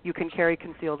you can carry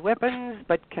concealed weapons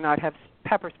but cannot have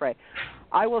pepper spray.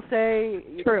 I will say,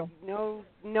 true.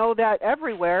 Know that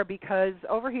everywhere, because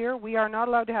over here we are not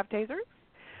allowed to have tasers.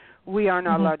 We are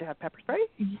not allowed to have pepper spray.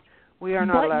 We are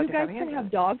not allowed to have handguns. But you guys can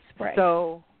have dog spray.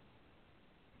 So,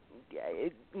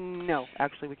 no,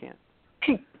 actually we can't.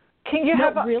 Can you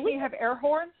have air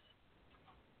horns?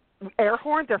 Air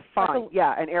horns are fine.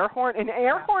 Yeah, an air horn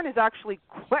is actually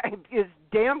is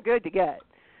damn good to get,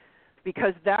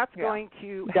 because that's going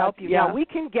to help you. Now you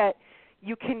can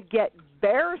get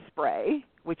bear spray,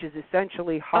 which is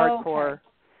essentially hardcore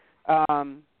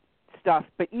stuff.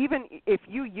 But even if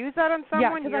you use that on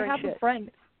someone, because I have shit. A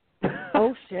friend.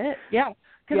 Oh shit! Yeah,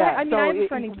 because I have a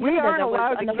friend in Canada we aren't that allowed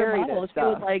was to another carry model. this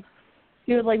stuff.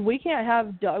 She was like, we can't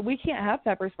have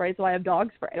pepper spray, so I have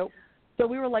dog spray. Nope. So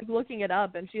we were like looking it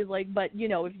up, and she's like, but you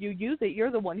know, if you use it,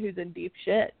 you're the one who's in deep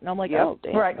shit. And I'm like, oh,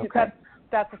 damn. Right. Okay.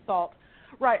 That's assault.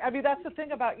 Right. I mean, that's the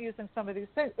thing about using some of these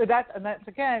things. That's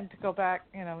again, to go back,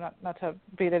 you know, not to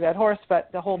beat a dead horse,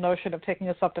 but the whole notion of taking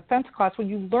a self-defense class, when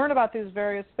you learn about these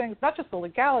various things, not just the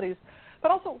legalities, but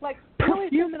also like really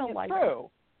thinking it through.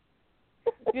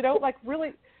 You know, like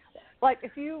really. Like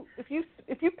if you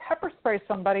pepper spray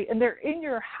somebody and they're in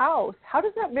your house, how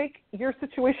does that make your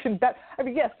situation better? I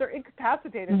mean, yes, they're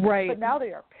incapacitated, but now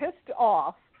they are pissed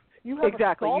off. You have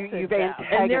assaulted you've them,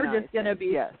 and they're just going to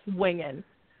be swinging.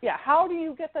 Yeah, how do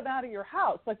you get them out of your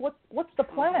house? Like, what's the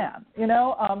plan? You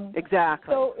know?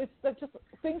 Exactly. So it's just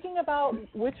thinking about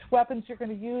which weapons you're going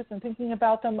to use and thinking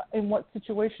about them in what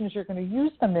situations you're going to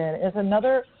use them in is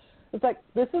another. It's like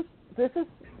this is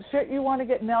shit you want to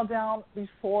get nailed down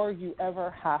before you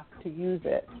ever have to use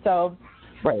it. So,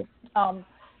 and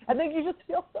then you just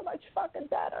feel so much fucking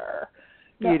better.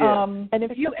 You do. And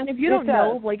if you don't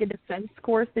know of like a defense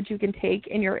course that you can take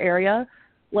in your area,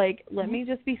 like let me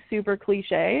just be super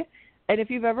cliche. And if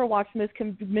you've ever watched Miss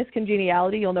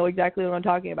Congeniality, you'll know exactly what I'm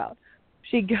talking about.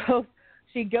 She goes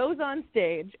on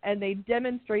stage and they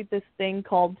demonstrate this thing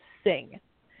called SING.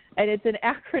 And it's an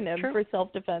acronym for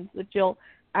self-defense that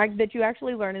you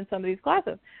actually learn in some of these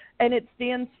classes. And it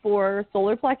stands for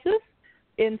solar plexus,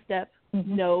 instep,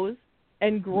 nose,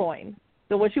 and groin.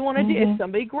 So what you want to do, if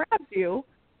somebody grabs you,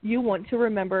 you want to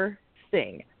remember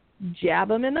SING. Jab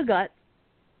them in the gut,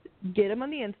 get them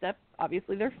on the instep,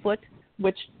 obviously their foot,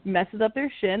 which messes up their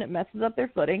shin, it messes up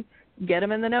their footing, get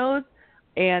them in the nose,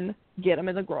 and get them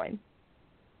in the groin.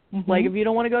 Like if you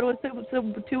don't want to go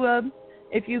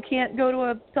if you can't go to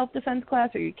a self-defense class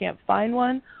or you can't find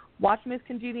one, watch Miss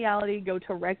Congeniality, go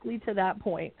directly to that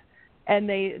point, and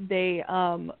they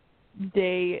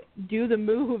do the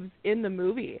moves in the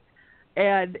movie.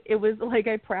 And it was like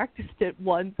I practiced it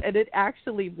once, and it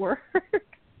actually worked.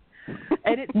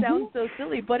 And it sounds so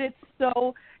silly, but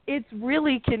it's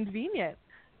really convenient.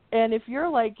 And if you're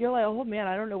like, oh man,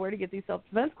 I don't know where to get these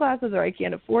self-defense classes or I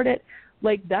can't afford it,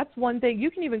 like that's one thing.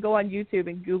 You can even go on YouTube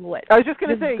and Google it. I was just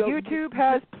going to say, YouTube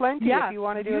has plenty if you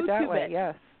want to do it that way.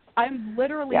 Yes. I'm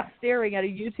literally staring at a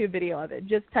YouTube video of it.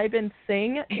 Just type in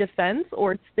SING defense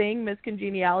or SING Miss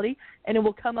Congeniality, and it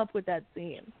will come up with that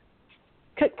scene.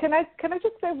 Can I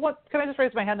just say what? Can I just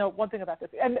raise my hand? One thing about this,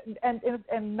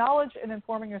 and knowledge and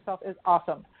informing yourself is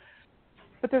awesome,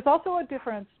 but there's also a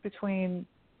difference between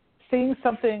seeing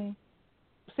somebody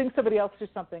else do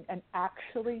something and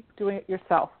actually doing it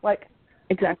yourself. Like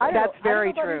exactly, that's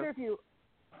very true. Either of you,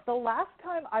 the last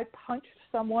time I punched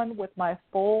someone with my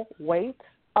full weight,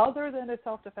 other than a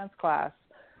self-defense class,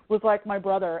 was like my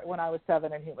brother when I was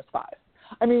 7 and he was 5.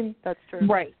 I mean, that's true.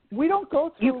 Right. We don't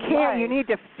go through You can't. life You need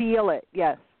to feel it.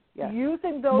 Yes. Yes.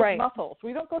 using those Right. muscles.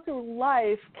 We don't go through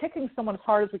life kicking someone as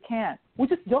hard as we can. We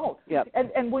just don't. Yep.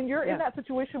 And when you're in that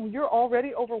situation when you're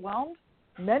already overwhelmed,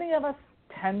 many of us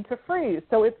tend to freeze.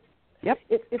 So it's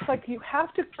like you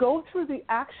have to go through the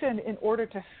action in order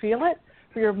to feel it,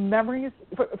 for your memories,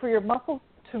 for your muscles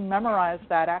to memorize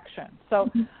that action. So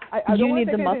I don't you want need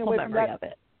to the take anything muscle away from memory that. of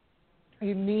it.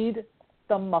 You need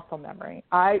the muscle memory.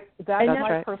 That's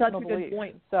my personal such a belief. good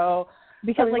point. So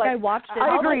because I watched it.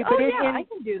 I agree, but I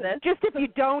can do this. Just if you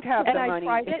don't have and the money,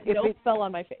 I tried it, it fell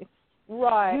on my face.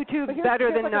 Right. YouTube's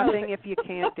better than nothing if you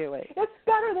can't do it. It's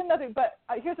better than nothing. But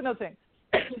here's another thing.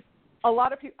 A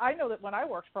lot of people, I know that when I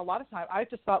worked for a lot of time, I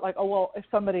just thought like, oh, well, if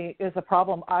somebody is a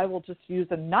problem, I will just use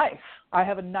a knife. I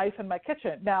have a knife in my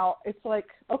kitchen. Now, it's like,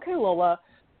 okay, Lola,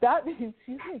 that means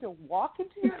you need to walk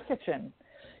into your kitchen.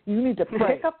 You need to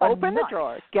pick up a Open knife. the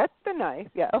drawer. Get the knife.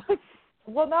 Yeah.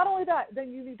 Well, not only that,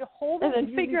 then you need to hold and it.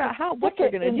 then figure out what you're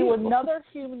going to do. do. Another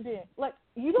human being. Like,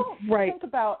 you don't think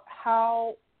about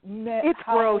how... It's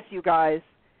gross, you guys.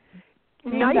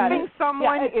 Knifing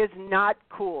someone is not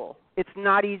cool. It's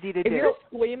not easy to do. If you're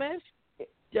squeamish,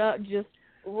 just...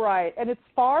 Right, and it's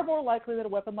far more likely that a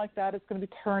weapon like that is going to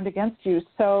be turned against you.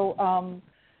 So,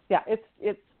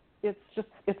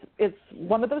 it's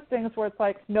one of those things where it's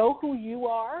like, know who you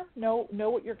are, know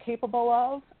what you're capable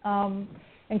of,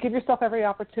 and give yourself every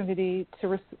opportunity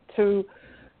to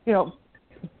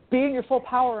be in your full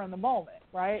power in the moment,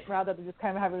 right? Rather than just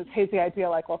kind of having this hazy idea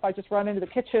like, well, if I just run into the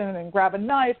kitchen and grab a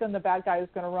knife, then the bad guy is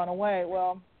going to run away.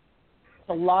 Well,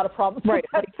 there's a lot of problems with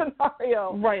that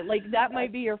scenario. Right, like that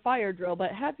might be your fire drill,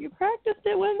 but have you practiced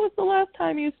it? When was the last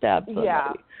time you stabbed somebody?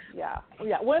 Yeah.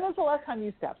 When was the last time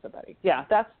you stabbed somebody? Yeah,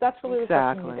 that's really the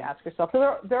question you need to ask yourself.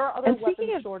 So there are other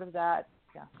weapons short of that.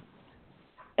 Yeah.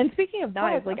 And speaking of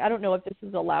knives, like I don't know if this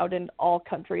is allowed in all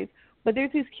countries, but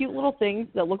there's these cute little things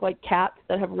that look like cats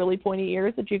that have really pointy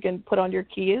ears that you can put on your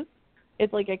keys.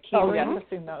 It's like a key ring. Oh, yeah, I've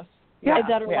seen those. Yeah,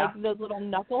 that are like those little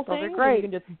knuckle those things. Are great. You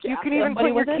can just you can even put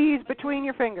your keys between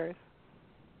your fingers.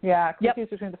 Yeah, keys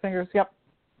between the fingers. Yep.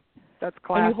 That's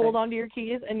classic. And you hold onto your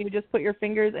keys and you just put your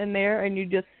fingers in there and you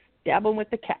just stab them with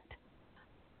the cat.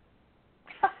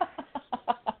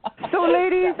 So,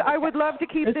 ladies, I would love to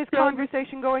keep this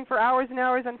conversation going for hours and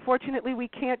hours. Unfortunately, we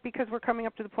can't because we're coming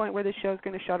up to the point where this show's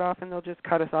going to shut off and they'll just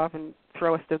cut us off and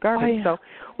throw us to garbage. So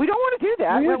we don't want to do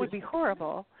that. That would be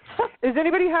horrible. Does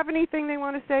anybody have anything they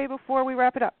want to say before we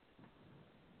wrap it up?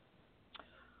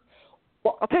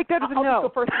 Well, I'll take that as a no. I'll go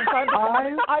first.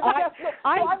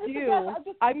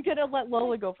 I'm going to let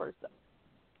Lola go first, though.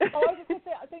 I was just going to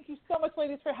say, thank you so much,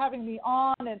 ladies, for having me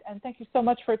on, and thank you so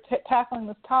much for tackling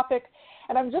this topic.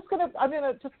 And I'm going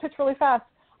to just pitch really fast.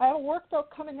 I have a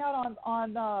workbook coming out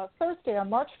on Thursday,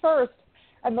 on March 1st,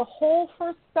 and the whole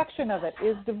first section of it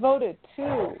is devoted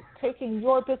to taking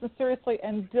your business seriously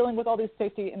and dealing with all these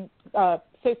safety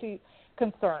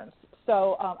concerns.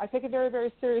 So I take it very,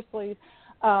 very seriously.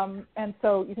 And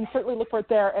so you can certainly look for it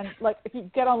there. And like if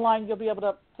you get online, you'll be able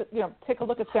to take a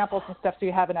look at samples and stuff so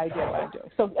you have an idea what I'm doing.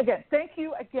 So again, thank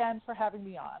you again for having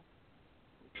me on.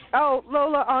 Oh,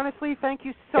 Lola, honestly, thank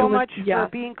you so much for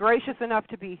being gracious enough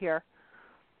to be here.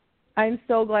 I'm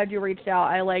so glad you reached out.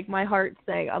 I like my heart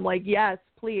saying, I'm like, yes,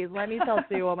 please, let me tell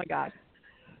Sue. Oh, my God.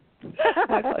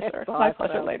 My pleasure. My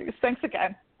pleasure, ladies. Thanks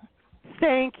again.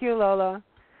 Thank you, Lola.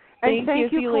 And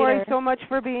thank you, Corii, so much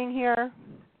for being here.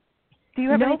 Do you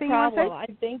have anything you want to say? I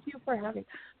thank you for having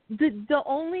me. The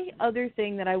only other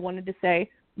thing that I wanted to say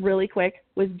really quick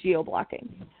was geo-blocking.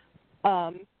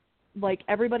 Like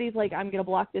everybody's like, I'm going to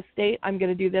block this state, I'm going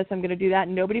to do this, I'm going to do that,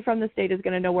 and nobody from the state is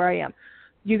going to know where I am.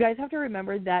 You guys have to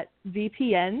remember that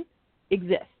VPN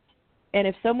exists. And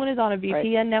if someone is on a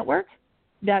VPN network,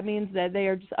 that means that they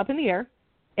are just up in the air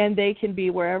and they can be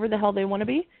wherever the hell they want to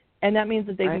be, and that means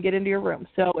that they can get into your room.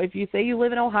 So if you say you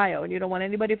live in Ohio and you don't want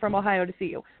anybody from Ohio to see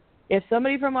you, if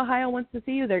somebody from Ohio wants to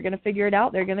see you, they're going to figure it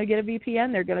out. They're going to get a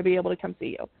VPN. They're going to be able to come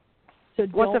see you. So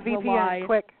what's a VPN?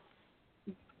 Quick.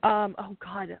 Oh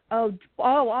God. Oh,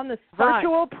 on the side.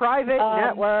 Virtual private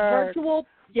network.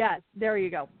 Yes, there you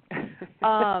go.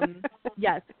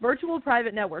 Yes, virtual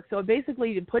private network. So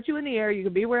basically, you put you in the air. You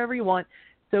can be wherever you want.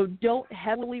 So don't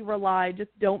heavily rely. Just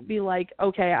don't be like,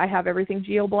 okay, I have everything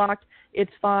geo-blocked.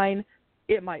 It's fine.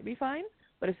 It might be fine,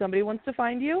 but if somebody wants to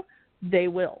find you, they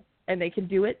will, and they can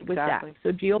do it with that.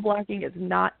 So geo-blocking is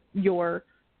not your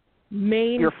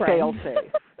main your friend.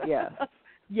 fail-safe. Yeah.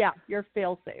 Yeah, your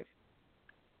fail-safe.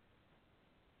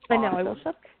 And now I will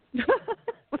shut.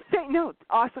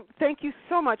 Awesome. Thank you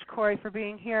so much, Corii, for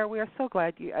being here. We are so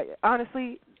glad you.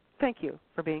 Honestly, thank you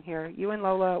for being here. You and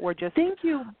Lola were just Thank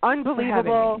you unbelievable.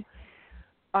 for having me.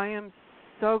 I am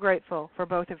so grateful for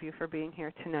both of you for being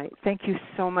here tonight. Thank you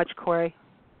so much, Corii.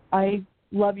 I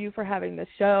love you for having the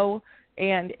show.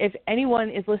 And if anyone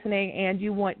is listening and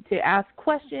you want to ask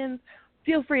questions,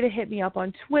 feel free to hit me up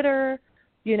on Twitter.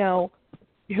 You know,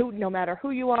 no matter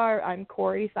who you are, I'm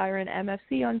Corii Siren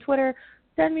MFC on Twitter.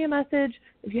 Send me a message.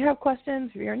 If you have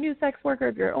questions, if you're a new sex worker,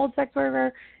 if you're an old sex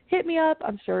worker, hit me up.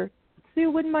 I'm sure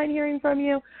Sue wouldn't mind hearing from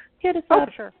you. Hit us up.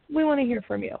 Sure. We want to hear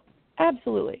from you.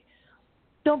 Absolutely.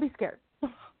 Don't be scared.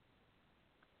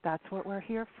 That's what we're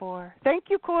here for. Thank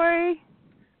you, Corii.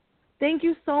 Thank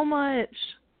you so much.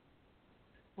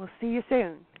 We'll see you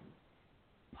soon.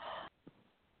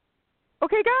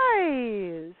 Okay,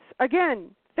 guys. Again,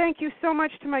 thank you so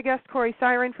much to my guest, Corii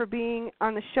Siren, for being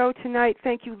on the show tonight.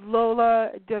 Thank you,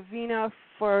 Lola Davina,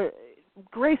 for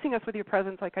gracing us with your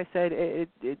presence. Like I said,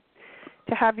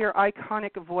 to have your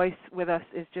iconic voice with us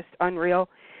is just unreal.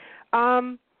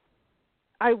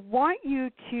 I want you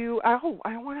to. I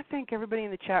want to thank everybody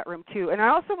in the chat room too, and I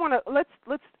also want to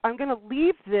let's. I'm going to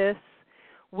leave this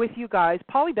with you guys.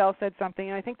 Polly Bell said something,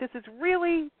 and I think this is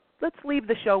really. Let's leave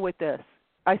the show with this.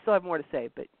 I still have more to say,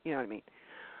 but you know what I mean.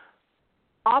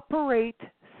 Operate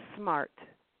smart,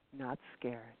 not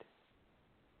scared.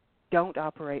 Don't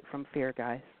operate from fear,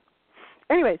 guys.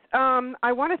 Anyways,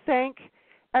 I want to thank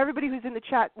everybody who's in the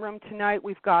chat room tonight.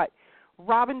 We've got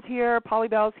Robin's here, Polly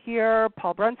Bell's here,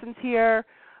 Paul Brunson's here,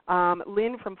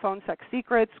 Lynn from Phone Sex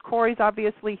Secrets, Corii's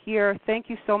obviously here. Thank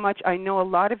you so much. I know a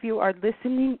lot of you are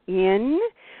listening in,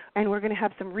 and we're going to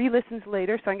have some re-listens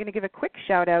later, so I'm going to give a quick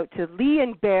shout-out to Lee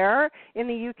and Bear in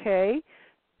the UK.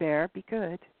 Bear, be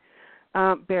good.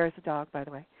 Bear is a dog, by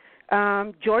the way.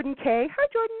 Jordan K. Hi,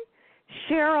 Jordan.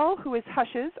 Cheryl, who is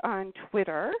Hushes on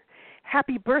Twitter.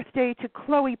 Happy birthday to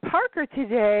Chloe Parker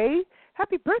today.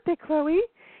 Happy birthday, Chloe.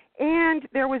 And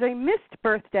there was a missed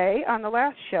birthday on the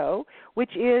last show,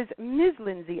 which is Ms.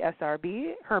 Lindsay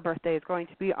SRB. Her birthday is going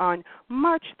to be on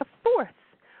March the 4th.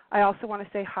 I also want to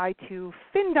say hi to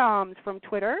Findoms from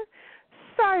Twitter,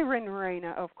 Siren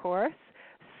Raina, of course,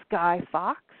 Sky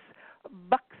Fox,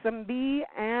 Buxom Bee,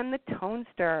 and the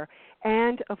Tonester,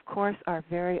 and, of course, our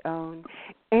very own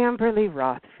Amberly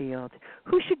Rothfield,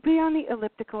 who should be on the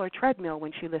elliptical or treadmill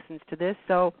when she listens to this,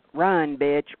 so run,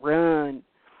 bitch, run.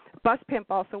 Bus Pimp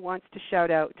also wants to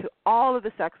shout out to all of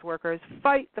the sex workers.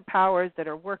 Fight the powers that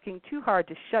are working too hard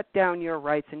to shut down your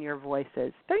rights and your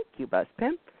voices. Thank you, Bus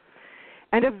Pimp.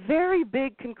 And a very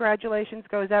big congratulations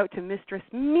goes out to Mistress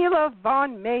Mila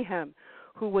Von Mayhem,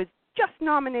 who was just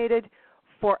nominated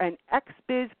for an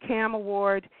XBiz Cam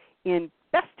Award in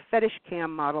Best Fetish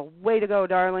Cam Model. Way to go,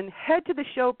 darling. Head to the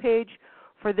show page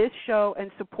for this show and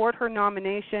support her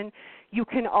nomination. You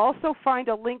can also find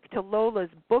a link to Lola's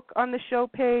book on the show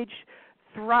page,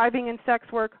 Thriving in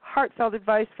Sex Work, Heartfelt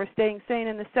Advice for Staying Sane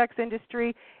in the Sex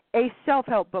Industry, a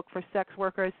self-help book for sex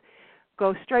workers.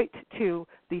 Go straight to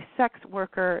the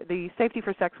Safety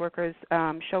for Sex Workers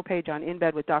show page on In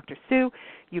Bed with Dr. Sue.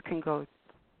 You can go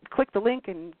click the link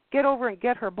and get over and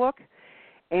get her book.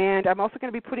 And I'm also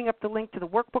going to be putting up the link to the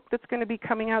workbook that's going to be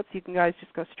coming out, so you can guys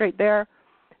just go straight there.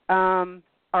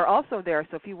 Are also there.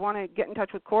 So if you want to get in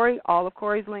touch with Corii, all of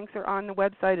Corii's links are on the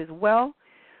website as well.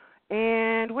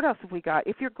 And what else have we got?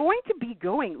 If you're going to be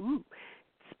going,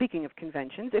 speaking of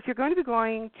conventions, if you're going to be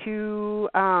going to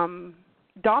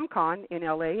DomCon in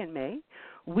LA in May,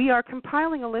 we are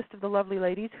compiling a list of the lovely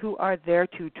ladies who are there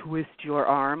to twist your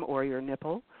arm or your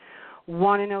nipple.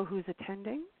 Want to know who's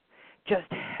attending?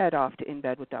 Just head off to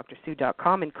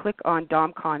inbedwithdrsue.com and click on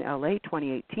DomCon LA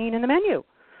 2018 in the menu.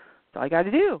 That's all you got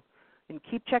to do. And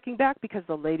keep checking back because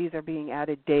the ladies are being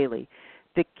added daily.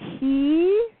 The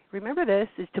key, remember this,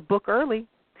 is to book early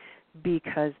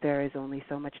because there is only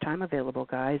so much time available,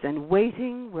 guys, and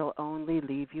waiting will only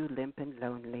leave you limp and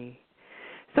lonely.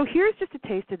 So here's just a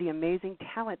taste of the amazing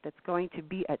talent that's going to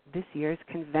be at this year's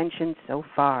convention so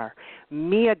far.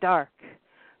 Mia Dark,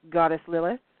 Goddess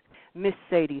Lilith, Miss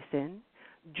Sadie Sin,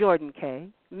 Jordan K.,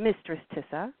 Mistress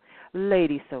Tissa,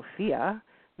 Lady Sophia,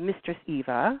 Mistress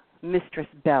Eva, Mistress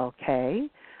Belle K.,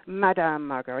 Madame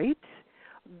Marguerite,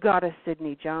 Goddess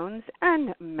Sydney Jones,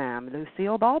 and Ma'am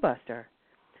Lucille Ballbuster.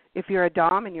 If you're a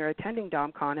Dom and you're attending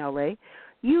DomCon LA,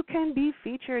 you can be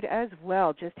featured as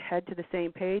well. Just head to the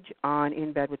same page on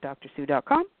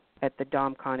inbedwithdrsue.com at the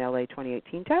DomCon LA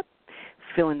 2018 tab.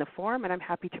 Fill in the form, and I'm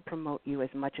happy to promote you as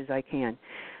much as I can.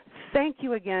 Thank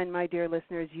you again, my dear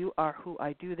listeners. You are who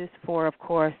I do this for, of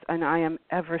course, and I am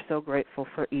ever so grateful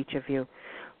for each of you.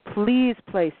 Please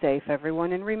play safe,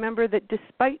 everyone, and remember that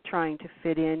despite trying to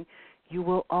fit in, you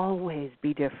will always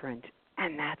be different,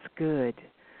 and that's good.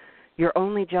 Your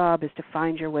only job is to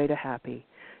find your way to happy,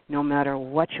 no matter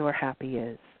what your happy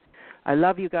is. I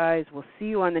love you guys. We'll see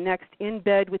you on the next In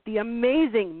Bed with the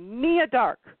amazing Mia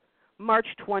Dark, March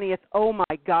 20th. Oh,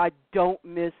 my God, don't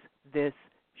miss this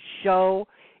show.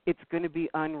 It's going to be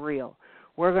unreal.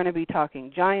 We're going to be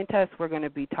talking giantess. We're going to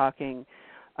be talking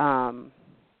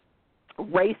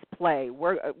race play.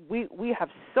 We have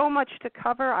so much to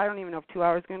cover. I don't even know if 2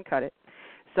 hours is going to cut it.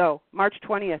 So March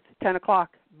 20th, 10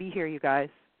 o'clock. Be here, you guys.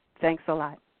 Thanks a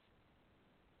lot.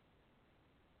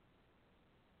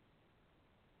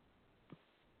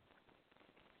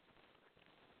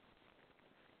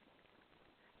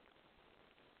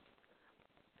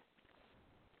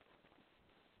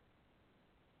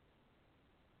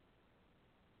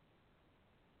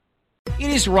 It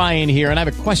is Ryan here, and I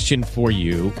have a question for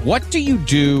you. What do you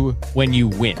do when you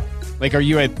win? Like, are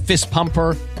you a fist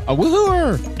pumper, a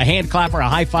woohooer, a hand clapper, a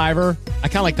high fiver? I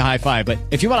kind of like the high five, but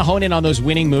if you want to hone in on those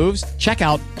winning moves, check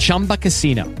out Chumba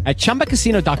Casino. At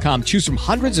ChumbaCasino.com, choose from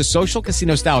hundreds of social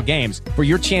casino-style games for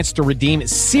your chance to redeem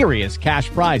serious cash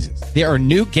prizes. There are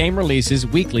new game releases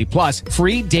weekly, plus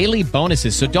free daily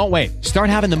bonuses, so don't wait. Start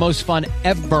having the most fun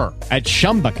ever at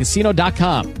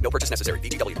ChumbaCasino.com. No purchase necessary.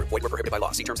 VGW Group. Void where prohibited by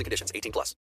law. See terms and conditions. 18+.